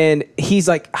 and he's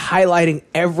like highlighting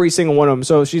every single one of them.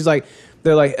 So she's like,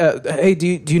 they're like, hey, do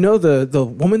you know the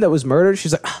woman that was murdered?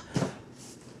 She's like,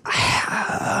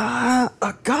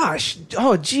 gosh,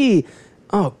 oh gee,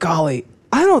 oh golly,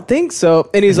 I don't think so.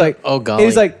 And he's like, Oh, golly. and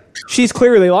he's like, she's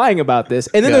clearly lying about this.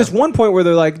 And then Yeah. there's one point where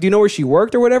they're like, do you know where she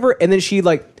worked or whatever? And then she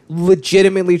like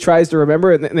legitimately tries to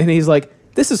remember, and then he's like,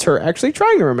 this is her actually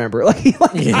trying to remember. Like he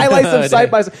like highlights them side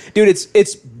by side. Dude,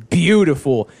 it's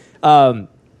beautiful.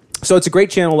 So it's a great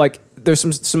channel. Like there's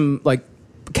some like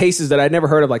cases that I'd never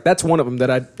heard of. Like that's one of them that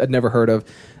I'd never heard of.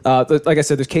 Like I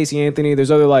said, there's Casey Anthony.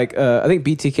 There's other like I think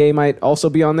BTK might also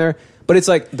be on there. But it's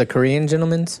like The Korean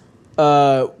gentleman's?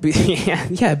 yeah,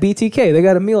 BTK. They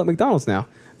got a meal at McDonald's now.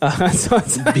 So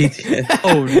it's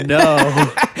Oh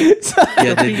no!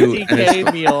 Yeah, they do. And it's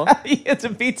BTK meal. it's a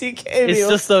BTK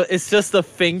meal. It's just the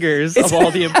fingers of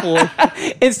all the employees.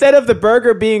 Instead of the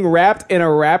burger being wrapped in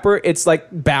a wrapper, it's like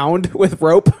bound with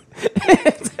rope.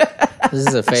 This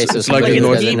is a face of It's like somebody a that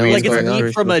North- doesn't know like what's it's going on.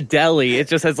 meat from a deli. It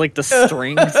just has like the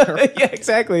strings. Yeah,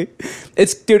 exactly.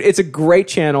 It's a great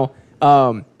channel.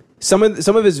 Some of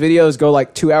his videos go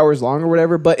like 2 hours long or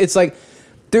whatever, but it's like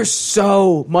there's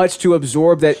so much to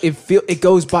absorb that it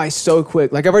goes by so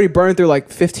quick. Like I've already burned through like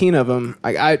 15 of them.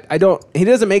 I don't. He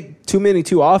doesn't make too many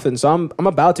too often, so I'm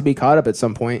about to be caught up at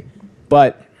some point.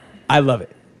 But I love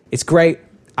it. It's great.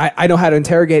 I know how to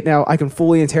interrogate now. I can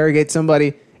fully interrogate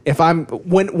somebody. If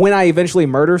when I eventually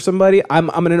murder somebody, I'm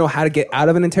gonna know how to get out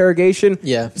of an interrogation.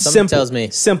 Yeah, something tells me.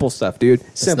 Simple stuff, dude.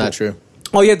 It's Simple. not true.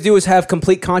 All you have to do is have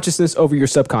complete consciousness over your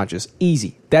subconscious.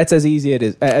 Easy. That's as easy as it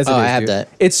is. I have dude. that.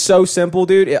 It's so simple,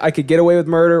 dude. I could get away with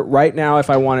murder right now if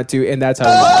I wanted to, and that's how.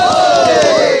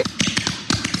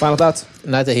 Final thoughts,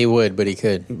 Not that he would, but he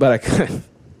could. but I could.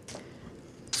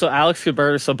 so Alex could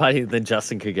murder somebody, then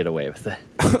Justin could get away with it.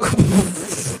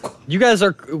 You guys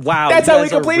are wow. That's you how we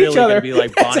guys are complete really each other. gonna Be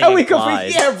like That's Bonnie how we and complete.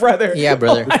 Clyde. Yeah, brother. Yeah,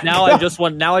 brother. Now I just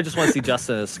want to see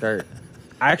Justin in a skirt.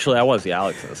 Actually, I want to see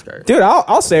Alex in a skirt. Dude,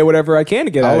 I'll say whatever I can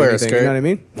to get I'll out of wear a anything. skirt. You know what I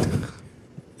mean?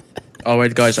 All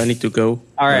right, guys, I need to go.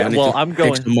 All I right. need Well, to I'm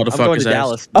going. kick some I'm going to motherfuckers' ass.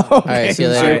 Dallas. All right, see you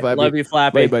later. All right, love you,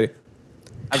 Flappy. Wait, buddy.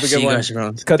 Have a See good you one. guys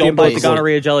around. Cut the Don't bite the umbilical cord.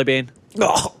 gonorrhea jelly bean.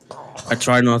 I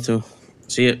try not to.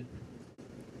 See it.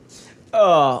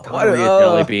 Oh, Gonorrhea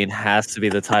jelly bean has to be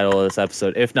the title of this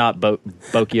episode. If not,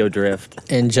 Bokyo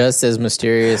Drift. And just as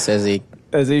mysterious as he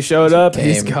as he showed up,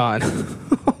 he's Came. gone.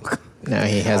 now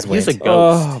he has He's a went.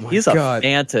 ghost. Oh, my He's God. a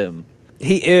phantom.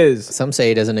 He is. Some say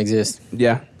he doesn't exist.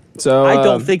 Yeah. So I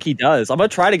don't think he does. I'm gonna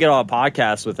try to get on a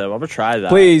podcast with him. I'm gonna try that.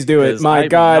 Please do it. 'Cause My I'm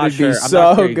God, not it'd sure- be I'm so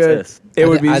not sure he good. exists. It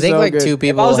would be I think so like good. two If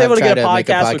people I was have able to tried get a to make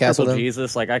a podcast with podcast Crippled with him.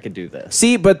 Jesus, like I could do this.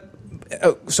 See, but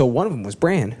so one of them was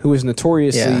Bran, who is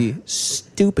notoriously Yeah.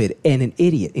 stupid and an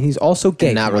idiot, and he's also gay.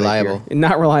 And not from what I hear. reliable. And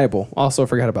not reliable. Also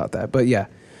forgot about that, but yeah.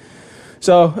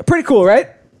 So pretty cool, right?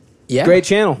 Yeah, Great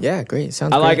channel. Yeah, great.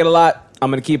 Sounds. I like great. it a lot. I'm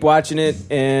gonna keep watching it,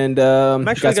 and I'm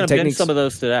actually got some gonna binge techniques. some of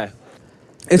those today.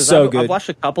 It's 'Cause so I've good. watched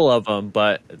a couple of them,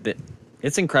 but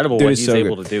it's incredible Dude, what it's he's so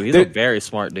able good. to do. He's Dude, a very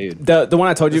smart dude. The one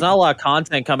I told you. There's not a lot of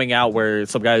content coming out where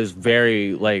some guy is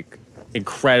very like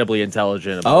incredibly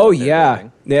intelligent. About Oh what they're yeah,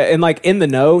 doing. yeah, and like in the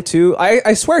know too.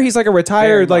 I swear he's like a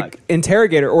retired Very like much.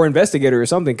 interrogator or investigator or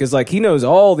something because like he knows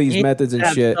all these He methods and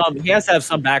has shit. he has to have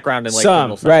some background in like Some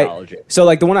criminal right. psychology. So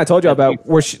like the one I told you Yeah, about,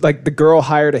 people- where she, like the girl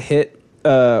hired a hit,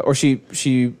 or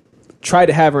she tried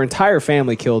to have her entire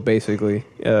family killed basically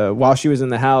while she was in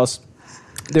the house.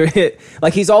 They're hit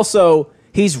like he's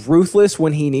ruthless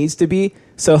when he needs to be.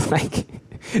 So like.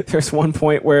 There's one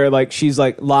point where like she's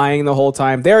like lying the whole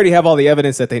time. They already have all the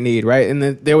evidence that they need, right? And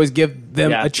then they always give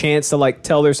them Yeah. a chance to like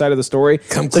tell their side of the story.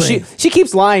 Come so clean. she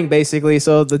keeps lying basically.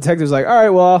 So the detective's like, "All right,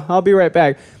 well, I'll be right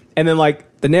back." And then like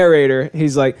the narrator,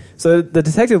 he's like, so the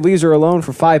detective leaves her alone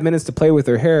for 5 minutes to play with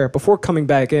her hair before coming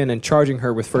back in and charging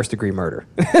her with first-degree murder.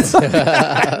 It's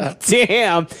like,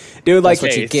 damn, dude, like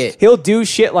That's what you get. he'll do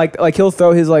shit like he'll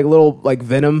throw his like little like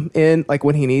venom in like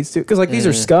when he needs to because like these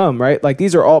are scum, right? Like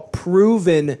these are all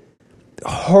proven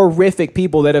horrific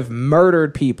people that have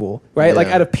murdered people, right? Like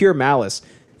Yeah. out of pure malice.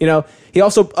 You know, he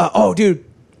also oh dude,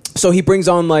 so he brings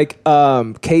on like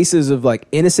cases of like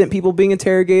innocent people being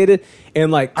interrogated and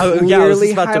like Oh, clearly yeah, I was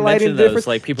just about to highlighting mention the difference. those.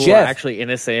 Like people who Jeff, are actually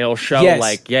innocent. It'll show Yes.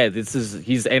 like, yeah,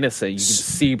 he's innocent. You can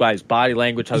see by his body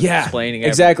language how he's explaining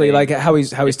exactly everything. like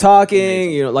how he's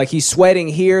talking, you know, like he's sweating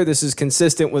here. This is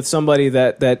consistent with somebody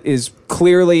that is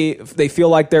clearly they feel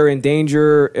like they're in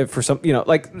danger for some, you know,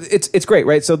 like it's great,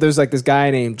 right? So there's like this guy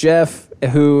named Jeff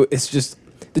who is just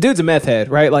the dude's a meth head,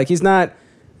 right? Like he's not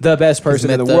the best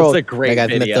person in the meth up. world. It's a great That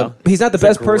guy's video. myth up. He's not the It's a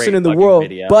best person great in the fucking world,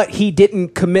 video. but he didn't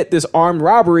commit this armed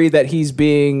robbery that he's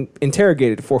being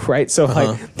interrogated for, right? So,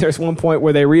 like, there's one point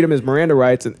where they read him his Miranda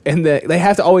rights, and they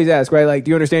have to always ask, right? Like,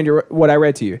 do you understand what I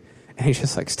read to you? And he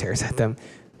just like stares at them.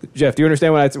 Jeff, do you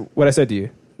understand what I said to you?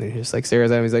 And he just like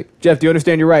stares at him. He's like, Jeff, do you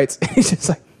understand your rights? And he's just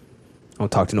like, I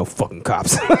don't talk to no fucking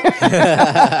cops. You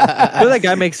know that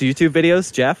guy makes YouTube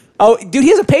videos, Jeff? Oh, dude, he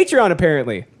has a Patreon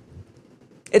apparently.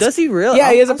 Does he really?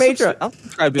 Yeah, he has a I'll Patreon. I'll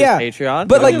subscribe to Yeah, his Patreon.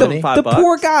 but like Give him the $5.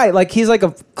 poor guy, like he's like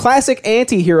a classic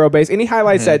anti-hero base, and he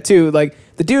highlights that too. Like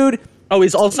the dude, Oh,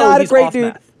 he's also not he's a great off dude.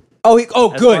 meth. Oh, As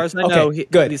good. far as I okay, know,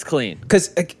 good. He's clean.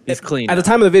 Because He's clean at the now.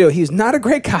 time of the video, he's not a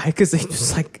great guy. Because he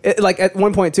just like at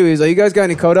one point too, he's like, "You guys got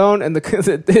any codone?" And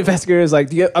the investigator is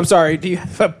like, I'm sorry, do you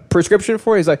have a prescription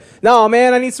for it?" He's like, "No,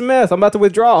 man, I need some meth. I'm about to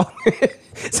withdraw."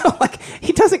 So like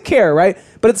he doesn't care, right?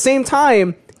 But at the same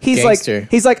time, he's Gangster.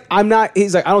 like, I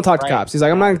don't talk to Right. cops. He's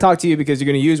like, I'm not going to talk to you because you're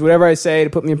going to use whatever I say to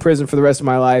put me in prison for the rest of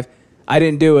my life. I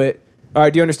didn't do it. All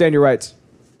right, do you understand your rights?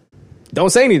 Don't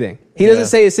say anything. He doesn't Yeah.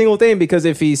 say a single thing because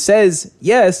if he says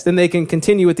yes, then they can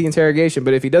continue with the interrogation.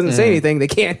 But if he doesn't say anything, they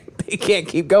can't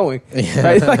keep going.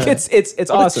 Right? Like it's What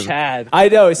a awesome. Chad. I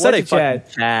know it's What such a Chad.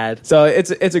 fucking Chad. So it's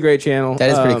a great channel. That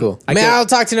is pretty cool. I Man, can't- I'll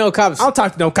talk to no cops. I'll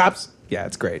talk to no cops. Yeah,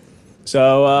 it's great.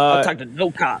 So I'll talk to no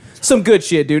cops. some good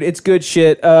shit, dude. It's good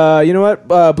shit. You know what,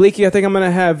 Bleaky? I think I'm gonna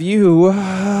have you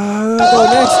go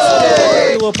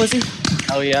next. You little pussy.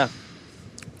 Oh yeah.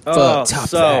 Fuck. Top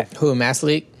so that. Who, Mass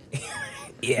Leak?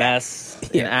 Mess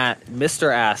Yeah. and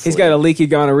Mr. Ass. He's got a leaky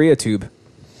gonorrhea tube.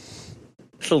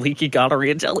 a leaky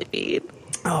gonorrhea jelly bean.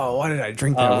 Oh, why did I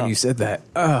drink that when you said that?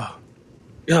 Oh,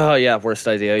 Oh yeah, worst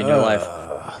idea in your life.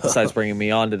 Besides bringing me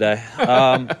on today.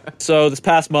 So this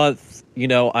past month, you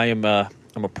know, I'm a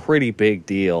pretty big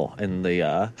deal in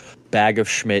the bag of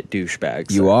Schmidt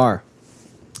douchebags. you are.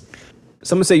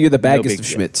 Someone say you're the baggest big of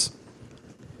deal. Schmitz.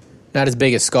 Not as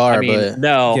big as Scar, I mean, but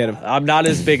no, Get him. I'm not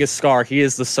as big as Scar. He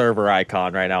is the server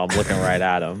icon right now. I'm looking right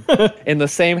at him in the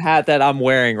same hat that I'm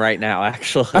wearing right now.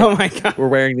 Actually, Oh my god. we're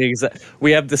wearing the exact.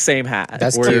 We have the same hat.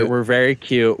 That's we're, cute. We're very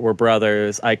cute. We're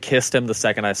brothers. I kissed him the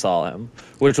second I saw him,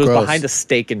 which was Gross. behind a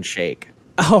Steak and Shake.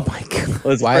 Oh my god. It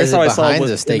was the Why first is it time I saw him behind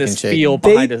was the Steak in this and Shake? field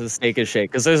They- behind a Steak and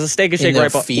Shake because there's a Steak and Shake the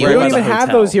right, field? We right don't by even the have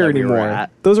hotel those here that we were anymore. at.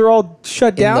 Those are all shut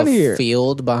in down the here.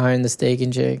 field behind the Steak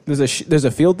and Shake. There's a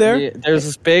field there. Yeah, there's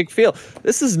this big field.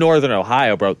 This is northern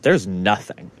Ohio, bro. There's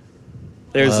nothing.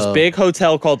 There's this Whoa. big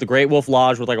hotel called the Great Wolf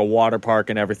Lodge with like a water park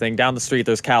and everything. Down the street,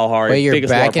 there's Kalahari. Wait, you're biggest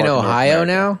back water in park North Ohio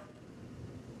America.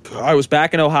 now? I was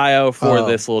back in Ohio for Oh.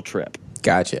 this little trip.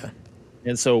 Gotcha.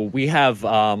 And so we have,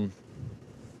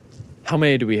 how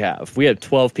many do we have? We had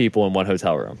 12 people in one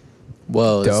hotel room.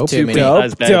 Whoa, Dope. it's too many. Dope.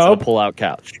 Size beds and a dope. pull-out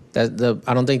couch. I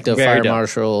don't think the Very fire dope.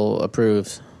 marshal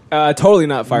approves. Totally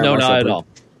not fire No, marshal. not at approved. all.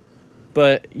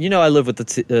 But, you know, I live with the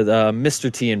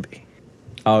Mr. T&B.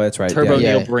 Oh, that's right. Turbo yeah.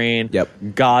 Yeah. Neil Breen. Yep.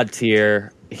 God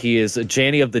tier. He is a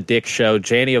Janny of the Dick Show.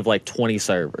 Janny of like 20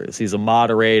 servers. He's a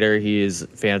moderator. He is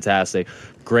fantastic.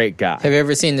 Great guy. Have you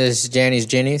ever seen this Janny's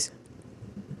Ginnies?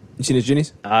 You seen his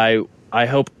genies? I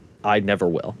hope I never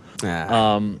will.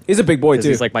 He's a big boy 'Cause too.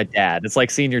 he's like my dad. It's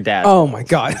like seeing your dad. Oh my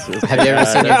god. Have you ever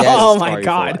seen your That's dad's? Oh the my story for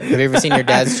God. life. Have you ever seen your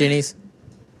dad's Ginnies?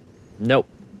 Nope.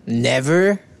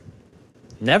 Never.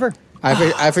 Never.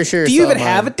 I for sure. Do you saw even mine.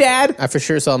 have a dad? I for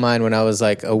sure saw mine when I was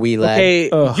like a wee lad.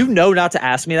 Hey, Ugh. you know not to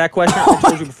ask me that question. I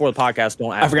told you before the podcast.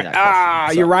 Don't ask I me forgot. that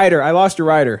question. Your rider. I lost your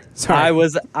rider. Sorry.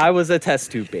 I was a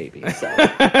test tube baby.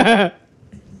 So.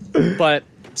 But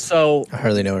so I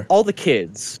hardly know her. all the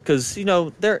kids, because you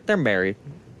know they're married.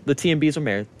 The TMBs are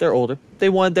married. They're older. They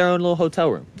wanted their own little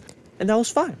hotel room, and that was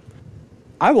fine.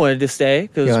 I wanted to stay You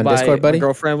because on my Discord, buddy?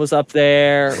 girlfriend was up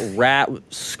there. Rat,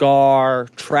 Scar,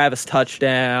 Travis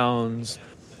touchdowns,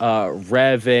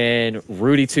 Revin,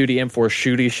 Rudy Tootie, M4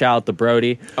 Shooty, shout out to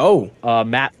Brody. oh.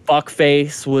 Matt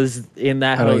Fuckface was in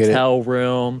that I don't get it. hotel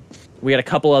room. We had a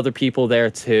couple other people there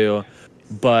too,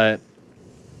 but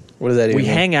What does that even we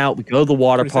mean? hang out. We go to the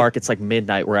water is park. It's like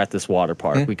midnight. We're at this water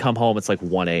park. Hmm? We come home. It's like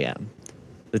 1 a.m.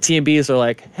 The TMBs are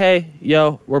like, "Hey,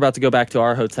 yo, we're about to go back to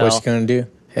our hotel. What you gonna do?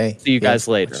 Hey, See you yeah, guys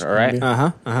later, what you all gonna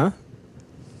right?" do? Uh-huh.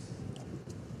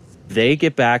 They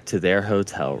get back to their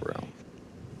hotel room.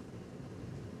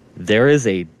 There is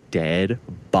a dead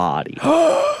body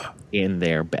in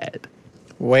their bed.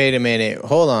 Wait a minute.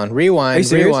 Hold on. Are you Rewind.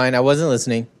 serious? Rewind. I wasn't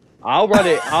listening. I'll run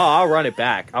it. I'll run it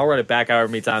back. I'll run it back however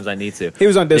many times I need to. He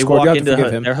was on They Discord. walk You have to into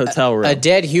forgive him. their hotel room. A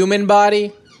dead human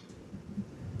body.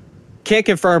 Can't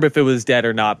confirm if it was dead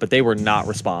or not, but they were not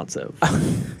responsive.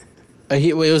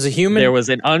 It was a human There was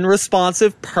an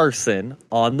unresponsive person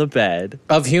on the bed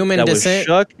of human that descent.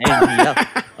 was shook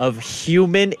and of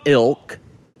human ilk.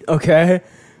 Okay.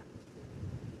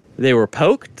 They were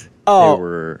poked. Oh. They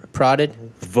were Prodded.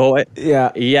 void.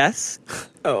 Yeah. Yes,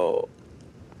 Oh.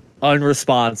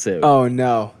 unresponsive. Oh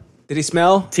no. Did he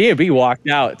smell? TMB walked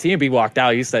out. TMB walked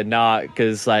out. He said, "Nah,"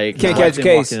 because like Can't he catch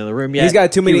didn't walk case. into the room yet. He's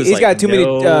got too He many. was He's like, got too many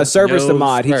 "No, servers to no,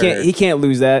 mod. sir. He can't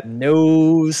lose that.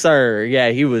 No, sir. Yeah,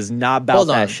 he was not about Hold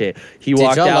that on. shit. He Did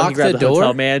walked y'all out, lock he grabbed the the hotel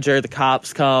door? manager, the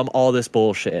cops come, all this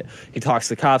bullshit. He talks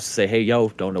to the cops and say, "Hey, yo,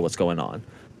 don't know what's going on.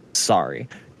 Sorry.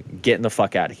 Getting the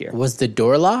fuck out of here." Was the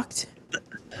door locked?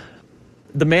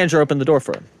 The manager opened the door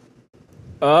for him.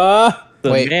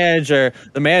 The Wait.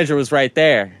 manager was right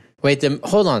there. Wait.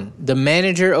 Hold on. The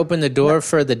manager opened the door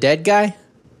for the dead guy.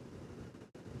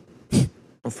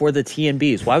 For the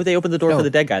TNBs. Why would they open the door No. for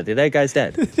the dead guy? The dead guy's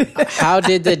dead. How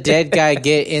did the dead guy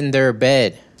get in their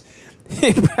bed?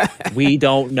 We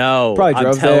don't know. Probably I'm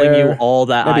drove telling there. you all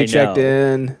that Maybe I know. checked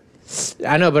in.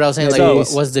 I know, but I was saying, like,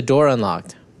 So- was the door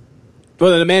unlocked?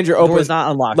 Well, the manager The opened. door was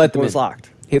not unlocked. Let The door them was in. locked.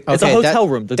 He- It's a hotel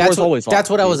room. The door's always locked. That's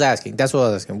what I was asking. That's what I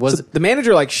was asking. Was The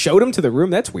manager like showed him to the room.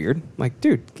 That's weird. Like,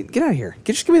 dude, get out of here.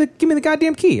 Just give me the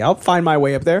goddamn key. I'll find my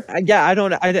way up there. I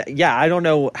don't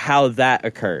know how that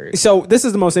occurred. So this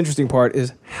is the most interesting part: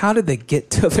 is how did they get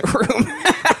to the room?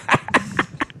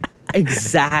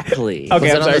 Exactly. Okay. was it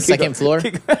I'm on sorry, the keep second floor?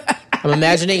 I'm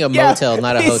imagining a Yeah. motel,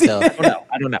 not a hotel.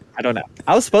 I don't know.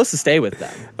 I was supposed to stay with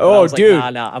them. But Oh, I was like, dude. nah,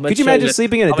 I'm gonna Could you chill imagine with-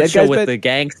 sleeping in a I'm gonna dead chill guy's with bed? the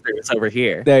gangsters over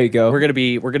here? There you go. We're gonna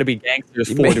be gangsters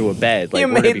You four made- to a bed. Like, you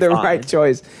we're gonna made be the fine. right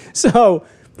choice. So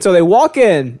they walk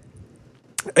in,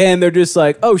 and they're just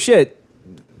like, "Oh shit,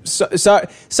 sorry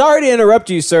to interrupt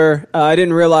you, sir. I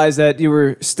didn't realize that you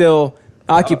were still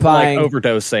occupying." like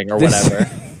overdosing or this- whatever.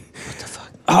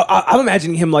 I'm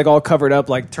imagining him like all covered up,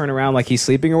 like turn around, like he's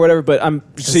sleeping or whatever. But so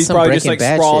he's some probably just Breaking like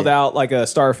Bad sprawled shit. out like a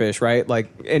starfish, right? Like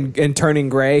and turning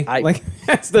gray, I- like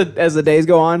as the days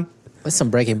go on. That's some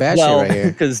Breaking Bad Well, shit right here.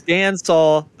 because Dan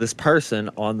saw this person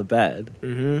on the bed,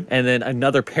 and then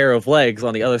another pair of legs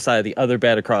on the other side of the other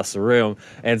bed across the room,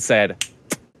 and said,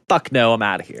 "Fuck no, I'm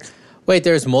out of here." Wait,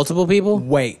 there's multiple people?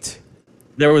 Wait.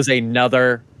 There was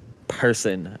another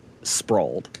person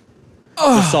sprawled.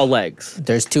 Just saw legs.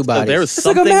 There's two So bodies. there was It's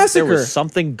like a something. There massacre. was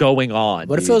something going on.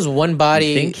 What if dude. it was one body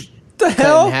You think? The cut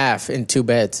hell? in half in two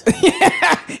beds?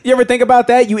 You ever think about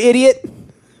that, you idiot?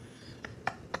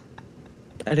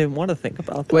 I didn't want to think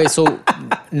about that. Wait, so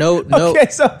no Okay,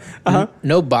 so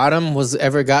no bottom was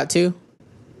ever got to?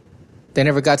 They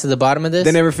never got to the bottom of this?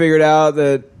 they never figured out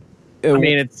that. I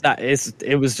mean, it's not.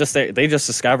 It was just they just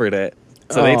discovered it.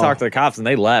 So they Oh. talked to the cops and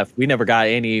they left. We never got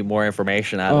any more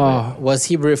information out of it. Was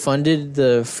he refunded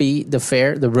the fee, the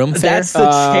fare, the room fare? That's the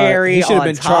cherry he should have on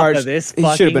been top charged. of this He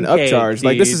should have been fucking cake, upcharged.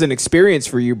 Like this dude. is an experience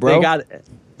for you, bro.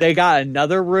 They got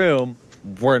another room.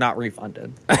 We're not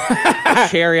refunded.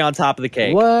 Cherry on top of the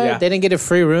cake. What? Yeah. They didn't get a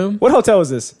free room? What hotel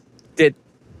was this? Did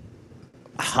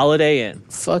Holiday Inn?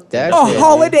 Fuck that A shit,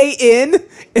 Holiday Inn,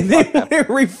 and they wouldn't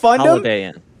refund him. Holiday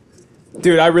Inn.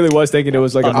 Dude, I really was thinking it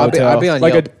was like a I'll be motel, on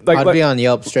like Yelp. I'd be on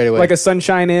Yelp straight away. like a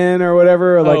Sunshine Inn or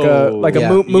whatever, or like a yeah.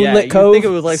 Moonlit You Cove. think it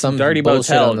was like some Some dirty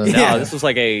bullshit motel? on No, the- Yeah. this was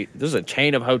a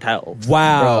chain of hotels.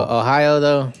 Wow. Bro, Ohio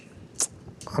though,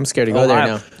 I'm scared to go there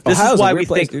Ohio. now. This Ohio's is a why weird we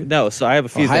place, think dude. no. So I have a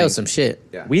few Ohio's things. some shit.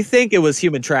 Yeah. We think it was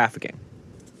human trafficking.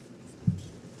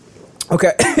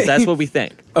 Okay. That's what we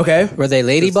think. Okay. Were they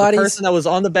lady The bodies? person that was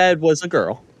on the bed was a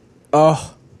girl.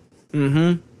 Oh.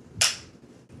 Mm-hmm.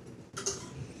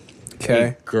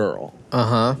 Okay. A girl,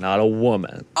 Uh-huh. not a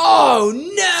woman. Oh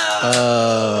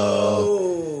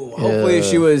no! Hopefully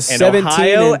she was And 17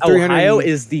 Ohio, and 300. Ohio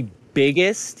is the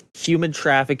biggest human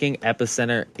trafficking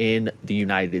epicenter in the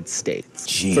United States.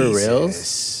 For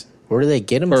reals? Where do they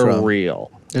get them For from?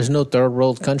 real. There's no third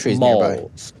world countries nearby.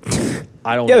 Malls.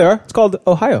 I don't Yeah, there are. It's called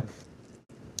Ohio.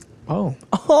 Oh.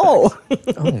 Oh.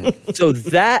 So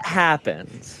that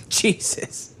happens.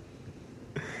 Jesus.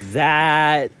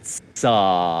 That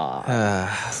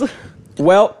sucks.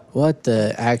 Well, What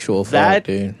the actual fuck, That-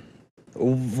 dude?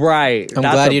 Right. I'm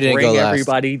Not glad to you didn't bring go last.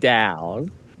 everybody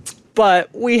down. But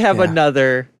we have Yeah.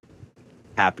 another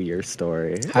happier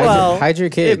story. Hide your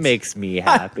kids. It makes me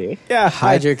happy. yeah.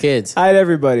 Hide your kids. Hide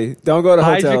everybody. Don't go to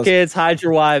Hide hotels. your kids, hide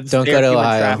your wives. Don't They're go to human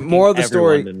Ohio. trafficking Moral of the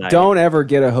story: everyone tonight. don't ever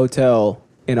get a hotel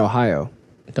in Ohio.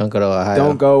 Don't go to Ohio.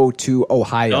 Don't go to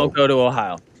Ohio. Don't go to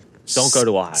Ohio. Don't go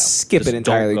to Ohio. Skip Just it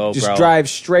entirely. Don't go, Just bro. drive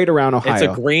straight around Ohio.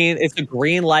 It's a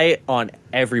green light on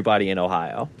everybody in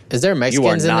Ohio. Is there You are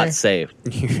Mexicans in not there? safe.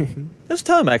 There's a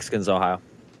ton of Mexicans in Ohio.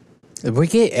 We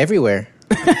get everywhere.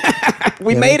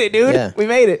 We made it, dude. Yeah. We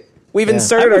made it. We've Yeah. I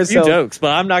inserted have a few ourselves. jokes,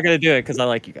 but I'm not going to do it because I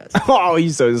like you guys. Oh,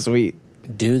 you're so sweet.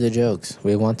 Do the jokes.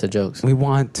 We want the jokes. We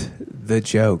want the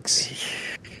jokes.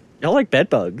 Y'all like bed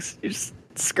bugs. You just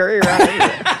scurry around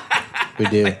everywhere. We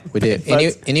do. We do.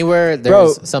 Anywhere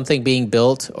Bro. there's something being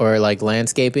built or like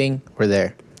landscaping, we're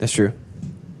there. That's true.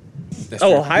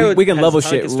 Oh, Ohio. We can has level a ton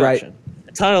of shit construction.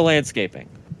 A ton of landscaping.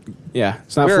 Yeah,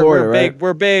 it's not We're Florida, we're right? big.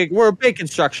 We're big. We're a big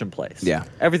construction place. Yeah.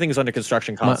 Everything is under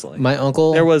construction constantly. My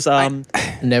uncle there was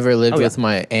never lived Oh, yeah. with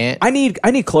my aunt. I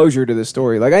need closure to this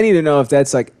story. Like, I need to know if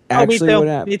that's like oh, me actually too. what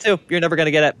happened, Me too. You're never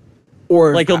gonna get it.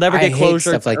 or Like you'll never I get hate closure.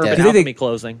 stuff like to that. Urban Do you think- Alchemy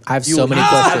closing. I have You so will many have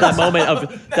questions. that moment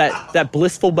of that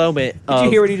blissful moment. Did you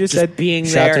hear what he just said? Being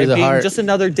Shot there through and the being heart. just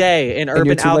another day in you're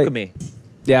Urban too late. Alchemy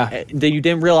Yeah, that you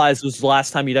didn't realize was the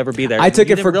last time you'd ever be there. I took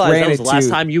You it didn't for realize that was granted, the last too.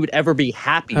 time you would ever be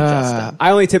happy, Justin.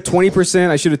 I only tipped 20%.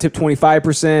 I should have tipped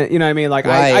 25%. You know what I mean? Like,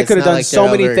 Why? I It's could have not done like so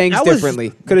they're many over- things differently.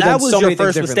 Could have that done was so your many things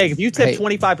first differently. mistake. If you tipped Hey.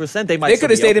 25%, they might. They still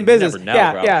could have be stayed open. in business. You never know,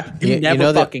 Yeah, bro. yeah. You never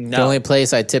know fucking know. The only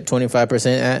place I tip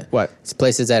 25% at? What? It's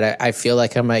places that I feel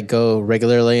like I might go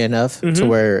regularly enough to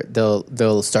where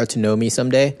they'll start to know me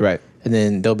someday. Right. And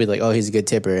then they'll be like, "Oh, he's a good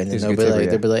tipper," and then He's a they'll good be tipper, like,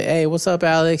 yeah. "They'll be like, hey, what's up,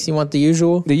 Alex? You want the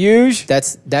usual?" The huge.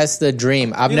 That's the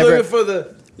dream. I've You never looking for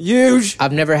the huge?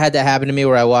 I've never had that happen to me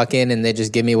where I walk in and they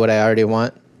just give me what I already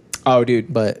want. Oh,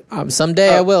 dude. But someday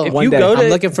I will. If One you day. go to, I'm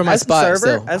looking for my as a spot server,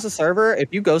 still. As a server, if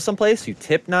you go someplace, you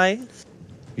tip nice,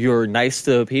 you're nice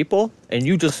to people, and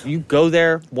you go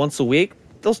there once a week,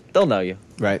 they'll know you.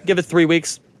 Right. Give it 3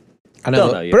 weeks. I They'll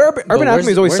know. know you. But Urban But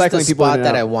Alchemy is always where's cycling the people in spot and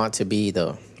that out. I want to be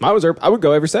though. I would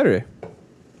go every Saturday.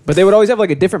 But they would always have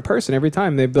like a different person every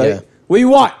time. They'd be like, Yeah. "What do you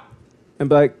want?" And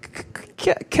be like,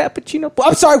 "Cappuccino."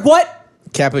 I'm sorry, what?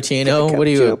 Cappuccino? What are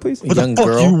you, Cappuccino, a please. What young the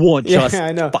fuck girl? you want, Yeah, Justin?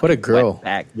 I know. Fucking What a girl.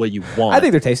 wetback. What you want? I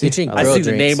think they're tasty. You drink I like I girl see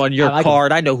the drinks. name on your I like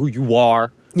card. I know who you are.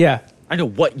 it. Yeah. I know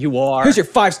what you are. Here's your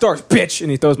 5 stars, bitch. And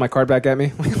he throws my card back at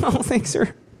me. Like, oh, thanks, sir.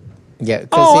 Yeah. 'cause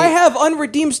Oh, I have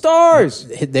unredeemed stars.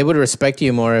 They would respect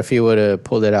you more if you would have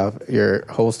pulled it out your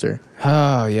holster.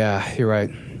 Oh yeah, you're right.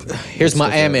 Here's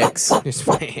my Amex. Just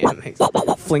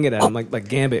fling it at him like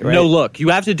Gambit, right? No look. You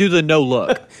have to do the no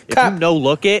look. If Cop. you no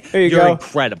look it, There you you're go.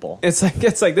 incredible. It's like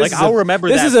this. Like is I'll remember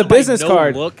this that. is a Somebody business no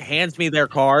card. Look, hands me their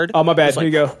card. Oh my bad. Just Here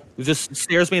you go. Just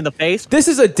stares me in the face. This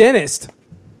is a dentist.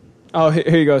 Oh,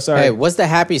 here you go. Sorry. Hey, what's the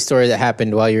happy story that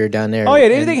happened while you were down there? Oh yeah,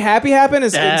 did And anything happy happen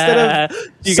instead of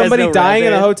You guys somebody know dying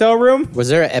in a Revan? hotel room? Was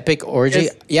there an epic orgy?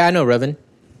 Yes. Yeah, I know, Revan.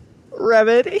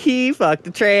 Revan, he fucked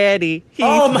a tranny.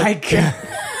 Oh my god.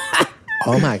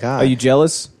 Oh my god. Are you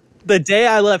jealous? The day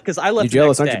I left, because I left You the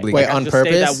jealous, next aren't you, day. Bleak? Wait, I on just stayed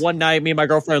purpose? That one night, me and my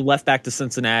girlfriend left back to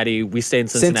Cincinnati. We stayed in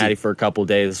Cincinnati Cincy. for a couple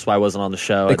days. That's why I wasn't on the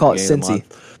show. They at call the it beginning of the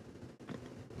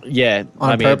Cincy. month. Yeah, On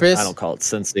I mean, purpose? I don't call it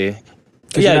Cincy.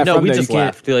 'Cause you're Yeah, not no, from we there, just you can't-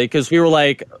 left because we were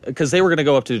like, because they were gonna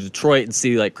go up to Detroit and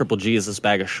see like Cripple Jesus,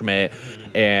 Bag of Schmidt,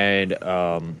 and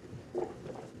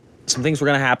some things were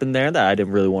gonna happen there that I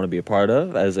didn't really want to be a part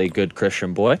of as a good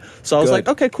Christian boy. So I was Good. like,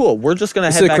 okay, cool. We're just gonna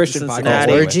This head is a back Christian to podcast.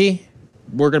 Cincinnati. Orgy?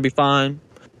 We're gonna be fine.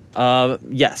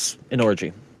 Yes, an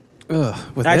orgy. Ugh,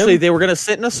 with Actually, him? they were gonna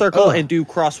sit in a circle Ugh. and do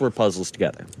crossword puzzles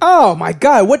together. Oh my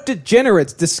god, what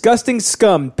degenerates, disgusting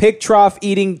scum, pig trough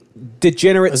eating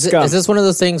degenerate scum. Is this one of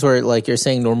those things where like you're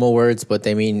saying normal words, but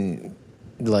they mean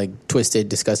like twisted,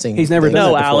 disgusting? He's never things? done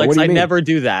No, that before. Alex, What do you I mean? never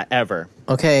do that ever.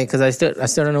 Okay, because I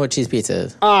still don't know what cheese pizza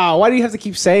is. Ah, why do you have to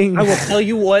keep saying I will that? tell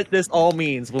you what this all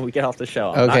means when we get off the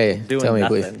show. I'm Okay, not doing tell me,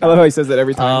 nothing. please. I love how he says that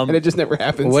every time, Um, and it just never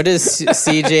happens. What does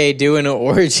CJ do in an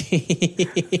orgy?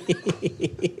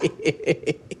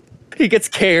 He gets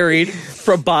carried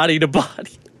from body to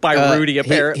body by Rudy.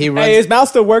 Apparently, he runs. Hey, his mouth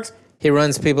still works. He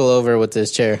runs people over with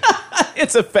his chair.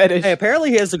 It's a fetish. Hey,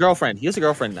 apparently he has a girlfriend. He has a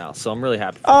girlfriend now, so I'm really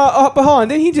happy. But hold on,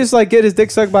 didn't he just like get his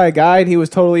dick sucked by a guy and he was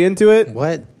totally into it?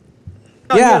 What?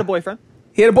 Oh, he yeah. had a boyfriend.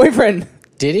 He had a boyfriend.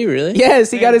 Did he really?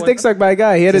 Yes, he got his dick sucked by a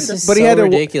guy. He had This to, is but he so had to.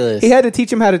 ridiculous. He had to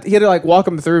teach him how to. He had to like walk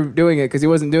him through doing it because he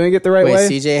wasn't doing it the right Wait, way.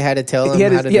 CJ had to tell him He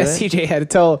had how to, to yeah, do it? CJ had to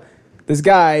tell this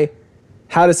guy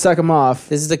how to suck him off.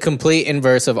 This is the complete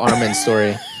inverse of Armin's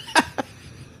story.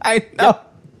 I know.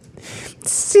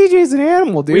 CJ's an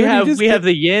animal, dude. We He have just-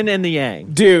 the yin and the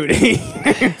yang. dude.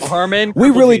 Harmon, We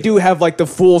Cripple really Jesus. do have like the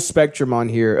full spectrum on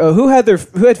here. Who had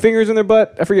fingers in their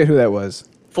butt? I forget who that was.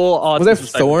 full autism. Was that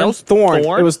spectrum. Thorn? That was Thorn.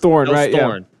 It was Thorn, That was right, yeah.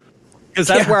 Thorn. Because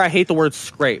that's Yeah. where I hate the word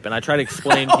scrape, and I try to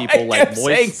explain I people like kept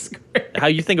saying moist. scrape. How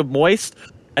you think of moist?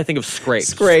 I think of scrape.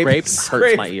 Scrape. hurts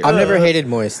Scrape. my ear. I've never hated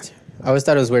moist. I always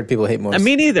thought it was weird people hate moist.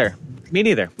 Me neither. Me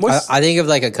neither. I think of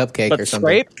like a cupcake But or something.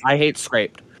 scrape, I hate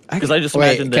scraped. Because I just Wait,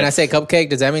 imagine can I this. say cupcake?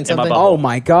 Does that mean In my something? bubble. Oh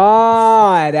my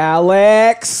God,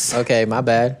 Alex. Okay, my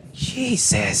bad.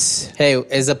 Jesus. Hey,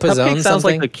 is a Cupcake pizzone sounds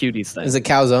something? like the cuties thing. Is a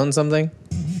calzone something?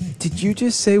 Did you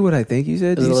just say what I think you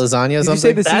said? Is Did a you- lasagna Did you something?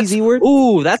 say the That's- CZ word?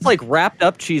 Ooh, that's like wrapped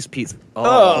up cheese pizza.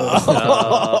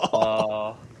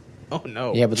 Oh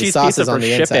no. Yeah, but the Cheese sauce pizza is on for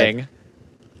the shipping. inside.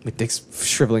 My dick's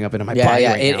shriveling up into my Yeah, body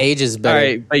yeah, right it now. ages All better.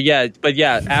 right, but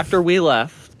yeah, after we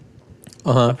left,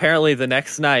 Uh-huh. apparently the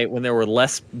next night when there were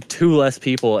two less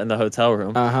people in the hotel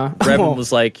room, Uh-huh. Brevin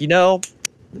was like,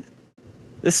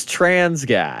 this trans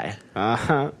guy,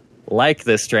 like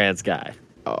this trans guy.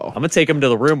 Oh. I'm gonna take him to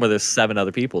the room where there's 7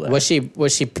 other people there. Was she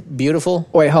beautiful?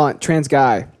 Wait, hold on. Trans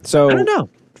guy. So I don't know.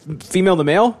 female to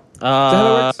male?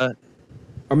 how that works?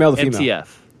 Or male to female?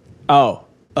 MTF. Oh.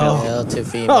 Male to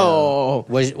female. Oh.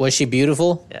 Was she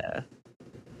beautiful? Yeah.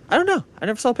 I don't know. I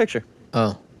never saw a picture.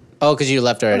 Oh, because you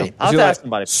left already. I'll have you to like, ask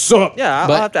somebody. Sup? Yeah, I'll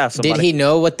But have to ask somebody. did he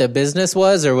know what the business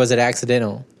was, or was it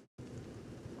accidental?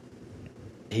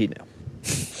 He knew.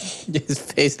 His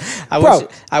face. Bro.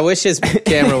 I wish his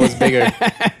camera was bigger.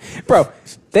 Bro,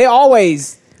 they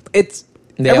always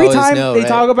every always time know, they right?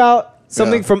 talk about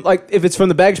something Yeah. from like if it's from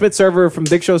the Bag Schmidt server, from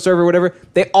Dick Show server, whatever,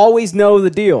 they always know the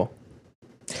deal.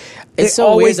 They It's so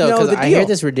weird always though know because the I hear deal.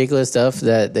 this ridiculous stuff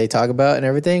that they talk about and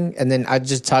everything, and then I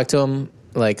just talk to them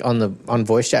like on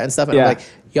voice chat and stuff, and Yeah. I'm like,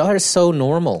 y'all are so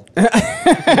normal.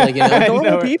 Like, you know, Normal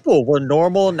know. people. We're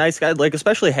normal, nice guys. Like,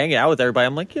 especially hanging out with everybody.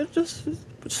 I'm like, yeah,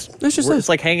 it's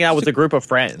like hanging out with a group of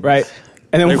friends. Right.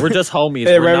 And then Like, we're just homies.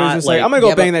 Yeah, We're Revan's not just like, like, I'm gonna go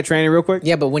Yeah, bang but- that tranny real quick.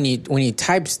 yeah, but when you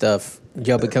type stuff,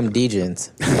 y'all become degens,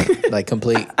 like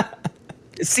complete.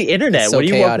 it's the internet. It's so What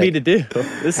do you want me chaotic. to do?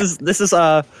 This is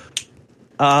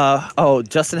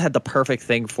Justin had the perfect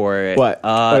thing for it. What?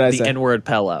 What'd I The say? N-word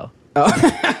pillow.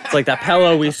 It's like that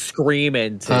pillow we scream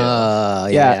into.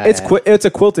 Yeah, it's a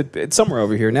quilted. It's somewhere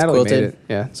over here. Natalie made quilted. it.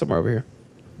 Yeah, somewhere over here.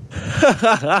 you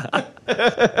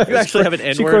actually have an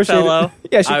N-word crocheted- pillow?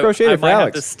 Yeah, she crocheted I it for might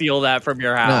Alex. have to steal that from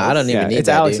your house. No, I don't even Yeah, need it's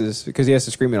that, Alex's because he has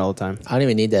to scream it all the time. I don't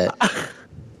even need that.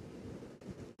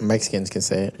 Mexicans can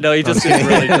say it. No, he just gets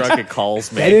really drunk and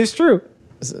calls me. That is true.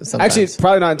 Sometimes. Actually,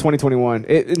 probably not in 2021.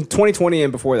 In 2020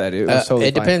 and before that, it was totally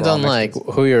it fine depends for all on like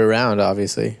Mexicans. who you're around,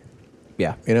 obviously.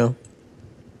 Yeah, You know,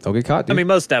 don't get caught, dude. I mean,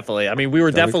 most definitely. I mean, we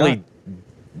were Don't be definitely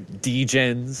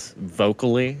degens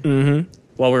vocally Mm-hmm.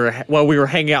 while we were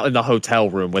hanging out in the hotel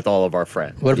room with all of our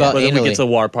friends. What about Whether we anally? get to the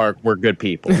water park, we're good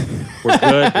people. We're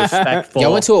good, respectful.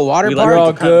 Y'all went to a water We park? let You're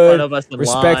all people cut in front good, of us in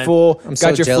respectful. I'm so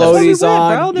Got your jealous. floaties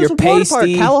on. Bro, there's You're a water park,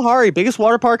 pasty. Kalahari, biggest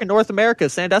water park in North America,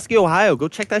 Sandusky, Ohio. Go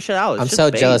check that shit out. It's I'm just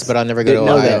so base. jealous, but I'll never go to Didn't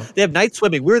know Ohio. that. They have night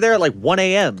swimming. We were there at like 1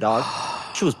 a.m., dog.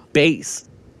 She was base.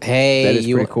 Hey, That is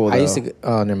pretty cool, I used to. though.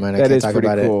 Oh, never mind. I That can't is talk pretty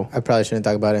about cool. it. I probably shouldn't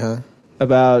talk about it, huh?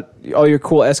 About all your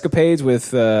cool escapades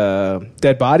with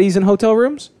dead bodies in hotel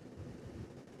rooms.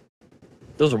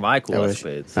 Those were my I cool wish.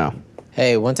 escapades. Oh,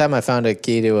 Hey, one time I found a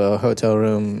key to a hotel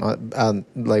room on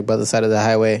like by the side of the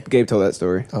highway. Gabe told that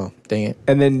story. Oh, dang it!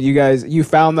 And then you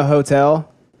found the hotel.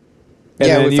 And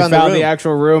Yeah, then we you found the found the room.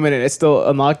 actual room, and it still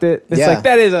unlocked it. It's Yeah. like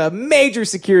that is a major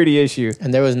security issue.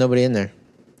 And there was nobody in there.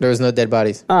 There was no dead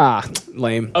bodies. Ah,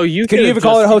 lame. Oh, you Can you could've even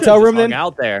call it a just- hotel you could've room just then? hung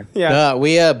out there. Yeah. No,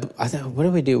 we what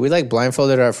did we do? We like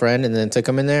blindfolded our friend and then took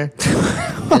him in there,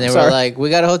 and then sorry. we're like, we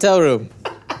got a hotel room,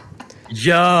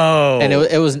 Yo. and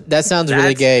it was that sounds really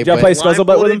That's- gay. Did y'all but play Scuzzle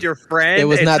Butt with him? Blindfolded your friend. It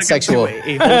was and not took him sexual. to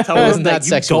a hotel It was room not that you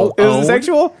sexual. don't It wasn't own?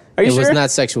 sexual? Are you It sure? was not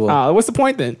sexual. What's the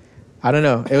point then? I don't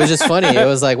know. It was just funny. It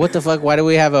was like, what the fuck? Why do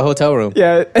we have a hotel room?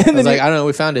 Yeah. And I then, was like, I don't know.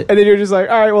 We found it. and then you're just like,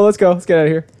 all right, well, let's go. Let's get out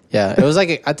of here. Yeah, it was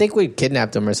like I think we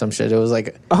kidnapped him or some shit. It was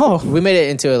like Oh. we made it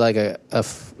into like a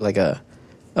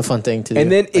fun thing to do. And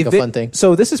then like if a fun thing.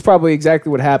 So this is probably exactly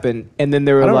what happened. And then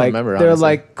they were I don't like, remember, they're honestly.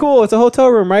 like, cool, it's a hotel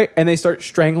room, right? And they start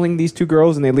strangling these two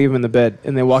girls and they leave them in the bed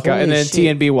and they walk out. Holy And then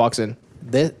shit. TNB walks in.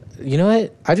 You know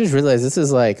what? I just realized this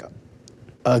is like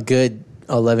a good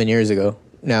 11 years ago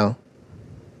now.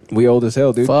 We old as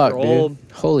hell, dude. Fuck, You're dude. old.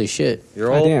 Holy shit. You're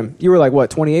God old. damn. You were like, what,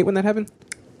 28 when that happened?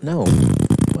 No.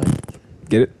 What?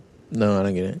 Get it? No, I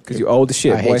don't get it. Because you old as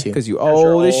shit, I boy. hate you. Because you you're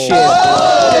old as old.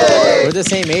 shit. We're the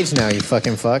same age now, you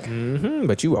fucking fuck.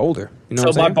 But you older. You know So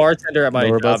what my I'm saying? bartender at my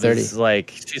We're both job 30. is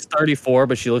like, she's 34,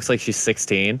 but she looks like she's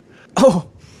 16. Oh.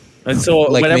 And so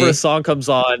Like whenever me? a song comes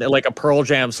on, like a Pearl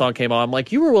Jam song came on, I'm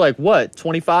like, you were like, what,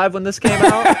 25 when this came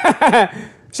out?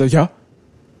 So, yeah.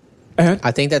 And?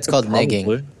 I think that's called negging.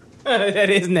 Probably. That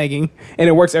is negging. And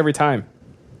it works every time.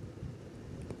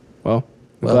 Well,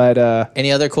 I'm glad.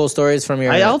 Any other cool stories from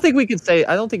your? I don't think we could say.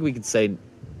 I don't think we could say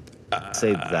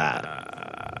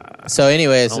that So,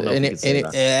 anyways, I don't know if we could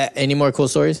say any more cool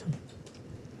stories?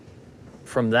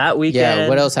 from that weekend. Yeah.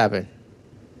 What else happened?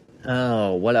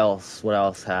 Oh, what else? What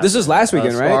else happened? This was last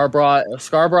weekend, right?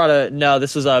 Scar brought a no.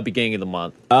 This was beginning of the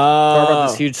month. Scar brought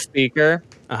this Oh. huge speaker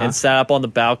and sat up on the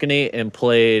balcony and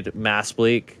played Mass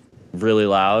Bleak really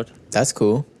loud. That's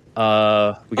cool. We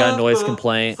got a noise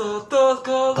complaint.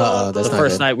 Uh-oh, that's The not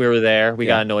first good. night we were there, we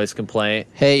got a noise complaint.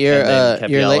 Hey, and then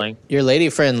kept yelling. your lady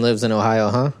friend lives in Ohio,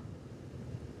 huh?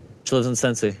 She lives in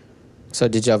Cincy. So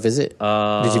did y'all visit?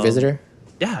 Did you visit her?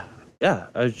 Yeah, yeah.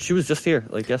 She was just here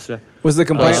like yesterday. Was the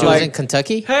complaint She was like, in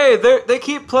Kentucky. hey, they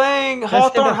keep playing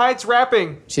Hawthorne Heights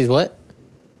rapping? She's what?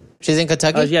 She's in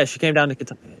Kentucky. Yeah, she came down to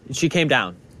Kentucky. She came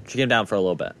down for a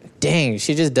little bit. Dang,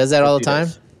 she just does that all the few time.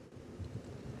 days.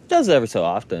 Does it every so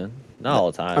often, not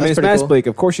all the time. I mean, it's pretty Mass cool. Bleak.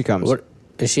 Of course she comes. What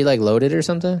is she like loaded or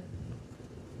something?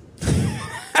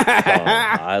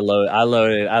 I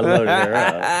loaded her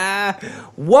up.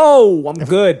 Whoa, I'm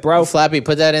good, bro. Flappy,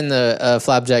 put that in the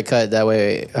flapjack cut. That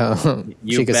way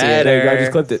You she can see better. it. There you go, I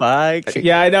just clipped it. Fuck.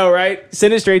 Yeah, I know, right?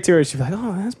 Send it straight to her. She'd be like,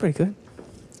 oh, that's pretty good.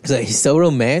 He's like, he's so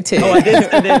romantic. Oh, I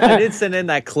did send in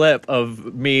that clip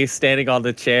of me standing on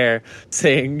the chair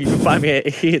saying, "You can find me at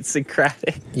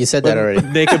Idiosyncratic." You said that already.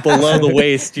 Naked below the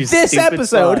waist. You This stupid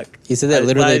episode. fuck. You said that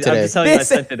literally I'm today. just telling you, I This-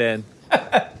 sent it in.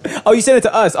 Oh, you sent it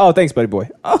to us. Oh, thanks, buddy boy.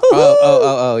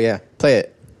 Oh, yeah. Play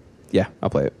it. Yeah,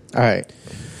 I'll play it. All right.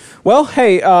 Well,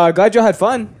 hey, glad y'all had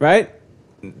fun, right?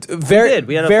 Very, We did.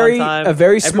 We had a very, fun time. a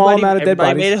very small amount of dead Everybody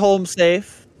bodies. made it home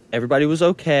safe. Everybody was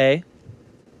okay.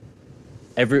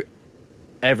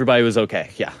 Everybody was okay.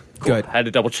 Yeah. Cool. Good. I had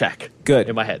to double check. Good.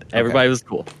 In my head. Everybody was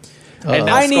cool. Uh-oh. And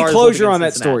now I need Scar's closure living in on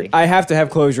that Cincinnati. story. I have to have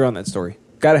closure on that story.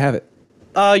 Gotta have it.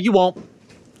 You won't.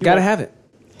 Gotta have it.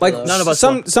 Like None of us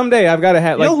someday I've got to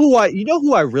have. You Like know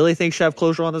who I really think should have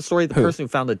closure on the story? The person who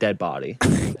found the dead body.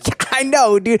 I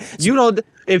know, dude. You know,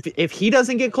 if he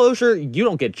doesn't get closure, you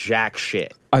don't get jack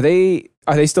shit. Are they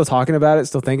still talking about it?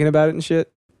 Still thinking about it and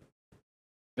shit?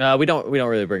 We don't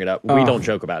really bring it up. We Oh. don't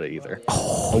joke about it either.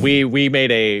 We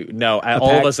made all pact?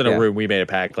 of us in a Yeah. room. We made a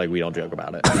pact like we don't joke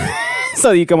about it.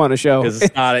 so you come on a show. because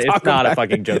it's not Talk a about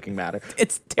fucking joking matter.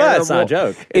 It's But terrible. it's not a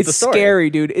joke. It's a story. scary,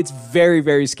 dude. It's very,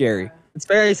 very scary. It's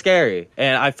very scary,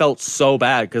 and I felt so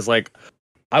bad because like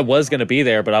I was gonna be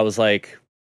there, but I was like,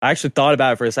 I actually thought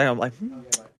about it for a second. I'm like,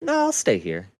 no, I'll stay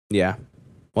here. Yeah.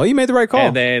 Well, you made the right call.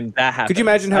 And then that happened. Could you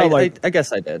imagine how, I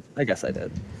guess I did.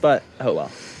 But oh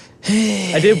well.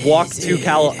 I did walk to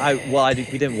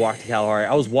we didn't walk to Kalahari.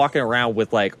 I was walking around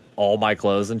with like all my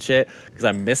clothes and shit because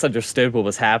I misunderstood what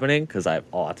was happening because I have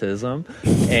autism,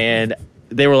 and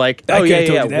they were like, I "Oh could've told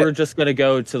yeah, you that. we're just gonna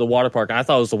go to the water park." And I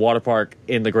thought it was the water park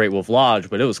in the Great Wolf Lodge,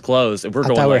 but it was closed, and we're I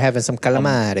going thought we were like, having some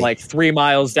calamari. like 3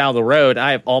 miles down the road. And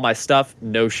I have all my stuff,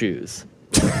 no shoes.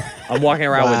 I'm walking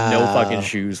around with no Wow. fucking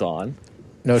shoes on.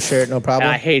 no shirt, no And problem.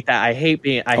 I hate that. I hate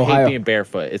being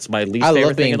barefoot. It's my least I love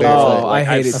favorite thing being in the world. barefoot. Oh, Like, I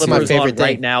hate have it. That's my slippers favorite on thing.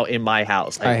 right now in my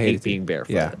house. I hate it. being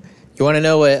barefoot. Yeah. You want to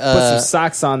know what? Put some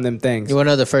socks on them things. You want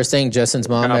to know the first thing Justin's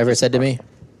mom Turn off ever the said to me?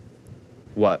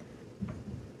 What?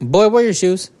 Boy, wear your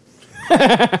shoes.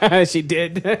 She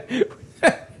did.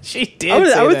 She did.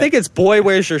 I would say think it's boy,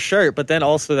 where's your shirt? But then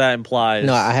also that implies.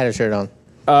 No, I had a shirt on.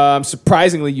 that.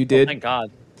 Surprisingly, you did. Thank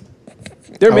God.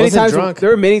 There were I many wasn't times. drunk. There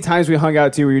were many times we hung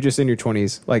out too, where you're just in your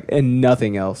 20s, like, and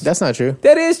nothing else. That's not true.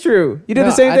 That is true. You did No,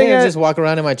 the same I thing. didn't At, just walk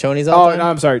around in my chonies all oh the no,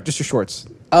 time. I'm sorry. Just your shorts.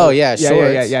 Oh yeah, Yeah,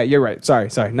 shorts. yeah. You're right. Sorry.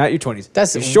 Not your 20s.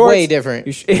 That's Your shorts, way different.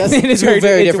 your That's it is two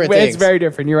very it's- different It's things. very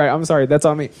different. You're right. I'm sorry. That's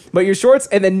on me. But your shorts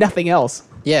and then nothing else.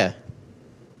 Yeah.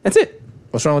 That's it.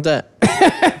 What's wrong with that?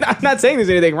 I'm not saying there's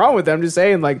anything wrong with that. I'm just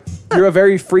saying, like, you're a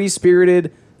very free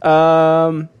spirited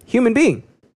human being,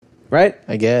 right?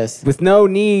 I guess. With no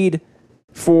need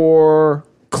for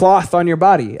cloth on your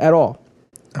body at all.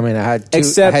 I mean, I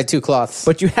had two cloths.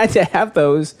 But you had to have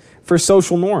those for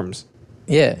social norms.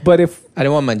 yeah. But if I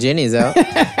didn't want my jennies out.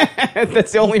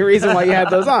 that's the only reason why you had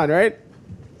those on, right?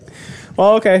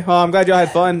 Well, okay. Well, I'm glad y'all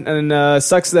had fun, and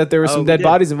sucks that there were some we dead did.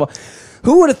 bodies involved.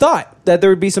 Who would have thought that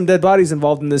there would be some dead bodies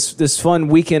involved in this fun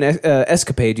weekend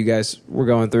escapade you guys were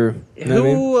going through? You know what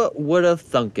I mean? Who would have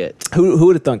thunk it? Who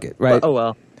would have thunk it, right? But, oh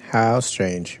well. How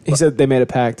strange. He said they made a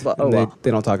pact, But- and oh, well. they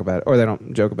don't talk about it, or they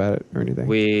don't joke about it, or anything.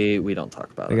 We don't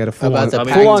talk about They it. got a full About on, the I mean,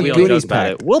 pact. full on we don't Goonies joke about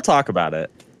pact. it. We'll talk about it.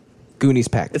 Goonies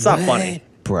pact. It's not funny.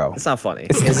 bro. It's not funny.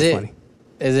 It's Is not it? funny.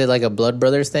 Is it like a Blood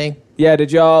Brothers thing? Yeah,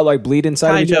 did y'all like bleed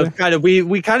inside of each other? Kind of.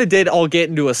 We kind of did all get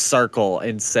into a circle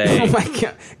and say Oh my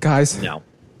god, guys! no.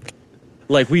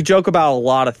 Like we joke about a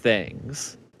lot of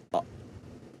things,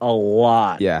 a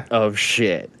lot Yeah. of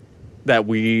shit that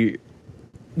we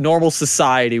normal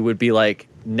society would be like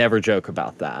never joke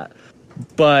about that.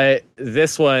 But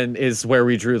this one is where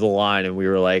we drew the line, and we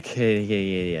were like, hey,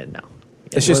 yeah, no.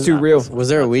 It's just Was too not- real. Was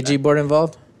there a Ouija board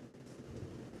involved?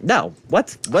 No,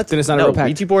 what? Then it's not a no, real pact.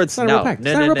 Ouija boards. It's not a no, real pact.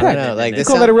 no, It's not a no, real no, pact. no, No, no, like no, this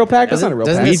You call that a real pact? That's not a real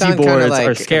Doesn't pact. it sound Ouija kinda boards like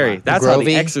are scary. That's how the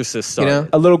Grovey? Exorcist started. You know?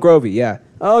 A little grovey, yeah.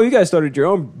 Oh, you guys started your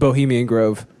own Bohemian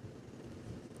Grove.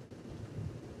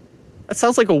 That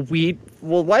sounds like a weed.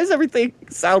 Well, why does everything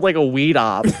sound like a weed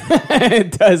op?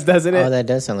 It does, doesn't it? Oh, that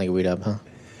does sound like a weed up, huh?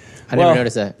 I Well, never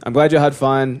noticed that. I'm glad you had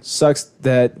fun. Sucks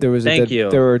that there was Thank you.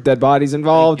 there were dead bodies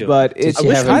involved, Thank you. but it's Did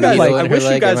you have a kind of needle like in I her wish you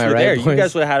leg, guys am I were right, there. You boys?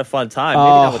 guys would have had a fun time. Oh, Maybe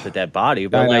not with the dead body, I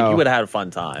but like know. you would have had a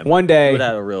fun time. one day. You would have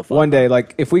had a real fun. One day,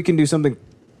 like if we can do something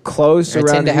close I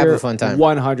around tend to have here, a fun time.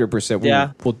 100%.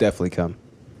 Yeah. We'll definitely come.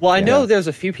 Well, I Yeah. know there's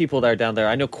a few people that are down there.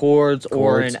 I know Cords,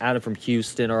 Oren, Cords. Adam from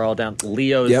Houston are all down.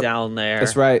 Leo's Yep. down there.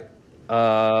 That's right.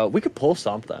 We could pull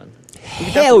something. We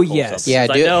could Hell definitely pull yes. something. Yeah,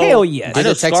 'Cause dude. I know, Hell yes. I Do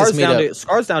know the Texas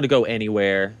Scar's down to go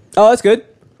anywhere. Oh, that's good.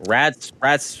 Rat's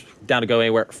down to go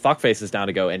anywhere. Fuckface is down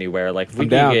to go anywhere. Like if we I'm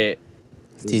could down. get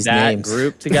These that names.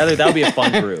 group together, that would be a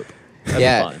fun group. That'd be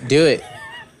Yeah, fun. do it.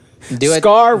 Do it.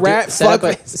 Scar, Do- Rat,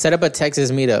 Fuckface. set up a Texas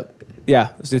meetup, Yeah,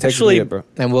 let's do Texas Actually- meetup, bro.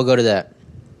 and we'll go to that.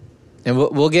 And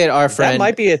we'll get our friend That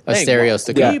might be a thing. Asterios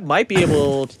to We come. might be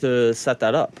able to set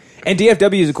that up. And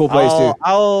DFW is a cool place too.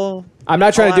 I'll I'm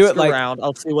not trying I'll to do ask it like, around.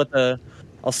 I'll see what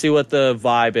the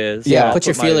vibe is. Yeah, I'll put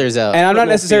your my- feelers out. and I'm not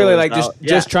little necessarily like feelers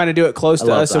just out. trying to do it close I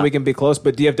to love us so that. we can be close.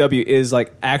 But DFW is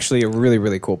like actually a really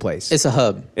really cool place. It's a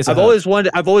hub. It's a I've hub. always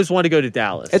wanted to go to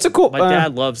Dallas. It's a cool- My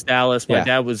dad loves Dallas. yeah. My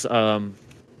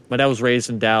dad was raised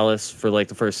in Dallas for like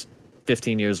the first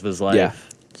 15 years of his life. Yeah.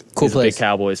 Cool He's place. a big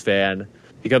Cowboys fan.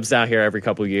 He comes down here every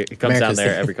couple years. He comes America's down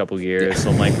there team. every couple years. So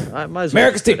I'm like, I might as well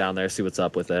America's just go team. down there, see what's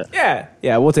up with it.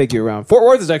 Yeah, we'll take you around. Fort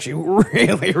Worth is actually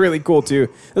really, really cool too.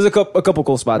 There's a couple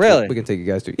cool spots Really? that we can take you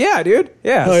guys to. Yeah, dude.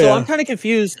 Yeah. So I'm kind of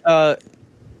confused.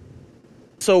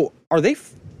 So are they?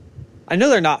 I know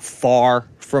they're not far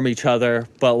from each other,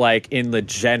 but like in the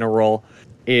general,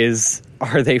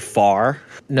 are they far?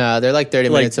 No, they're like 30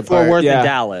 Like minutes Fort apart. Worth Yeah. and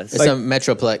Dallas, It's like a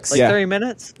metroplex. Yeah. 30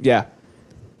 minutes. Yeah.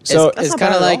 So it's not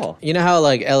kind bad of at like all. you know how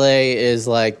like LA is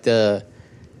like the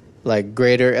like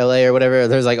greater LA or whatever.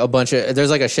 There's like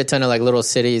a shit ton of like little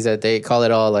cities that they call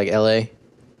it all like LA.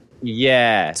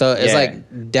 Yeah. So it's yeah.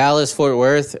 like Dallas Fort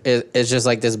Worth is just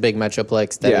like this big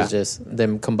metroplex that is Yeah. just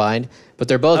them combined. But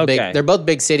they're both Okay. big. They're both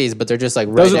big cities, but they're just like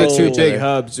right those are the next to two each big other.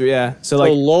 hubs. Yeah. So So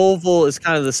like Louisville is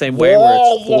kind of the same way,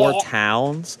 where it's 4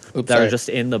 towns Oops, that sorry. are just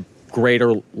in the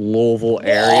greater Louisville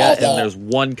area, and there's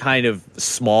one kind of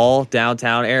small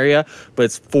downtown area, but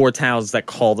it's 4 towns that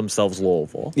call themselves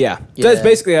Louisville. yeah, Yeah. that's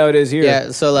basically how it is here. Yeah.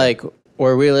 So like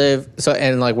where we live,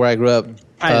 and like where I grew up,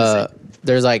 Kinda the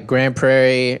there's like Grand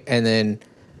Prairie, and then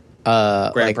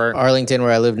like Prairie. Arlington,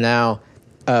 where I live now.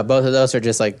 Both of those are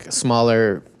just like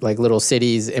smaller, like little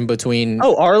cities in between.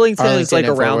 Oh, Arlington is like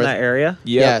and Fort around Worth. that area.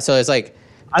 Yep. Yeah, so it's like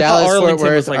I thought Dallas, Fort Arlington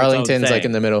Worth, was like its own Arlington's like thing.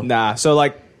 in the middle. Nah. So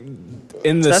like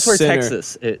in the That's where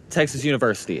center. Texas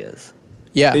University is.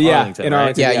 Yeah, Yeah, Arlington, in right?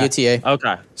 Arlington. yeah, yeah. UTA.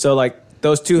 Okay. So like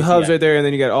those two hubs right there, and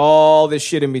then you got all this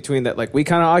shit in between that like we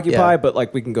kind of occupy, Yeah. but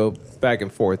like we can go back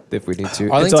and forth if we need to. And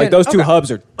so Arlington- like those two okay.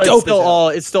 hubs are But dope.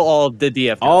 it's still all the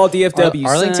DFW. all DFW.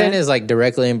 Arlington son. is like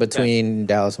directly in between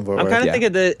Dallas and Fort I'm Worth. kind of Yeah.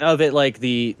 thinking of it like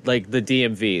the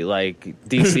DMV, like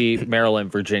DC,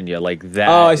 Maryland, Virginia, like that.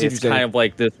 Oh, I see what It's you're saying. kind of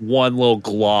like this one little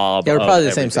glob. Yeah, we're of probably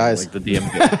the same everything, size. like the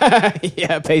DMV.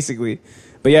 yeah, basically.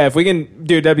 But yeah, if we can,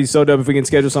 dude, that'd be so dope if we can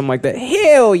schedule something like that.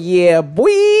 Hell yeah, boy,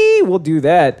 we'll do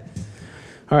that.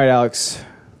 All right, Alex,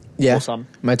 Yeah, Awesome.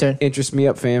 my turn. interest me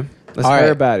up, fam. Let's All hear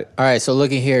right. about it. All right, so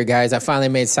looking here, guys, I finally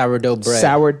made sourdough bread.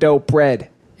 Sourdough bread.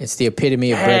 It's the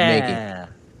epitome of bread making. Yeah.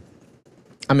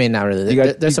 I mean, not really. You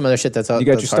got- There's some other shit that's You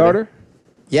got that's your harder. starter?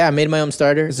 Yeah, I made my own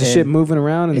starter. Is the and shit moving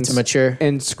around and it's mature.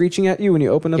 and screeching at you when you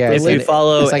open up Yeah, the it's If lid? you like-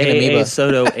 follow it's like an amoeba.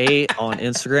 Soto8 on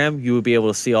Instagram, you would be able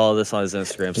to see all of this on his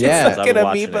Instagram. So Yeah. I've Like an been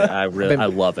watching amoeba. it. I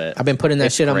love it. I've been putting that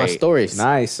It's shit on my great. stories.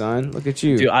 Nice, son. Look at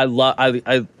you. Dude, I love.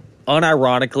 I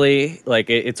unironically, like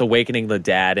it's awakening the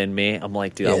dad in me. I'm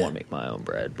like, dude, I Yeah. want to make my own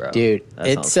bread, bro. Dude, That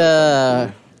it's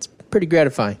sounds it's pretty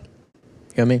gratifying. You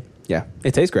know what I mean? Yeah,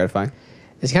 it tastes gratifying.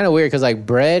 It's kind of weird because like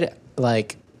bread,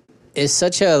 like, is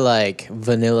such a like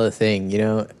vanilla thing, you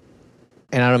know.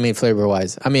 And I don't mean flavor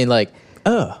wise. I mean like,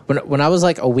 when I was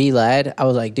like a wee lad, I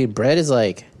was like, dude, bread is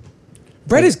like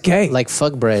Bread is gay. like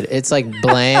fuck bread. It's like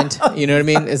bland. You know what I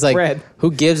mean? It's like Bread.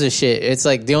 who gives a shit? It's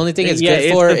like the only thing it's yeah, good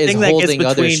it's for the is thing that gets holding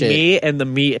other between shit. me and the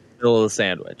meat in the middle of the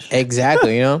sandwich.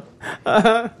 Exactly, you know.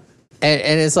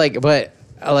 And it's like, but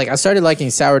like I started liking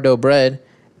sourdough bread,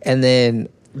 and then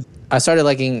I started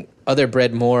liking other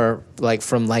bread more, like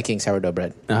from liking sourdough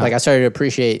bread. Like I started to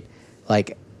appreciate,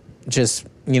 like, just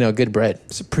good bread.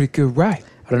 it's a pretty good ride.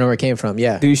 I don't know where it came from.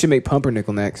 Yeah, Dude, you should make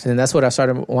pumpernickel next. and that's what I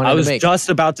started wanting I was to make. just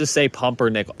about to say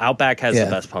pumpernickel. Outback has Yeah.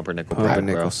 the best pumpernickel bread,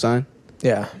 Pumpernickel, bro. son.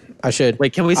 Yeah, I should.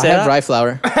 Wait, can we I say have that? rye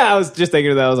flour. I was just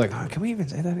thinking of that. I was like, oh, can we even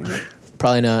say that anymore?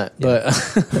 Probably not, but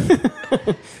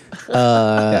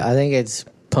I think it's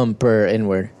pumper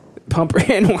inward. Pumper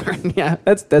inward. Yeah,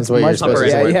 that's what you're Marshmallow.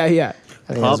 supposed to Yeah, say. yeah.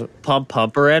 I think that's-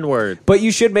 Pumper N word. But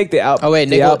you should make the oh wait,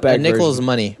 the Outback nickel's version.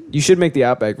 money. You should make the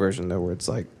Outback version though, where it's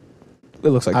like it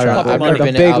looks like I don't know. chocolate. I've never Like a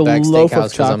been to big Outback loaf Steakhouse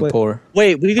of because I'm chocolate. poor.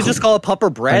 Wait, we could just call it pumper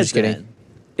bread. just kidding. then.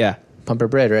 Yeah, Pumper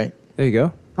bread, right? there you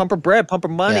go. Pumper bread, pumper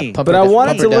money. Yeah, pumper But I dime.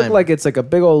 want it to Pumper look dime. like it's like a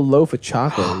big old loaf of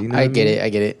chocolate. You know I what get mean? it. I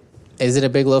get it. Is it a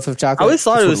big loaf of I chocolate? always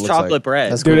thought That's it what was it looks chocolate like.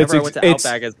 bread. That's Dude, Whenever I it's- went to it's-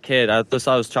 Outback as a kid, I just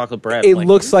thought it was chocolate bread. It I'm like,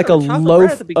 looks like a chocolate bread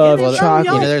loaf at the beginning? of Yo, chocolate.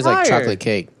 y'all there's like fire. chocolate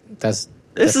cake. This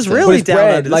that's is the- really it's down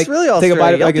bread, under. like, This is really think Australia.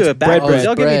 about it Y'all like do it's it backwards. bread.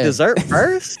 Y'all give me Bread. dessert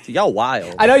first. Y'all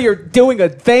wild. I know you're doing a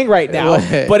thing right now,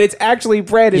 What? but it's actually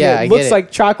bread, and Yeah, I it get looks it.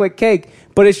 like chocolate cake,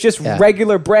 but it's just Yeah.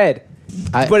 regular bread.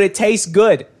 But it tastes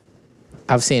good.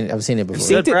 I've seen it before.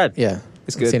 seen Good it? bread. Yeah,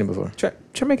 It's I've good. seen it before. Try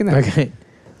making that. Okay,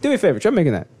 Do me a favor. Try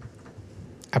making that.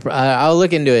 I'll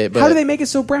look into it. But How do they make it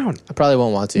so brown? I probably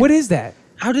won't want to. What is that?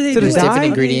 How do they Is it do a it? dye? How do they do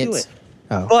Ingredients. it?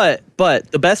 Oh,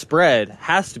 But the best bread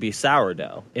has to be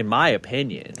sourdough, in my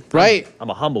opinion. Right. I'm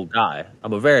a humble guy.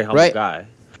 I'm a very humble Right. guy.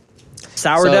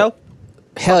 Sourdough,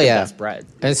 Hell yeah. best bread.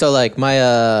 And so like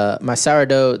my my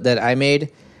sourdough that I made,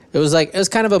 it was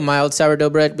kind of a mild sourdough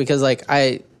bread because like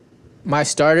my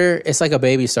starter, it's like a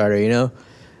baby starter, you know.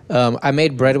 I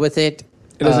made bread with it.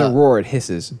 it doesn't roar; it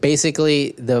hisses.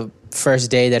 Basically, the first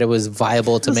day that it was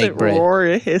viable to make bread. Roar,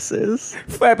 it hisses.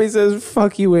 Flappy says,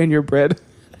 "Fuck you and your bread."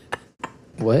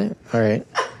 What? All right,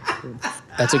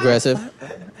 that's aggressive.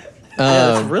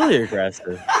 Yeah, it's really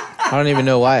aggressive. I don't even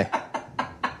know why.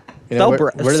 You know,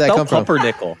 where did that come from?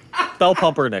 Pumpernickel. Spell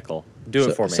pumpernickel. Do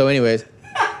it for me. So, anyways,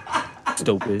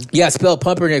 Stupid. yeah, spell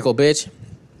pumpernickel, bitch.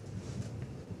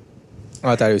 Oh,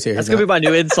 I thought he was here. That's He's gonna be not. my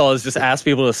new insult. Is just ask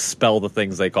people to spell the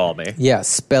things they call me. Yeah,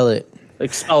 spell it.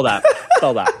 Like spell that.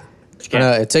 Spell that. I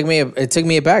know, it took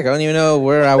me back. I don't even know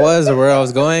where I was or where I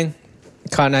was going.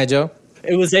 Cotton Eye Joe.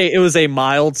 It was a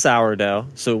mild sourdough,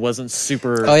 so it wasn't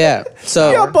super. Oh yeah.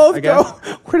 So Y'all both I go.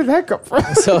 guess. Where did that come from?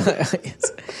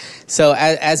 so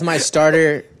as my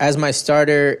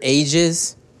starter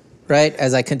ages, right?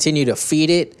 As I continue to feed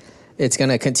it, it's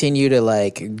gonna continue to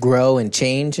like grow and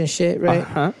change and shit, right?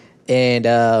 Uh-huh.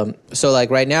 And so like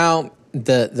right now,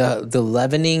 the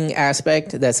leavening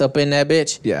aspect that's up in that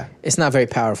bitch, Yeah. it's not very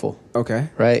powerful, Okay.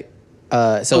 right?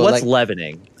 So what's like,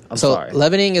 leavening? I'm so sorry.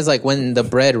 leavening is like when the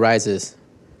bread rises,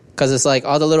 because it's like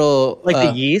all the little Like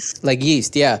the yeast? like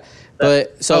yeast, yeah.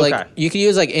 But so Okay. like you can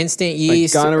use like instant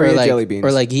yeast gonorrhea or like jelly beans.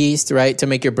 or like yeast, right, to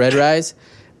make your bread rise.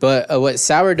 But what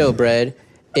sourdough bread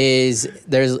is,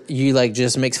 you like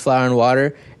just mix flour and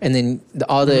water, and then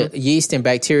all the yeast and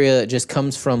bacteria just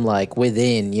comes from like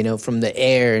within, from the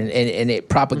air, and it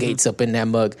propagates up in that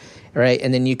mug, right?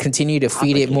 And then you continue to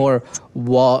feed it more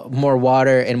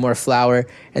water and more flour,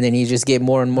 and then you just get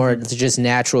more and more just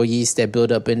natural yeast that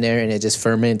build up in there, and it just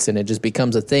ferments, and it just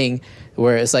becomes a thing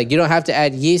where it's like you don't have to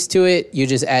add yeast to it, you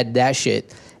just add that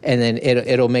shit, and then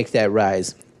it'll make that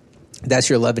rise. That's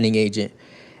your leavening agent.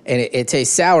 And it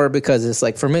tastes sour because it's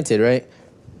like fermented, right?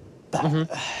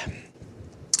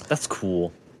 That's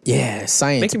cool. Yeah,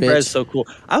 science, Making bitch. bread is so cool.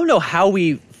 I don't know how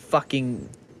we fucking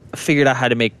figured out how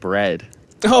to make bread.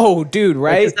 Oh, dude,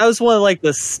 right? Like, that was one of like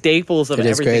the staples of It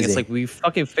is everything. crazy. It's like we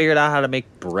fucking figured out how to make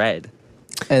bread.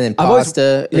 And then I've always-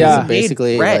 pasta yeah. is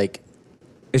basically Made bread. like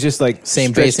It's just like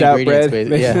Same stretched base out ingredients, bread.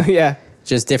 basically. Yeah.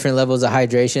 just different levels of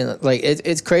hydration. Like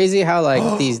it's crazy how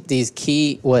like these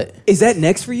key what? Is that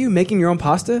next for you, making your own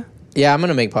pasta? Yeah, I'm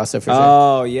gonna make pasta for sure.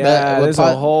 Oh, yeah. But with There's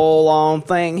a whole long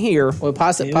thing here. Well,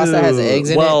 pasta has the eggs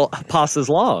in Well, it. pasta's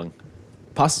long.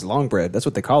 Pasta's long bread. That's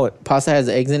what they call it. Pasta has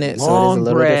eggs in it, so it is a Long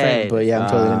little bread. different. But yeah, I'm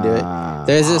totally gonna do it.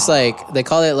 There's this like they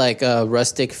call it like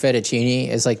rustic fettuccine.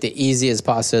 It's like the easiest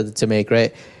pasta to make,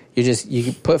 right?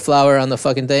 You put flour on the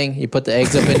fucking thing. You put the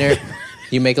eggs up in there.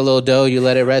 You make a little dough. You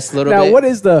let it rest a little Now, bit. what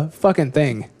is the fucking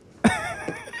thing?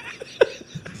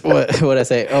 What I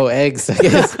say? Oh, eggs. I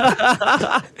guess.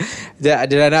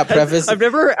 did I not preface? I've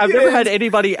never had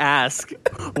anybody ask,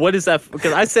 "What is that?"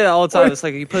 Because I say that all the time. It's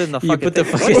like you put it in the fucking. put the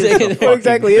thing. fucking What is thing the in What there.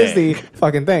 exactly is thing? the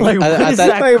fucking thing? Like, I what is thought-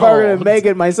 that Like if I were to called? make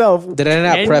it myself. Did I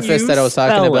not Can preface you that I was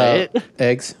talking spell about it?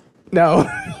 eggs? No.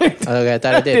 Okay, I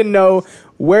thought I did. Didn't know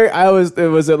where I was.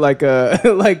 Was it like a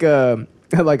like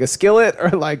a skillet or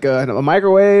like a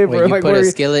microwave Wait, or you like put where a you-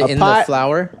 skillet in the pot?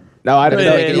 flour? No, I don't Put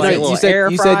know. it in, You, like, a know, little you said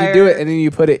air you said you do it fryer. and then you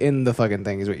put it in the fucking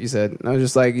thing. Is what you said. And I was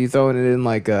just like, you throwing it in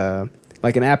like an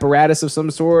apparatus of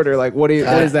some sort or like what do you?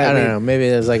 What does that I mean? don't know. Maybe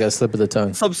there's like a slip of the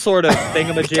tongue. Some sort of It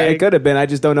thingamajig. could have been. I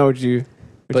just don't know what you.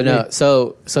 But no,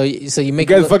 so you make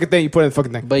You get a the fucking thing. You put it in the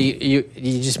fucking thing. but you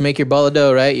just make your ball of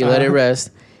dough, right? You let it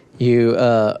rest. You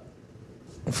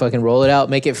fucking roll it out,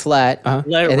 make it flat, Let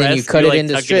it and then rest, you cut you, it like,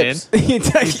 into tuck it in. strips. You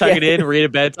tuck You tuck it in, read a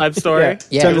bedtime story. Yeah.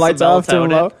 Yeah. Turn the Put lights some off. Turn them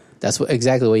melatonin. low. That's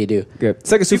exactly what you do. Good.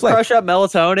 It's like a You souffle. crush up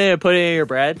melatonin and put it in your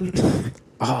bread.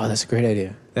 Oh, that's a great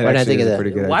idea. That Why didn't I actually think of is a that?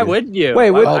 pretty good Why idea. wouldn't you?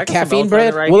 Wait, what- I Oh, got some caffeine melatonin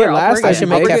bread? Right Will here. it I'll last? bring I it. should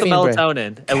I'll make bring some caffeine bread.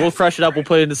 melatonin, and we'll crush it up. We'll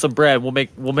put it into some bread. We'll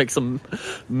make some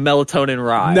melatonin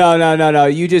rye. No.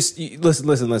 You just listen.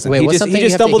 Wait, he what's just something he you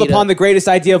just have to stumbled heat upon up? the greatest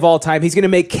idea of all time. He's gonna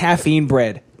make caffeine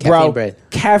bread. Caffeine bread.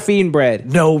 Caffeine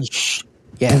bread. No,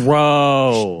 Yeah,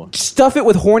 bro. Stuff it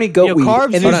with horny goat You know, weed carbs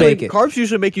and then usually bake it. carbs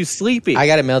usually make you sleepy. I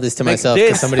gotta mail this to Make myself this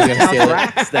because somebody's gonna steal it.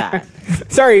 counteracts that.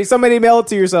 Sorry, somebody mail it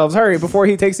to yourselves. Hurry before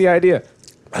he takes the idea.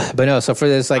 But no, so for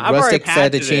this like I've already rustic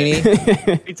patented fettuccine,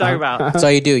 What are you talking about? that's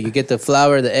all you do. You get the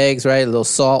flour, the eggs, right? A little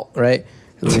salt, right?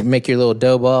 You make your little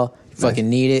dough ball. You fucking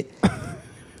knead it.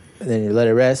 And then you let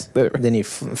it rest. Let it rest. Then you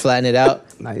flatten it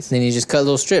out. Nice. Then you just cut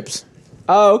little strips.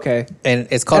 Oh, okay. And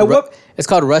it's called And what- it's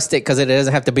called rustic because it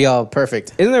doesn't have to be all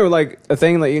perfect. Isn't there like a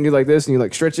thing like you can do like this and you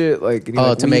like stretch it like? And you, Oh,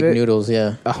 like, to weave make it? noodles,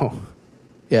 yeah, Oh,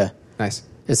 yeah. nice.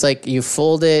 It's like you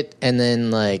fold it and then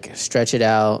like stretch it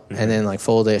out and then like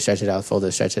fold it, stretch it out, fold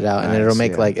it, stretch it out, and then it'll Nice,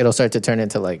 make yeah. like it'll start to turn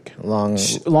into like long,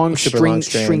 Long super string, long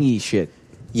string. stringy shit.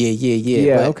 Yeah.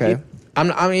 Yeah, but okay. I'm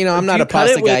not Do a you cut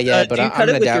pasta it with, guy yet, but do you I'm cut it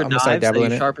gonna with your I'm gonna start knives that dabbling you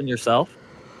in it. sharpen yourself?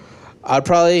 I'd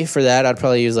probably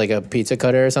use like a pizza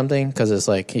cutter or something because it's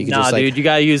like you can Nah, just like dude, you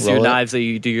gotta use your roll it. knives that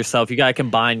you do yourself. You gotta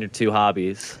combine your two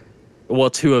hobbies. Well,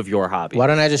 two of your hobbies. Why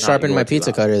don't I just not sharpen your my two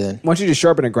pizza hobbies. cutter then? Why don't you just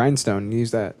sharpen a grindstone and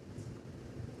use that?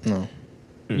 No.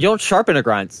 You don't sharpen a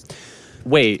grind.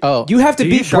 Wait. Oh, You have to Do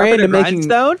you beat sharpen brand a to making.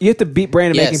 grindstone? You have to beat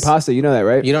brand to Yes. making pasta. You know that,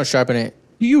 right? you don't sharpen it.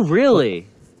 do you really?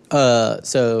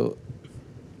 So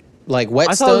like I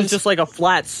whetstones. thought it was just like a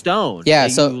flat stone. Yeah,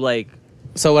 that so- you, like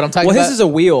So what I'm talking Well, about. his is a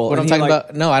wheel. What and I'm he, talking like-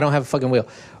 about. No, I don't have a fucking wheel.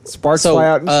 Sparks fly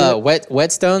out and shit.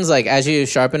 Whetstones, like as you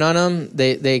sharpen on them,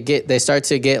 they start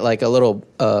to get like a little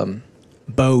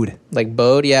Bowed. like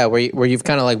bowed, yeah, where you've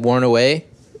kind of like worn away.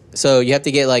 So you have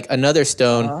to get like another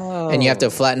stone and you have to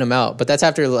flatten them out. But that's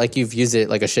after like you've used it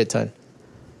like a shit ton.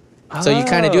 So you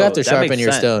kind of do have to that sharpen makes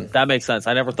your sense. stone. That makes sense.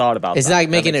 I never thought about It's that. not That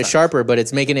making it makes sense. sharper, but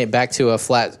it's making it back to a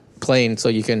flat plane so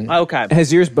you can. Okay.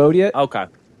 Has yours bowed yet? Okay.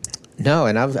 No,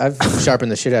 and I've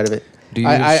sharpened the shit out of it. Do you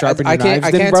sharpen your can't,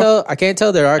 knives then, can't bro? tell. I can't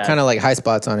tell. There are kind of like high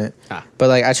spots on it, but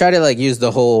like I try to like use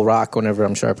the whole rock whenever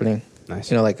I'm sharpening.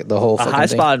 Nice. You know, like the whole A fucking high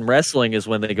thing. spot in wrestling is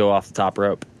when they go off the top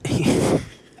rope.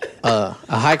 A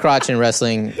high crotch in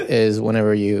wrestling is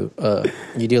whenever you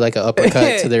do like an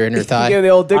uppercut to their inner thigh. Yeah, the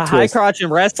old dick A high twist. crotch in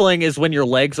wrestling is when your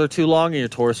legs are too long and your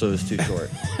torso is too short.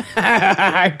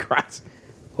 High crotch.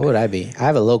 What would I be? I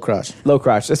have a low crotch. Low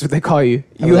crotch. That's what they call you.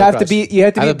 have You a low have to crotch. be. You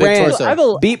have to I have beat a big Brand. torso. I have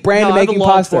a, Beat Brand no, to I have a making long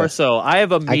pasta. torso. I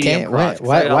have a I medium can't. Why, crotch.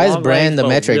 I got why a is long Brand legs, the but a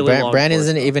metric? really long Brand torso.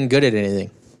 isn't even good at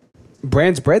anything.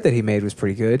 Brand's bread that he made was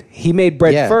pretty good. He made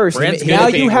bread Yeah. first. Brand's Now good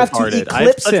at you being have retarded. to I have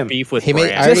eclipse such him. beef with He made-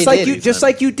 Brand. I already Just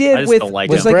like you I did just with don't like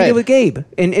just him. like you did Bread. with Gabe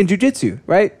in jiu-jitsu,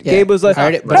 right? Yeah. Gabe was like, I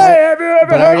already- "Hey, but have you ever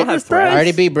But I heard already, of this I bread?"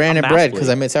 already beat Brand and I'm bread massively. because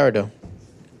I made sourdough.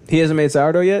 He hasn't made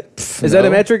sourdough yet. Is that a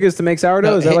No. metric? Is to make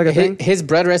sourdough? Is that like a thing? His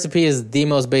bread recipe is the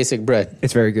most basic bread.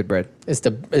 It's very good bread. It's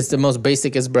the most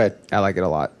basicest bread. I like it a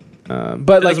lot. But It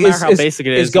like, doesn't matter how basic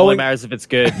it is. It only matters if it's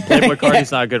good. Playboy Cardi's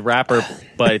not a good rapper,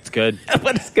 but it's good.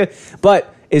 but it's good.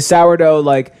 But is sourdough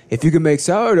like if you can make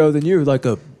sourdough, then you're like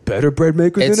a better bread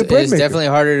maker It's than a bread maker? definitely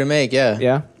harder to make. Yeah.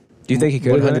 Yeah. Do you think he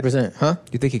could have done it? 100%. Huh? Do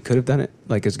you think he could have done it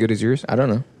like as good as yours? I don't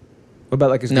know. What about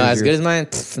like as good No, as as yours? good as mine.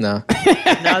 Pff, no.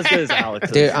 Not as good as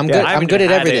Alex. Dude, I'm Yeah. good. I I'm haven't good at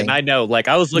even had it, everything. and I know. Like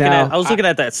I was looking No,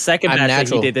 at that second I'm match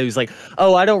natural. that he did. That he was like,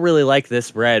 "Oh, I don't really like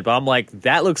this bread," but I'm like,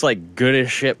 "That looks like good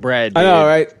as shit bread." I know, dude.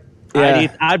 right? Yeah.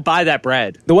 I'd buy that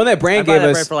bread. The one that I'd Brand buy gave that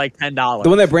us, bread for like $10. the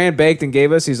one that Brand baked and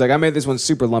gave us, he's like, I made this one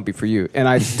super lumpy for you, and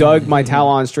I dug my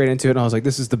talon straight into it, and I was like,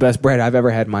 this is the best bread I've ever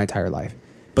had in my entire life.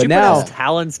 But Did you now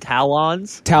pronounce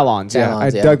talons. talons, yeah,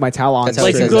 Talons, I yeah. dug my talons. That's out how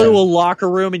Like it you straight says go into to it. a locker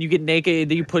room and you get naked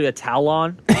and then you put a towel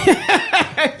on.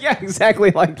 Yeah,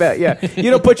 exactly like that. Yeah,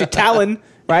 you don't put your talon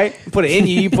right, you put it in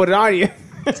you, you put it on you.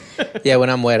 Yeah, when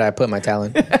I'm wet, I put my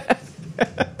talon.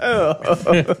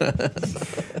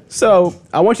 So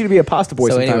I want you to be a pasta boy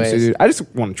So sometime, anyways. dude. I just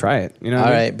want to try it. You know? what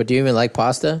All I mean? right, but do you even like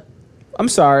pasta? I'm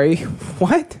sorry.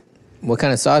 What? What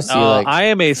kind of sauce do you like? I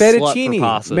am a Fettuccine, slut for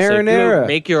pasta. marinara, So if you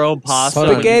make your own pasta. Hold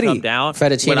on. when you Spaghetti. come down.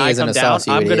 Fettuccine when I isn't come a down, sauce,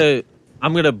 you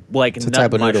I'm gonna like a nut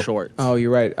type of my noodle. shorts. Oh, you're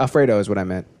right. Alfredo is what I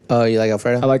meant. Oh, you like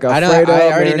Alfredo? I like I Alfredo,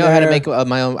 already know how to marinara. make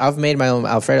my own. I've made my own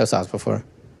Alfredo sauce before.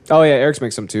 Oh yeah, Eric's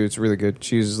makes some too. It's really good.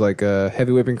 She uses like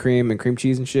heavy whipping cream and cream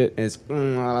cheese and shit. And it's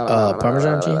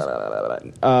Parmesan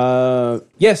cheese?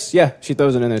 Yes, yeah. She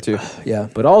throws it in there too. Yeah.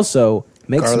 But also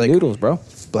make Garlic. some noodles, bro.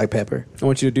 Black pepper. I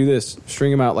want you to do this. String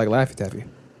them out like Laffy Taffy.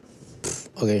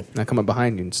 Okay. And I come up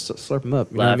behind you and slurp them up.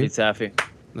 You know what I mean? Laffy Taffy.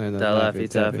 And then Da Laffy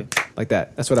Taffy. Like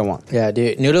that. That's what I want. Yeah,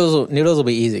 dude. Noodles will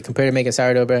be easy compared to making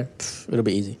sourdough bread. It'll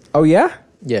be easy. Oh yeah.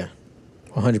 Yeah,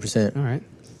 100%. All right.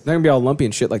 They're gonna be all lumpy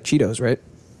and shit like Cheetos, right?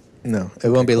 No, it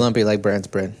won't be lumpy like Brand's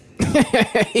bread.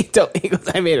 he goes,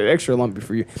 I made it extra lumpy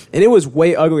for you, and it was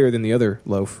way uglier than the other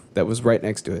loaf that was right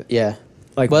next to it. Yeah,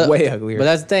 Like but, way uglier. But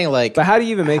that's the thing. Like But how do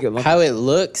you even make it lumpy? how it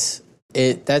looks,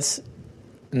 that's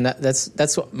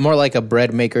more like a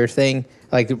bread maker thing.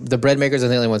 Like the bread makers are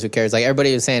the only ones who cares. Like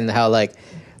everybody was saying how like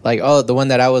oh, the one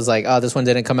that I was like, oh, this one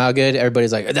didn't come out good.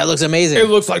 Everybody's like, that looks amazing. It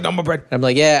looks like normal bread. And I'm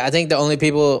like, yeah, I think the only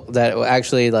people that will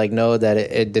actually like know that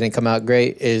it didn't come out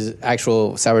great is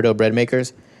actual sourdough bread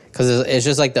makers, because it's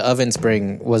just like the oven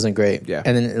spring wasn't great. Yeah.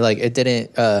 And then like it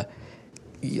didn't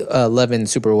leaven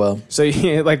super well. So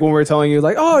you, like when we were telling you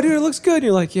like, oh, dude, it looks good.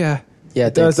 You're like, yeah, Yeah,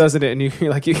 it does, thanks. doesn't it? And you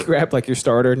like you grab like your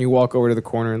starter and you walk over to the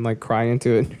corner and like cry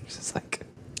into it. And you're just like,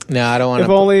 No, I don't want if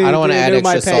only to. I don't want to they add knew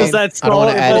my extra pain. salt. That's I don't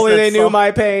want to salt. add. if only they That's knew all.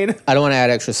 my pain. I don't want to add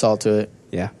extra salt to it.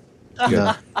 Yeah,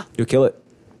 No. you'll kill it.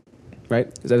 Right?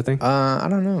 Is that a thing? I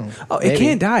don't know. Oh, it Maybe.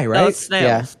 can't die, No, right? it's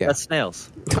snails. Yeah. That's snails.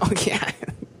 Oh yeah.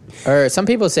 Or some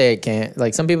people say it can't.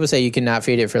 Like some people say you cannot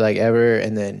feed it for like ever,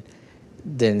 and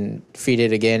then feed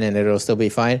it again, and it'll still be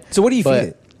fine. So what do you But feed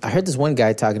it? I heard this one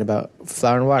guy talking about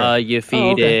flour and water. You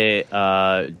feed okay.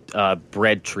 it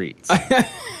bread treats. You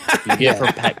get it from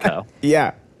Petco.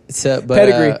 Yeah. So, but,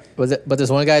 Pedigree. But this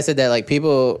one guy said that like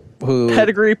people who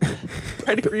Pedigree bread.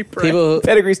 people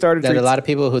Pedigree starter that treats. a lot of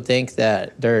people who think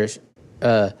that their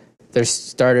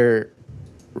starter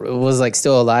was like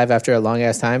still alive after a long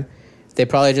ass time, they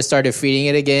probably just started feeding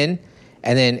it again,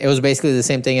 and then it was basically the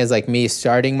same thing as like me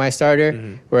starting my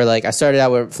starter, where like I started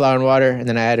out with flour and water, and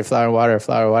then I added flour and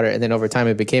water, and then over time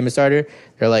it became a starter.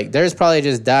 They're like, theirs probably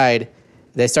just died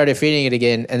they started feeding it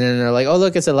again, and then they're like, "Oh,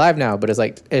 look, it's alive now." But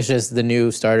it's just the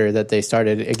new starter that they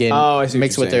started again, Oh, I see what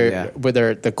mixed you're with saying,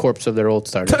 their the corpse of their old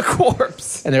starter. The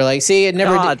corpse. And they're like, "See, it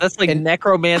never." God, that's like and,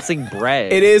 necromancing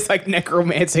bread. It is like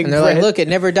necromancing. and they're bread. like, "Look, it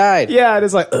never died." Yeah, it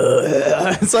is like.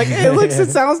 It's like it looks. It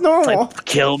sounds normal. Like,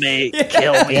 kill me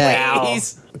now.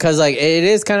 Please. Because like it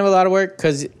is kind of a lot of work.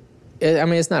 Because I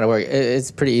mean, it's not a work.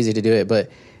 It's pretty easy to do it, but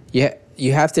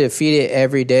you have to feed it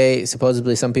every day.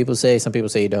 Supposedly, some people say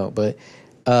you don't. But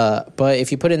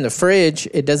if you put it in the fridge,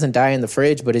 it doesn't die in the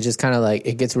fridge, but it just kind of like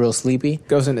it gets real sleepy.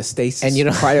 Goes into stasis. And you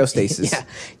don't cryostasis. Yeah,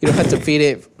 you don't have to feed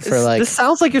it for like This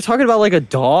sounds like you're talking about like a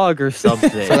dog or something.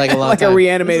 for like a long like time. a This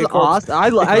reanimated is corpse. awesome. I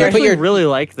You actually put your- really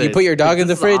like this. you put your dog in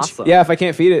the This is fridge? awesome. Yeah, if I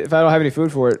can't feed it, if I don't have any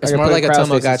food for it, It's I can more put like it a in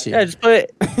cryostasis. Tamagotchi. Yeah, just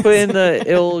put in the.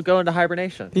 It'll go into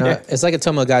hibernation. No, it's like a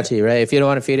Tamagotchi, right? If you don't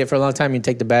want to feed it for a long time, you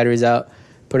take the batteries out,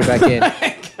 put it back in,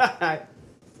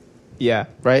 Yeah.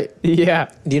 right? Yeah.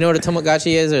 Do you know what a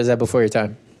Tamagotchi is, or is that before your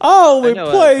time? Oh, we know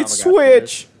what played Tamagotchi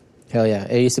Switch. Hell yeah,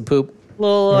 it used to poop.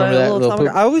 Little, Remember that little little Tamagotchi.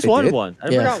 poop? I always It wanted did? one. I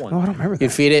never Yeah. got Oh, one. I don't remember You'd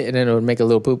that. feed it, and then it would make a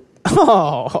little poop.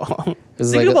 Oh, It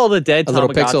was Think like of all the dead a little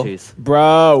pixel. Tamagotchis.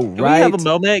 bro, Can right? we have a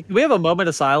moment? Can we have a moment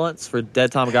of silence for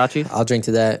dead Tamagotchis? I'll drink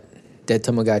to that. Dead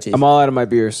Tamagotchi. I'm all out of my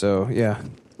beer, so yeah.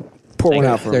 Pour one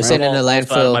out for They're him. sitting right? in a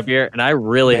Almost out of landfill. my beer, and I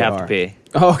really They have are. to pee.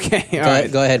 Okay, all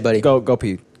right. Go ahead, buddy. Go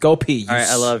pee. Go pee. All right,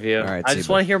 I love you. All right, I see just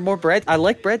you, want to bud. hear more bread. I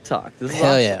like bread talk. This is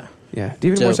Hell awesome. yeah. Yeah. Do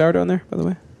you have any more So- sourdough in there, by the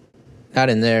way? Not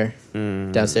in there.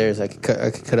 Downstairs, I could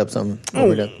cut up some.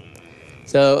 Over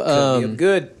So,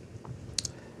 Good.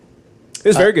 It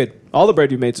was very good. All the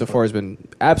bread you made so far has been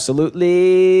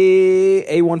absolutely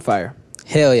A1 fire.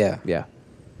 hell yeah. Yeah.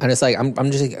 And it's like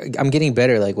I'm getting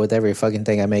better like with every fucking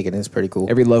thing I make, and it's pretty cool.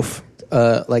 Every loaf.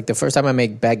 Like the first time I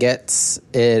make baguettes,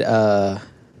 it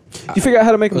Did you figure out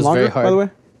how to make them was longer, very hard. by the way?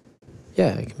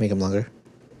 yeah, I can make them longer.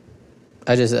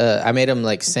 I just I made them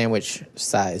like sandwich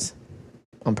size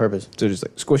on purpose. So just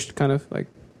like squished, kind of like.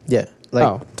 Yeah, like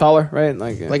Oh, taller, right?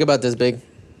 Like. like about this big.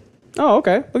 Oh,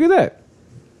 okay. Look at that.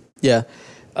 Yeah.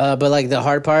 But like the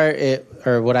hard part,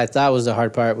 or what I thought was the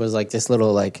hard part was like this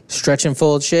little like stretch and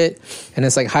fold shit. And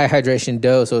it's like high hydration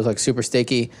dough, so it's like super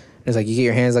sticky. And it's like you get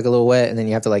your hands like a little wet, and then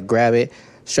you have to like grab it,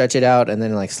 stretch it out, and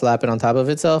then like slap it on top of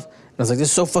itself. And I was like, this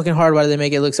is so fucking hard. Why do they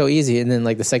make it look so easy? And then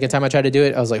like the second time I tried to do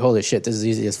it, I was like, holy shit, this is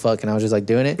easy as fuck. And I was just like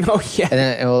doing it. Oh, yeah. And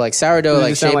then like sourdough, Does it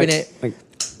like just sound shaping like- it. Like,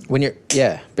 When you're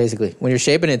basically when you're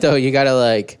shaping it though, you gotta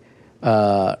like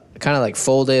kind of like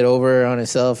fold it over on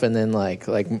itself and then like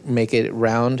make it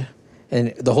round.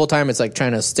 And the whole time it's like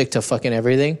trying to stick to fucking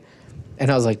everything.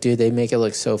 And I was like, dude, they make it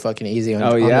look so fucking easy on,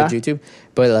 Oh, on yeah? the YouTube.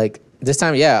 But like this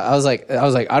time, yeah, I was like,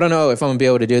 I don't know if I'm gonna be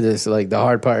able to do this. Like the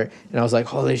hard part, and I was like,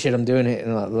 holy shit, I'm doing it.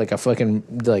 And like I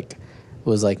fucking like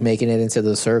was like making it into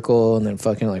the circle and then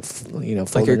fucking like like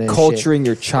folding you're it and culturing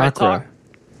your chakra.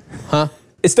 shit. Huh?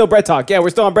 It's still bread talk. Yeah, we're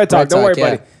still on bread talk. Bread Don't worry, talk,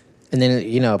 yeah. buddy. And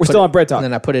then We're still on bread talk. And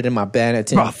then I put it in my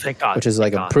Banneton, Oh, thank God, which is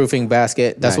like thank a God. proofing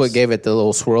basket. That's Nice. what gave it the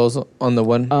little swirls on the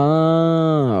one.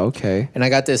 Oh, okay. And I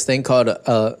got this thing called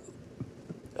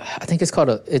I think it's called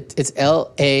it's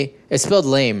L-A. It's spelled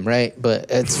lame, right? But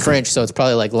it's French, so it's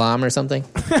probably like lame or something.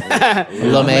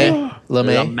 Lame,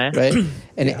 Lame. right?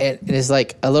 And it's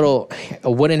like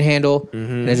a wooden handle,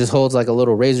 and it just holds like a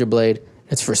little razor blade.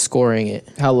 It's for scoring it,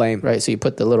 How lame. right? So you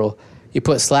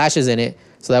put slashes in it,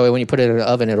 so that way when you put it in the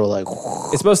oven, it'll like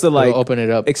It's supposed to like it'll open it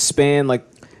up. expand. Like,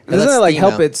 Yeah, doesn't that's it like steam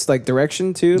help out. its like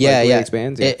direction too? Yeah, like, the way yeah. It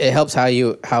expands. Yeah. It helps how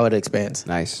it expands,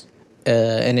 Nice.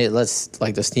 and it lets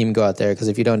like the steam go out there. Because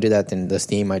if you don't do that, then the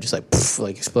steam might just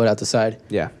like explode out the side.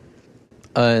 Yeah.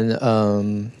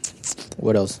 And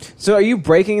what else? So, are you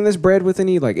breaking this bread with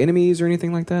any like enemies or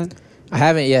anything like that? I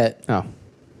haven't yet, Oh,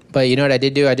 but you know what I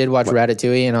did do? I did watch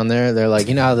Ratatouille, and on there they're like,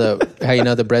 you know how you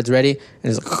know the bread's ready,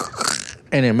 and it's like,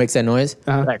 and it makes that noise.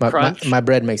 That My, crunch. my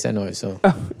bread makes that noise. So,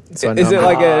 so I know is it I'm-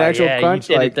 like an Oh, actual yeah, crunch?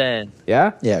 You did Like, it then.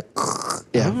 yeah. yeah,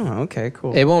 yeah. Oh, okay,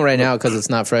 cool. It won't right now because it's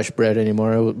not fresh bread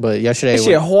anymore. But yesterday, This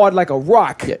shit hard like a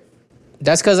rock. Yeah.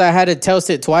 That's because I had to toast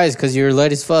it twice because you're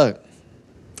late as fuck.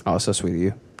 Oh, so sweet of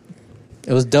you.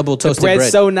 It was double The toasted bread's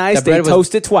bread. so nice That they bread was-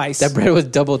 toast it twice. That bread was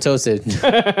double toasted.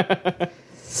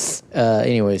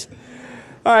 Anyways,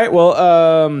 All right. Well,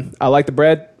 I like the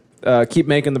bread. Keep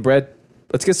making the bread.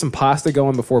 Let's get some pasta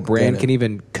going before Brand Damn it. can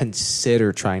even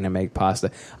consider trying to make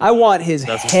pasta. I want his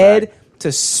That's a head fact.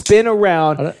 to spin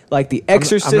around like the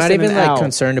Exorcist. I'm not and even an like owl.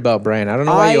 concerned about Brian. I don't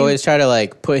know why you I- always try to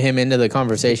like put him into the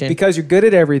conversation. because you're good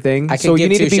at everything. I can so you give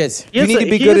need to two be shits. you need to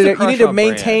be He good has at a it. You need crush to on Bran.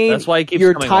 maintain That's why he keeps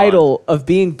your coming title of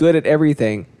being good at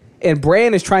everything. And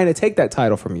Bran is trying to take that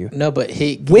title from you, no, but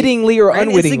he wittingly or Bran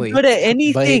unwittingly. isn't good at But he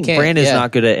anything. can't- Bran is yeah.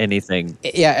 not good at anything.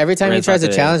 yeah. Every time Brand's he tries not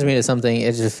to good at challenge me to something,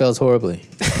 it just feels horribly.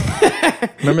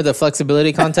 Remember the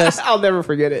flexibility contest? I'll never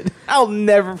forget it. I'll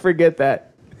never forget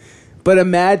that. But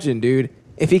imagine, dude,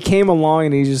 if he came along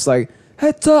and he's just like,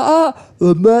 and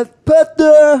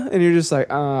you're just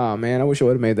like, oh man, I wish I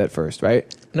would have made that first,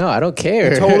 right? No, I don't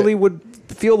care. I totally would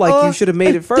feel like you should have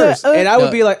made it first, and I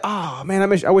would be like, oh man, I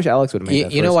wish Alex would have made that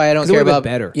first. You know why I don't 'Cause it care would've been about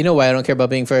better? You know why I don't care about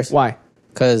being first? Why?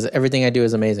 Because everything I do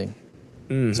is amazing.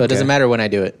 So it doesn't matter when I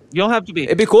do it. You don't have to be.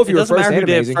 It'd be cool if you were doesn't first matter who and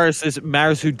did amazing. it first. It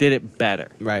matters who did it better.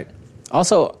 Right.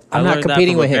 Also, I I'm not learned that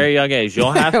competing from with a very him. young age. You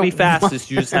don't have to be fastest.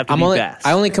 You just have to be best.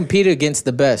 I only compete against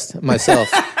the best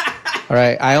myself. All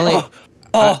right, I'm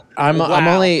Wow.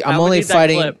 only Now we need that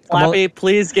fighting. clip. Flappy,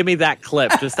 please give me that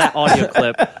clip, just that audio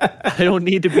clip. I don't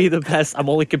need to be the best. I'm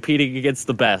only competing against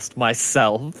the best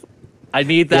myself. I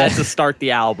need that to start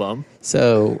the album.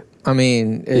 So I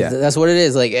mean, that's what it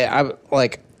is. Like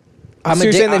I'm So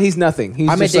you're saying that he's nothing. He's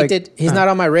I'm just addicted. Like, he's not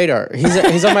on my radar.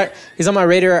 He's on my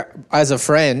radar as a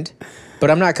friend,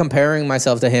 but I'm not comparing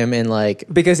myself to him in like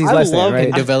because he's I less than, love right?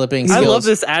 it. developing I skills. love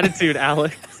this attitude,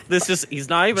 Alex. He's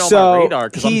not even on So, my radar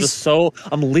because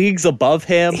I'm leagues above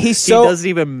him. He's so- he doesn't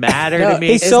even matter No, to me.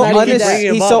 He's It's so not even that.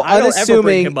 he's so I don't ever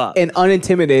bring unassuming him up. and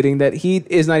unintimidating that he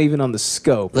is not even on the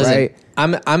scope, Listen, right?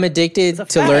 I'm addicted to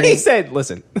fact. He learning. said,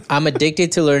 "Listen, I'm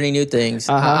addicted to learning new things.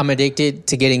 Uh-huh. I'm addicted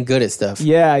to getting good at stuff.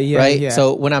 yeah, right? yeah."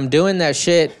 So when I'm doing that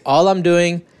shit, all I'm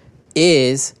doing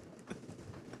is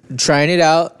trying it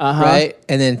out, Uh-huh. right?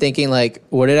 And then thinking like,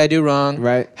 what did I do wrong?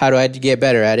 Right. How do I get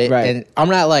better at it? Right. And I'm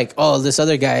not like, oh, this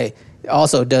other guy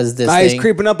also does this He's thing.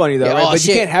 creeping up on you though, Yeah, right? oh, But you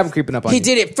shit. can't have him creeping up on He you.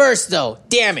 did it first though.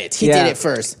 Damn it. He Yeah. did it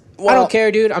first. I Well- don't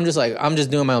care, dude. I'm just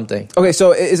doing my own thing. Okay,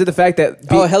 so is it the fact that?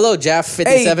 Oh, hello, Jaff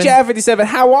 57. Hey, Jav 57,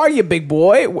 how are you, big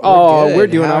boy? good. We're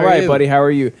doing How all are right, you? buddy. How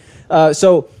are you?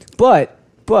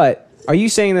 But are you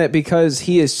saying that because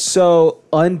he is so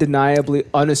undeniably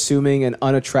unassuming and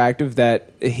unattractive that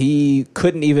he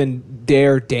couldn't even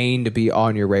deign to be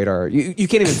on your radar? You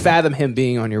can't even fathom him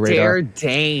being on your radar. Dare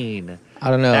Dane. I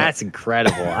don't know. That's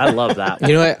incredible. I love that.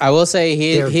 You know what? I will say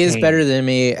he is Dane. better than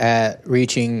me at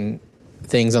reaching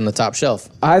things on the top shelf.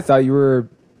 I thought you were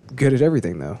good at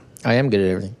everything, though. I am good at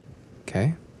everything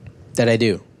Okay, that I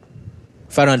do.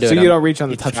 If I don't do so it, you I'm- don't reach on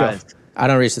the He top tries. shelf. I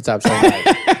don't reach the top shelf.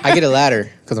 I get a ladder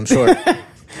because I'm short. Can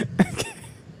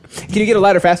you get a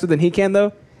ladder faster than he can,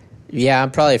 though? Yeah,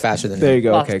 I'm probably faster than There him. you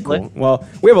go. Okay, Possibly. cool. Well,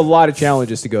 we have a lot of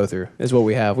challenges to go through. Is what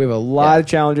we have. We have a lot of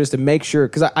challenges to make sure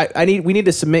because we need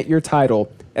to submit your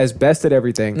title as best at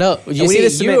everything. No, And you we need to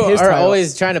see, submit you are his title.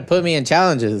 always trying to put me in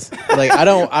challenges. Like I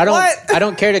don't What? I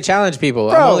don't care to challenge people.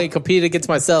 Bro. I'm only competing against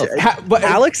myself. But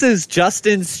Alex is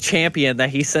Justin's champion that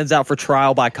he sends out for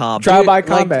trial by combat. Trial by Like-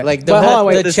 combat. like the But whole- hold on,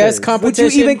 wait. the chess Would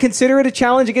competition. you even consider it a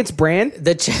challenge against Brand?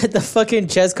 The fucking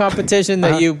chess competition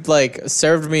that you like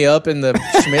served me up in the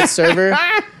Schmidt server.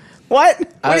 What?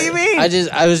 What do you mean?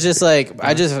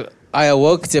 I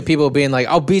awoke to people being like,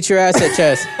 "I'll beat your ass at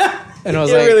chess," and I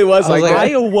was It like, really was like I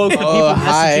that. awoke to people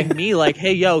hi. messaging me like,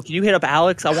 "Hey, yo, can you hit up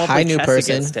Alex? I want to Hi, play new chess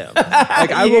person." against him."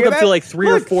 Like, I You woke hear up to that? like 3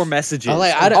 or Look. 4 messages I'm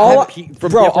like,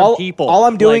 from different people. all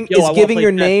I'm doing Like, yo, is I wanna giving play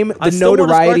your chess. name I the still wanna start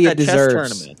notoriety it that chess deserves.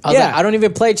 tournament. I was Yeah. like, I don't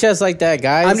even play chess like that,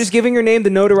 guys. I'm just giving your name the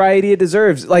notoriety it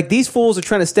deserves. Like these fools are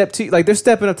trying to step to, like they're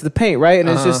stepping up to the paint, right? And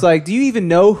it's just like, do you even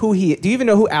know who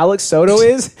Alex Soto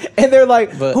is? And they're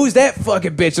like, But- who's that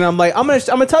fucking bitch? And I'm like, I'm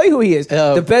gonna tell you who he is.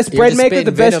 Oh, The best you're bread just maker, spitting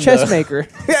the best venom, chess though. maker.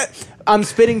 I'm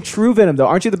spitting true venom though.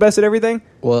 Aren't you the best at everything?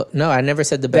 Well, no, I never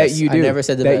said the best. you do. I never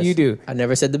said the That best. you do. I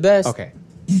never said the best. Okay.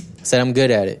 I said I'm good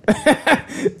at it.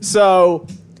 So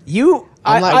you,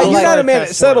 I'm like- you're I'm not like a man that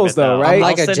chess settles though, tournament, right? I'm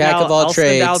like I'll a send jack out- of all I'll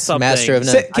send out trades, something. master of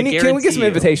none. Can we get some guarantee you.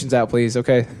 invitations out, please?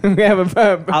 Okay, we have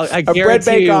I a bread guarantee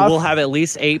bake you off. we'll have at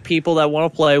least 8 people that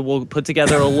want to play. We'll put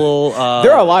together a little.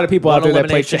 There are a lot of people out one there that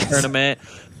play elimination chess. tournament.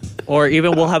 Or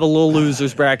even we'll have a little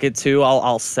losers bracket too.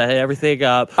 I'll set everything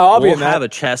up. Oh, I'll be we'll in that. have a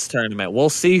chess tournament. We'll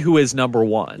see who is number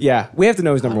 1. Yeah, we have to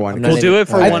know who's number one. I'm not We'll do it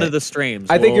for I- one of the streams.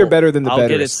 I think you're better than the I'll get it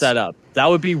betterest. set up. That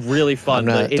would be really fun.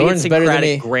 I'm not. The Thorne's better than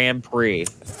me. Idiosyncratic Grand Prix.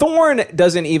 Thorne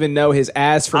doesn't even know his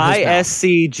ass from his mouth.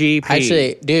 ISCGP.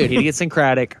 Actually, dude.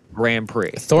 Idiosyncratic Grand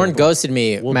Prix. Thorne ghosted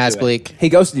me, We'll Mass do it. Bleak. He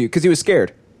ghosted you because he was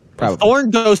scared. Probably. Thorne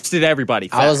ghosted everybody.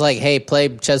 I was Facts. like, "Hey, play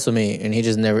chess with me," and he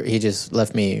just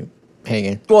left me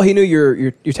hanging. Well, he knew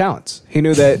your talents. He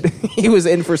knew that he was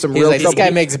in for some He's real like, "This trouble. guy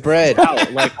makes bread."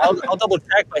 Like I'll double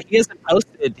check, but he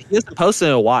hasn't posted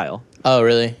in a while. Oh,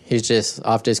 really? He's just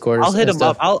off Discord. I'll hit and him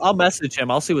stuff? up. I'll message him.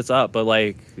 I'll see what's up. But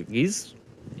like he's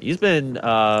been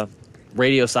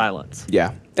radio silence.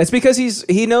 Yeah, it's because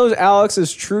he knows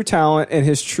Alex's true talent and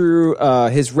his true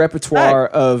his repertoire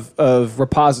of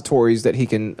repositories that he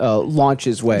can launch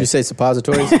his way. You say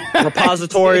suppositories?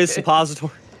 Suppositories.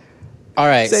 All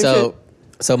right, Same so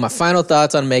So my final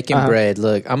thoughts on making bread.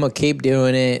 Look, I'm gonna keep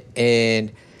doing it,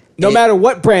 and No matter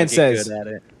what Brand says. Good at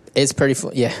it. it's pretty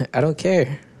fun. Yeah, I don't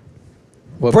care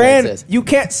what Brand, says. you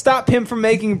can't stop him from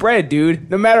making bread, dude.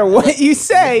 No matter what you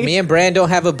say. Me and Brand don't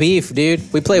have a beef,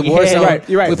 dude. We play Warzone.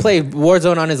 You're right. We play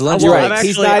Warzone on his lunch You're break. right. I'm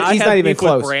He's actually, not- I he's have not even beef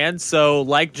close. With Brand, so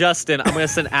like Justin, I'm gonna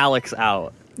send Alex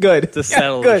out Good. to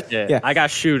settle good. this shit. Yeah. I got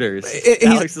shooters. He's-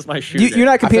 Alex is my shooter. You're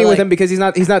not competing feel with like- him because he's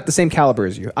not the same caliber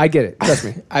as you. I get it. Trust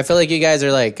me. I feel like you guys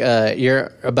are like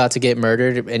you're about to get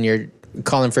murdered, and you're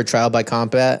calling for trial by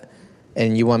combat,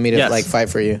 and you want me to Yes. like fight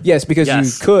for you. Yes, because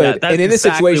Yes. you could, Yeah, that's and in this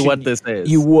exactly situation, what this is.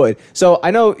 you would. So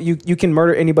I know you can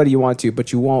murder anybody you want to,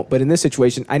 but you won't. But in this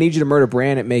situation, I need you to murder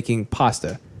Brand at making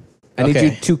pasta. I need Okay.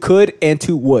 you to could and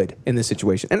to would in this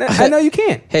situation, and I know you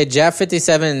can. Hey,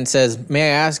 Jaff57 says, "May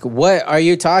I ask, what are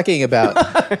you talking about?"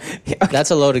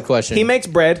 That's a loaded question. He makes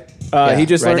bread. Yeah, He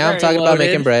just right learned. now I'm talking about loaded.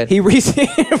 making bread. He recently.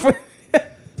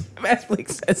 Matchflake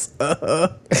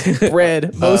says,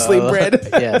 bread, mostly bread.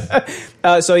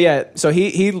 Yeah. So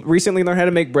he recently learned how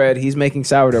to make bread. He's making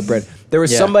sourdough bread. There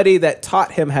was Yeah. somebody that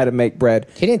taught him how to make bread.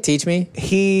 He didn't teach me.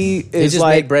 He He is just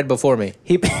like made bread before me.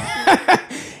 he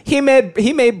he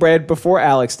made bread before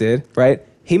Alex did, right?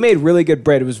 He made really good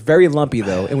bread. It was very lumpy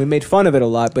though, and we made fun of it a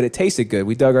lot, but it tasted good.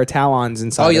 We dug our talons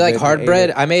inside. Oh, you of like it hard and ate bread?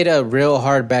 it. I made a real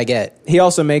hard baguette. He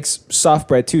also makes soft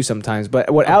bread too sometimes.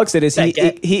 But what Alex did is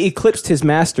Baguette. he eclipsed his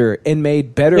master and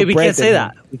made better Wait, we bread. can't say than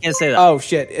that. him. We can't say that. Oh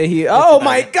shit! Oh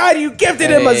my god! You gifted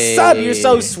him a sub. You're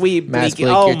so sweet, Mass Bleaky. Bleak,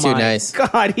 Oh you're too my nice.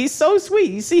 god, he's so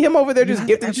sweet. You see him over there just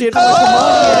gifting shit.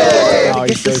 Oh,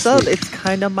 he's so sweet. It's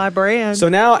kind of my brand. So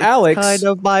now Alex kind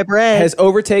of my brand. has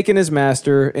overtaken his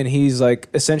master, and he's like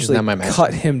essentially not my master.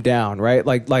 cut him down, right?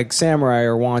 Like samurai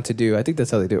or want to do. I think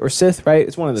that's how they do it. Or Sith, right?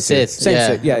 It's one of the two. Sith, yeah.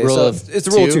 Sith. Yeah, Rule so of it's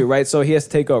the rule two. two, right? So he has to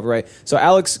take over, right? So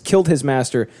Alex killed his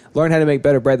master, learned how to make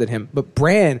better bread than him, but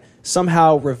Bran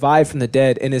somehow revived from the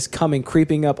dead and is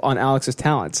creeping up on Alex's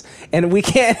talents, and we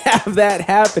can't have that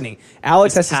happening.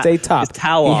 Alex has to stay top. his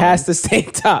Talon. He has to stay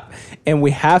top, and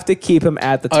we have to keep him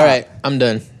at the top. All right, I'm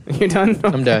done. You're done.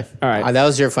 I'm done. All right. That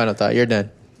was your final thought. You're done.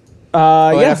 Yeah,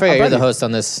 I forgot I'm you're the ready. host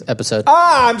on this episode.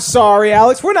 I'm sorry,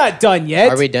 Alex. We're not done yet.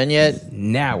 Are we done yet?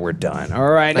 Now we're done. All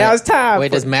right, now it's time. Wait,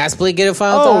 for- does Mass Bleak get a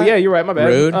final Oh thought? yeah, you're right. My bad.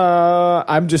 Rude.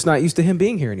 I'm just not used to him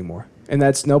being here anymore, and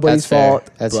that's nobody's That's fair. fault.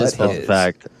 That's but his fault. his.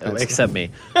 fact, except me.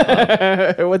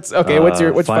 What's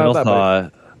your final thought? buddy?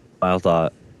 Final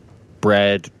thought.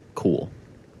 Bread, cool.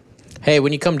 Hey,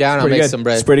 when you come down, I'll Pretty make good. some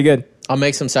bread. It's pretty good. I'll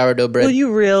make some sourdough bread. Will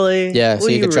you really? Yeah, so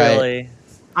Will you can try it. really?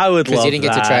 I would love Because you didn't get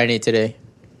to that. try any today.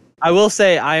 I will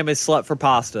say I am a slut for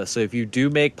pasta. So if you do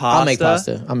make pasta, I'll make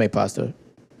pasta. I'll make pasta.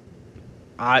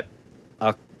 I'll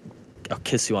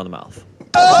kiss you on the mouth.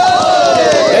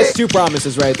 That's two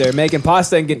promises right there: making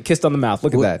pasta and getting kissed on the mouth.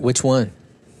 Look at that. Which one?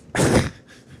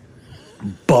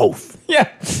 Both. Yeah.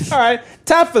 All right.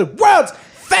 Time for the world's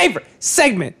favorite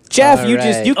segment. Jeff, All you right.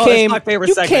 just you Oh, came it's my favorite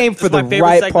you segment. came This for is the my favorite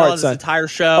right segment part, on this son. entire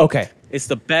show. Okay. It's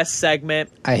the best segment.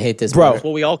 I hate this, Bro. It's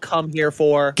what we all come here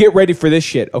for. Get ready for this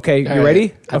shit. Okay, All you right.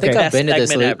 ready? I Okay. think I've been to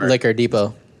this segment ever. liquor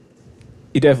depot.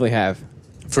 You definitely have.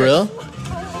 For real?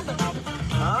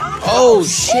 Oh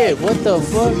shit! What the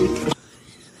fuck?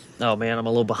 Oh man, I'm a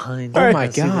little behind. Oh right. my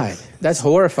god, that's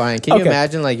horrifying. Can you Okay.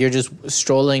 imagine like you're just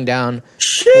strolling down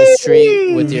the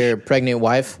street with your pregnant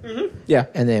wife, Yeah.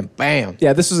 and then bam?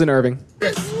 Yeah, this was in Irving.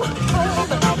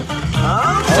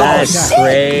 That's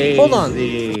crazy. Hold on.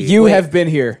 You Wait. have been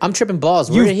here. I'm tripping balls.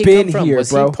 Where You've did he been come from? here,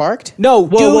 Was bro. he parked? No, Whoa,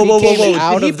 dude, whoa, whoa, he whoa, came whoa!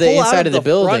 out Did he of the pull inside out of the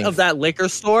building. front of that liquor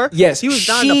store? Yes, he was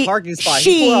not in the parking spot.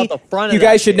 She, He pulled out the front. You of that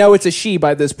guys should shit. know it's a she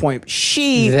by this point.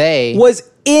 She They. was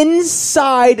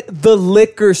inside the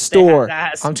liquor store,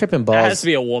 That has- I'm tripping That has balls. to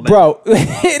be a woman, bro.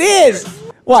 It is.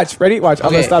 Watch, ready? Watch. I'm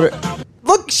gonna Okay. stop it.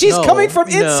 Look, she's No, coming from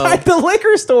no. inside the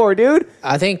liquor store, dude.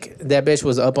 I think that bitch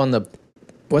was up on the.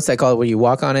 What's that called? Where you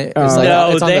walk on it? It's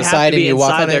No, it's on they the have side to and be you walk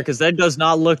inside on there it. because that does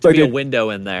not look to Look, be a dude. window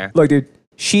in there. Look, dude.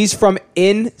 She's from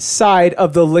inside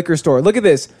of the liquor store. Look at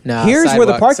this. Nah, here's where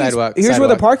the sidewalk, parking. sidewalk, here's where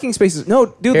the sidewalk. parking spaces. No,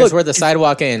 dude. Here's look. where the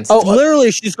sidewalk ends. Oh,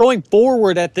 Literally, she's going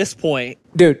forward at this point,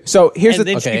 dude. So here's and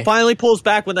the. then okay. she finally pulls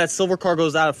back when that silver car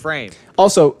goes out of frame.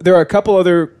 Also, there are a couple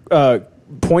other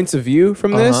points of view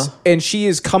from this, Uh-huh. and she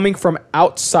is coming from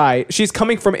outside. She's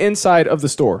coming from inside of the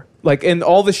store. Like, and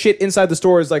all the shit inside the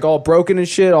store is like all broken and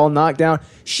shit, all knocked down.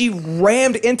 She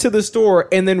rammed into the store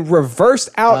and then reversed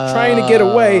out trying to get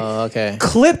away. okay.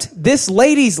 Clipped this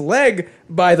lady's leg,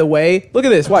 by the way. Look at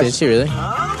this. Watch. Did she really?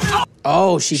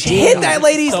 Oh, she She hit that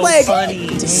lady's leg.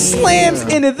 Slams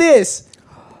into this.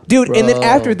 Dude, and then Bro.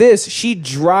 after this, she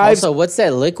drives. Also, what's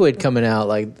that liquid coming out?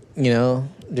 Like, you know,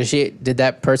 Did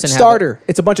that person Starter.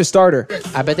 It's a bunch of starter.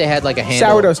 I bet they had like a handle.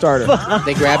 Sourdough starter.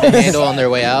 They grabbed a handle on their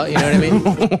way out. You know what I mean?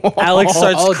 Alex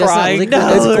starts that's not crying. liquid.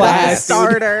 No, It's that's glass,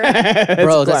 starter.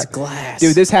 Bro, that's glass.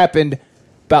 Dude, this happened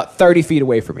about 30 feet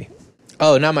away from me.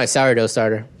 Oh, not my sourdough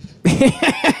starter.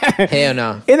 Hell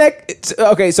no.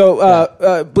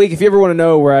 Bleak, if you ever want to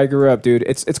know where I grew up, dude,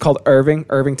 it's called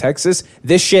Irving, Texas.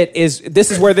 This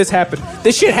is where this happened.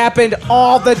 This shit happened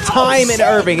all the time in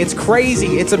Irving. It's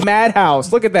crazy. It's a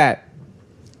madhouse. Look at that.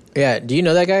 Yeah, do you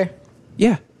know that guy?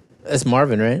 Yeah, That's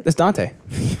Marvin, right? that's Dante.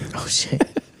 Oh shit.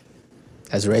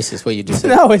 That's racist. What you just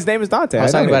said. No, his name is Dante. I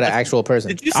was know talking him. about an actual person.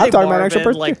 Did you I'm say talking about an actual Marvin,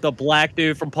 person, like too. the black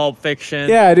dude from Pulp Fiction?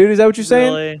 Yeah, dude, is that what you're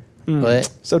saying? Really?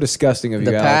 What? So disgusting of you,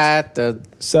 The Alex. path,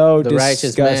 So the righteous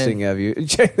disgusting of you.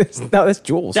 Check this. No, that's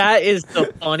Jules. That is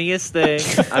the funniest thing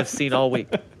I've seen all week.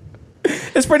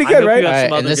 It's pretty I good, hope right? you have All some right,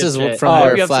 and other this good is shit. from I hope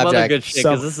our you have some other flapjack. good shit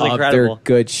Some because this is other incredible.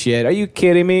 good shit. Are you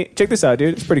kidding me? Check this out,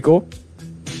 dude. It's pretty cool.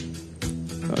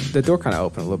 Oh, the door kind of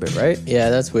opened a little bit, right? yeah,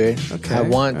 that's weird. Okay, I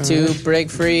want to break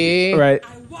free. All right.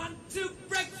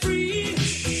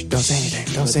 Shh, don't say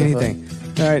anything. Don't say the fuck? anything.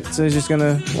 All right, so he's just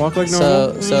gonna walk like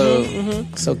normal.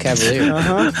 So cavalier.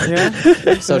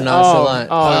 Yeah. So nonchalant.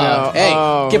 no. Hey,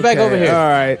 Oh, get back okay. over here. All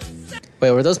right.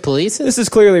 Wait, were those polices? This is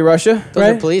clearly Russia, Those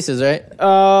right? are polices, right?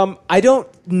 I don't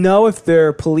know if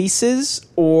they're polices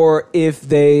or if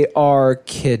they are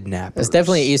kidnappers. It's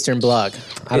definitely Eastern Bloc. I don't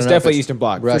It's know if definitely Eastern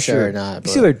Bloc, Russia for sure. or not. You but-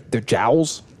 see their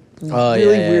jowls? Oh,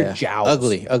 Really yeah, weird yeah. jowls.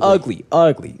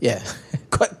 Ugly. Yeah.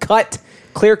 Cut,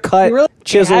 clear cut, Really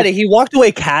chiseled. had it. He walked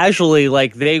away casually,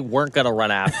 like they weren't gonna run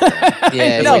after him.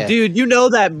 Yeah, No, yeah. dude, you know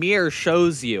that mirror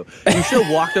shows you. You should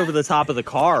have walked over the top of the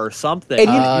car or something. And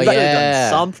you- You Oh, could have yeah.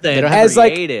 done something They don't have-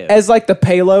 creative. as the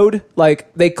payload,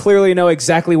 like they clearly know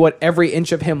exactly what every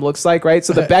inch of him looks like, right?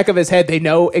 So the back of his head, they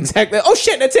know exactly. Oh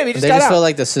shit, that's him. He just They got just out. felt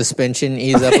like the suspension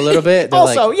ease up a little bit. They're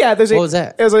Also, like, yeah, what was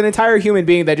that? There's an entire human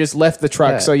being that just left the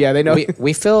truck. Yeah. So yeah, they know.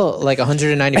 We feel like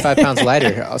 195 pounds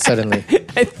lighter suddenly.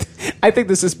 I think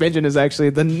the suspension is actually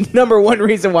the number one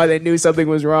reason why they knew something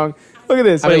was wrong. Look at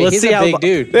this. I mean, Let's he's see a how big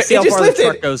dude. Let's see It how just far the lifted.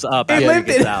 truck goes up It after he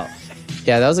lifted. gets out.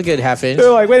 Yeah, that was a good half inch.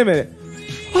 They're like, wait a minute.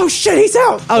 Oh shit, he's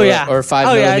out. Oh Or- yeah, or 5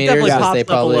 oh, yeah, it millimeters, definitely as pops they up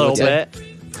a probably little would say.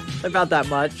 bit. About that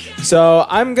much. So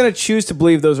I'm gonna choose to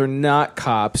believe those are not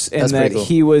cops, and That's that pretty cool.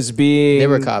 he was being They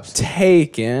were cops.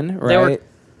 taken, They were- right?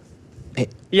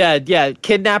 Yeah,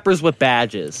 kidnappers with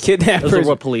badges. Kidnappers. Those are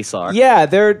what police are. Yeah,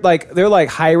 they're like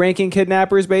high ranking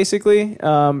kidnappers, basically.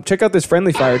 Check out this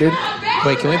friendly fire, dude.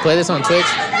 Wait, can we play this on Twitch?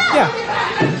 Yeah,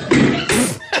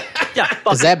 Yeah.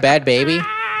 Fuck Is that Bad Baby?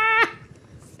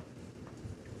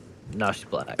 No, she's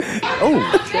black. Oh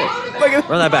shit! look at.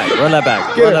 Run that back. Run that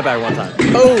back. Get Run her. that back one time.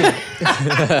 Oh,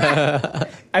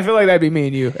 I feel like that'd be me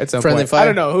and you at some Friendly point. fire? I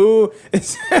don't know who.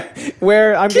 Is,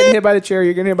 where I'm getting hit by the chair,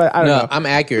 you're getting hit by. I don't no, know. I'm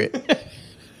accurate.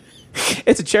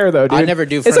 It's a chair though, dude. I never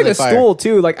do It's like friendly a fire. stool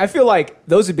too. Like I feel like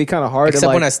those would be kind of hard. Except to,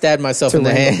 like, when I stabbed myself to in the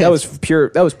wrangle. hand. That was pure.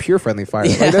 That was pure friendly fire.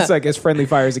 Yeah. Like, that's like as friendly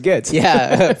fire as it gets.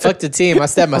 Yeah, fuck the team. I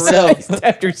stabbed myself.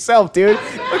 Stabbed yourself, dude.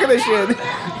 Look at this shit.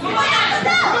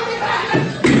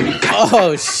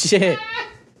 Oh shit!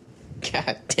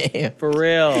 God damn. For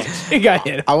real. You got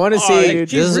hit. I want to see. Like,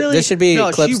 she This should be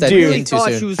no, clips she that really in too thought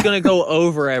soon. she was gonna go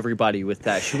over everybody with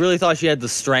that. She really thought she had the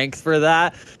strength for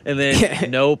that, and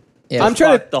then nope. Yeah. I'm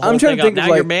trying to. Fuck the whole I'm trying thing to think up. of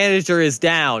Now your like manager is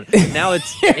down. Now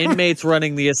it's inmates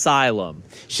running the asylum.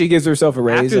 she gives herself a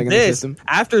raise like, in the system.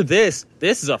 After this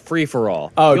is a free for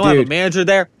all. Oh, you don't have dude. a manager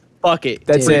there. Fuck it.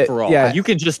 That's free it. for all. Yeah. You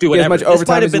can just do Get as whatever. much This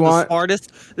overtime might have as you been the want.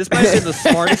 smartest. This might have been the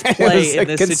smartest It play was a in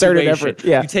this concerted situation. effort.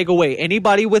 Yeah. You take away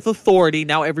anybody with authority.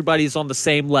 Now everybody's on the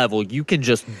same level. You can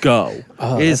just go.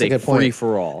 Oh, It is that's a a good point. free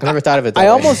for all. I never thought of it. That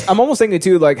I'm way. almost thinking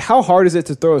too, like, how hard is it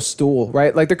to throw a stool,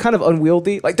 right? Like, they're kind of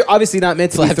unwieldy. Like, they're obviously not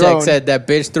meant to be Flapjack thrown. said that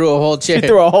bitch threw a whole chair. She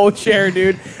threw a whole chair,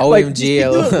 dude. OMG. Did she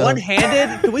do it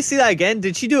one-handed? Can we see that again?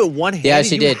 Did she do it one-handed? Yeah,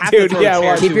 she You did. have to Dude, throw a yeah, chair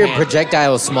watch. Keep your two-handed.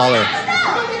 projectiles smaller.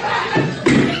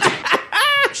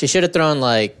 She should have thrown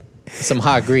like some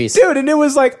hot grease. Dude, and it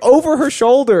was like over her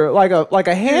shoulder, like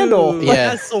a handle. Dude, Yeah.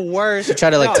 that's the worst. She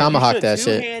tried to, like, No, tomahawk you that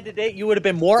should've shit. two-handed it. You would have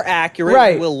been more accurate.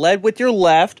 Right. You would have led with your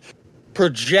left,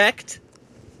 project,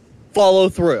 follow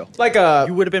through. Like a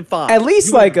You would have been fine. at least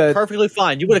You would've like been a perfectly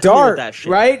fine. You would have dart, cleared that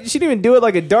shit. right? She didn't even do it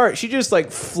like a dart. She just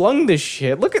like flung this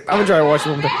shit. Look at. I'm gonna try to watch it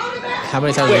one more time. How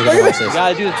many times are you gonna watch You this?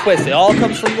 gotta do the twist. It all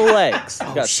comes from the legs.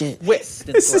 You gotta shit. twist.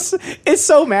 And It's throw. just, it's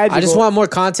so magical. I just want more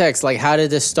context. Like, how did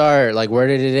this start? Like, where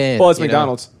did it end? Well, it's You know?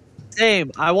 McDonald's.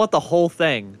 Same. I want the whole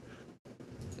thing.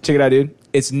 Check it out, dude.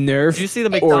 It's Nerf. Did you see the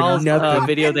or McDonald's nothing.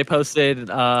 video they posted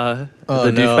Oh,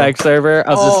 the no. douchebag server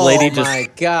of this Oh, lady just my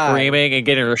God. screaming and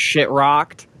getting her shit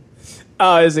rocked?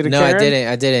 Oh, is it a No, Karen?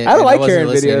 I didn't. I don't And like wasn't Karen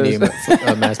listening to videos.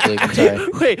 you, Mass Bleak. I'm sorry.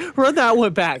 Wait, run that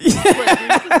one back.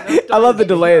 I love the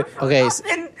delay. Okay,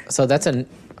 so that's an.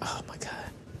 Oh my god.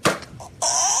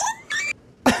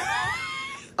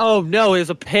 Oh no, it's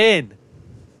a pin.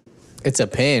 It's a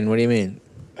pin. What do you mean?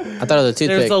 I thought it was a toothpick.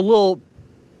 There's a little.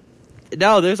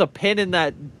 No, there's a pin in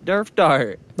that Nerf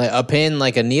dart. Like a pin,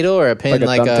 like a needle, or a pin, Like a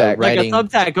like a thumbtack. writing. Like a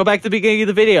thumbtack. Go back to the beginning of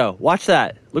the video. Watch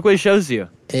that. Look what it shows you.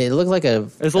 It looked like a.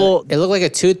 There's a little. It looked like a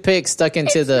toothpick stuck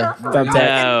into the. Thumbtack.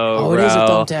 No, Oh, it is a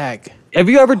bro. thumbtack. Have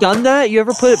you ever done that? You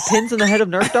ever put pins in the head of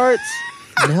Nerf darts?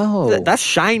 No. That's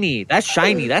shiny. That's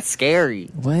shiny. That's scary.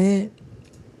 What?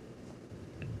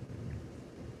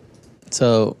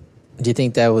 So, do you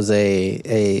think that was a?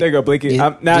 There you go, Bleaky. You-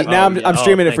 I'm yeah.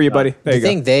 streaming it Oh, for you, thank buddy. God. There Do you you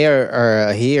think they are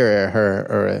a he or a her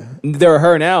or a go. They're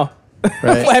her now.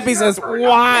 right? Flappy says,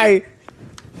 "Why?"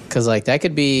 Because like that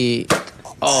could be.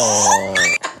 Oh,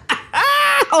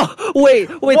 Oh, wait,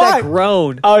 What? that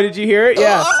groan. Oh, did you hear it?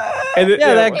 Yeah. And it-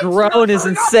 Yeah, that groan is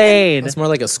insane. it's more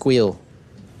like a squeal.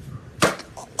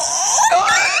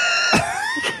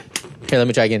 Here, let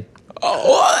me try again.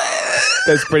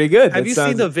 That's pretty good. Have you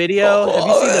seen the video? Have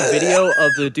you seen the video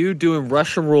of the dude doing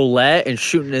Russian roulette and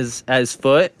shooting his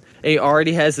foot? And he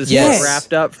already has his Yes. foot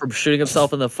wrapped up from shooting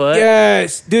himself in the foot.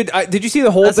 Yes, dude. Did you see the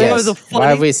whole That's thing? one of the Why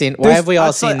have we seen? Why have we all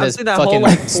I've seen this that whole fucking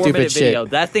like 4 stupid minute shit? video.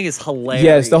 That thing is hilarious.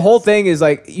 Yes, the whole thing is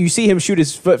like you see him shoot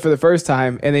his foot for the first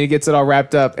time, and then he gets it all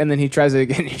wrapped up, and then he tries it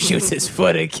again and shoots his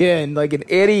foot again, like an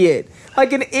idiot,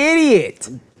 like an idiot.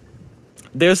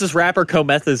 There's this rapper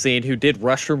Comethazine who did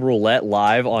Russian roulette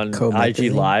live on IG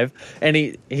Comethazine? Live, and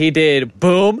he did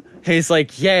boom. And he's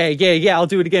like, yeah, I'll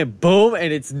do it again. Boom,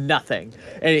 and it's nothing,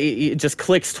 and it just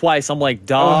clicks twice. I'm like,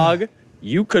 dog,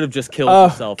 you could have just killed Oh,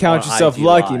 yourself. count on yourself IG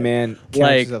lucky, Live. man. Count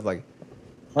Like- yourself lucky.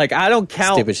 Like I don't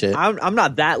count. Stupid shit. I'm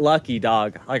not that lucky,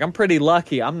 dog. Like I'm pretty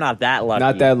lucky. I'm not that lucky.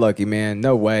 Not that lucky, man.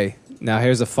 No way. Now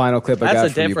here's a final clip I got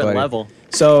That's a for you, different buddy. level.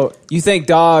 So you think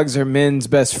dogs are men's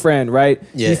best friend, right?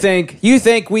 Yeah. You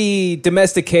think we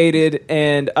domesticated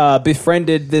and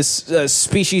befriended this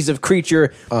species of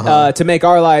creature to make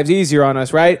our lives easier on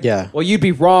us, right? Yeah. Well, you'd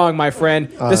be wrong, my friend.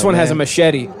 This Oh, one has a man.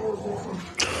 machete.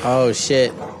 Oh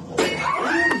shit,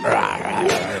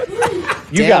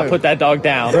 You Damn. gotta put that dog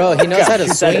down, bro! He knows how to Shoot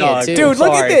that swing dog. it too. Dude,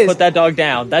 look at Sorry, this. Put that dog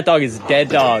down. That dog is dead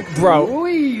dog. Bro,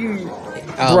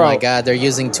 Oh bro. my god, they're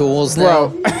using tools bro.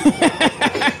 now.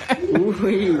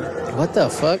 What the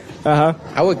fuck? Uh-huh.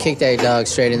 I would kick that dog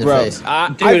straight in the Bro. face. Dude,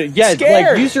 I'm yeah, scared.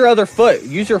 like use your other foot.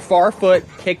 Use your far foot.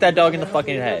 Kick that dog in the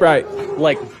fucking head. Right.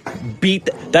 Like beat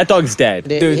that dog's dead.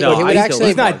 Dude, he, no, he would I- actually.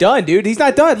 He's not done, dude. He's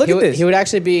not done. Look He at would, this. he would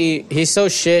actually be. He's so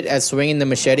shit at swinging the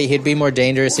machete. He'd be more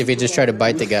dangerous if he just tried to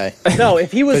bite the guy. No,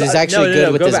 if he was, But he's actually no,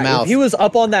 good with go his back. mouth. If he was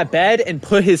up on that bed and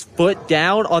put his foot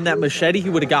down on that machete, he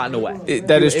would have gotten away.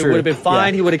 That is It true. would have been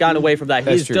fine. Yeah. He would have gotten away from that.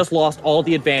 That's He's true. just lost all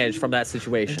the advantage from that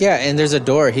situation. Yeah, and there's a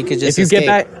door. He could just. If you escape.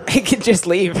 get back, He could just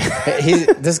leave.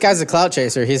 This guy's a clout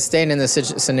chaser. He's staying in this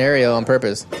scenario on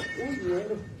purpose.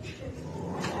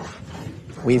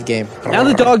 Weave game. now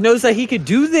the dog knows that he could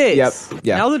do this. Yep.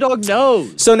 Yeah. Now the dog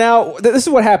knows. So now this is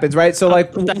what happens, right? So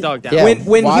like Put that dog down. Yeah.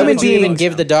 when Why human would you even beings-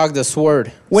 give the dog the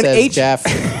sword? When says H- Jeff.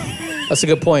 That's a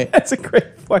good point. That's a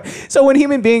great point. So when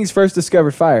human beings first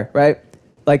discovered fire, right?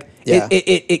 Like Yeah.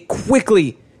 it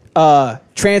quickly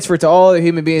transferred to all the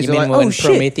human beings. You They're mean like, when oh shit,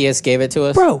 Prometheus gave it to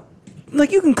us? bro.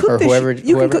 Like you can cook Or this. whoever- shit.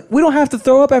 You whoever- can cook. We don't have to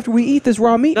throw up after we eat this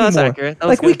raw meat No, that's anymore. accurate. That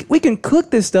was Like good. we can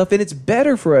cook this stuff and it's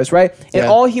better for us, right? And Yeah.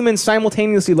 all humans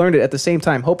simultaneously learned it at the same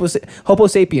time. Homo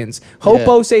sapiens.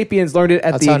 Homo sapiens learned it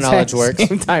at That's the how exact knowledge works.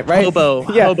 same time, right? Homo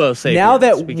sapiens. Now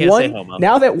that We can't say homo.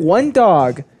 now that one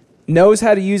dog knows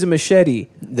how to use a machete,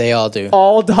 They all do.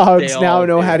 all dogs They now all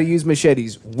know do. how to use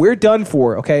machetes. We're done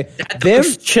for, okay? Them,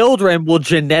 Those children will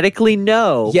genetically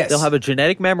know. Yes. They'll have a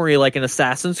genetic memory like in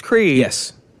Assassin's Creed.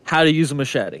 yes, How to use a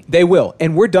machete. they will,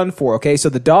 and we're done for, okay? So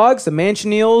the dogs, the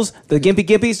Manchineals, the Gimpy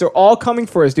Gimpies, they're all coming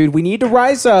for us, dude. We need to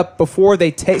rise up before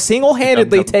they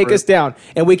single-handedly Come take for us down,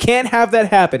 and we can't have that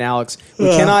happen, Alex. We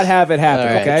cannot have it happen,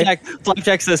 All right. okay?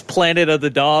 Flapjack says Planet of the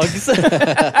Dogs.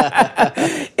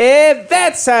 And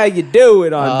that's how you do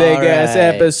it on All Big Ass right.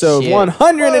 Episode Shit.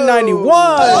 191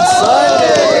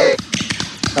 Sunday.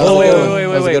 Oh, wait, That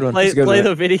was a wait. good one. Play, That's a good play one.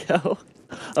 the video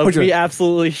of Which me one?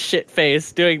 absolutely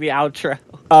shit-faced doing the outro.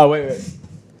 Oh, wait.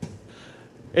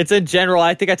 It's in general.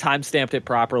 I think I timestamped it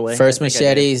properly. First I think I did.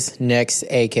 machetes, next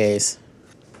AKs.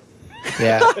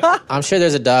 Yeah. I'm sure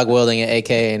there's a dog wielding an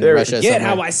AK in There, Russia forget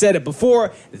somewhere. how I said it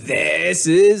before. This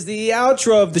is the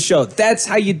outro of the show. That's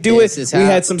how you do This it. is We how-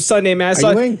 had some Sunday mass. Are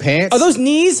you wearing pants? Are those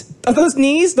knees? Are those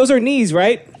knees? Those are knees,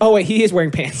 right? Oh wait, he is wearing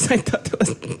pants. I thought that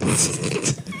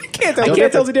was.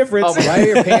 can't tell the difference. Oh, why are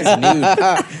your pants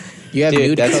nude? You have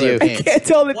nude that's color you. pants. Can't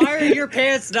tell the Why are your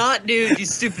pants not nude, you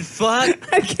stupid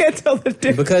fuck? I can't tell the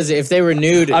difference. Because if they were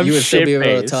nude, I'm you would still be able to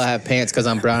shit-faced. tell I have pants because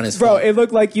I'm brown as Bro, fuck. it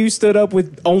looked like you stood up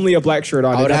with only a black shirt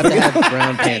on. I would have to have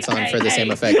brown pants on for the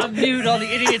same effect. I'm nude on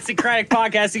the Idiosyncratic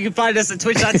podcast. You can find us at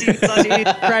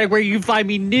twitch.tv/idiosyncratic where you can find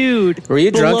me nude. Were you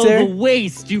drunk below there? the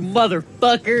waist, you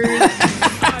motherfuckers.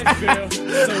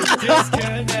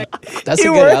 That's a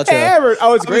You good were outro. hammered.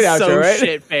 Oh, it's a great I was outro, so right?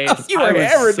 shit-faced. You were I was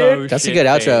hammered, so dude. That's a good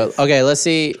outro. Okay, let's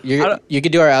see. You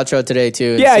could do our outro today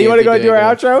too. and Yeah, see you if want to go do do it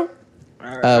our good.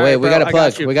 outro? Wait, we bro, got a I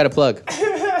plug. got you. We got a plug.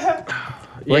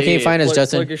 Where can you find us,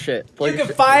 Justin? Plug your shit. Plug You your can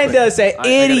shit. find us at I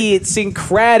gotta-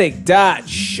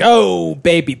 idiotsyncratic.show,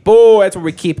 baby boy. That's where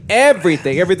we keep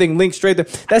everything. Everything linked straight there.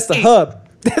 That's the hub.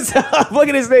 That's the hub. Look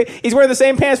at his name. He's wearing the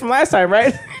same pants from last time,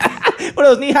 right? What are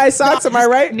those knee-high socks? Am I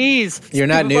right? Knees. You're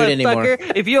not stupid nude anymore.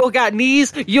 motherfucker. If you don't got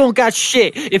knees, you don't got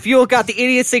shit. If you don't got the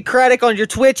Idiosyncratic on your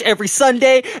Twitch every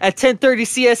Sunday at 10:30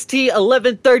 CST,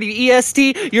 11:30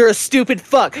 EST, you're a stupid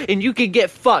fuck, and you can get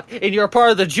fucked, and you're a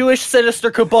part of the Jewish sinister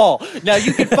cabal. Now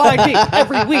you can find me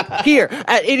every week here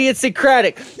at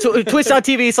Idiosyncratic,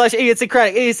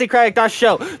 twitch.tv/idiosyncratic,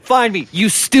 idiosyncratic.show. Find me, you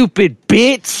stupid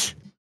bitch.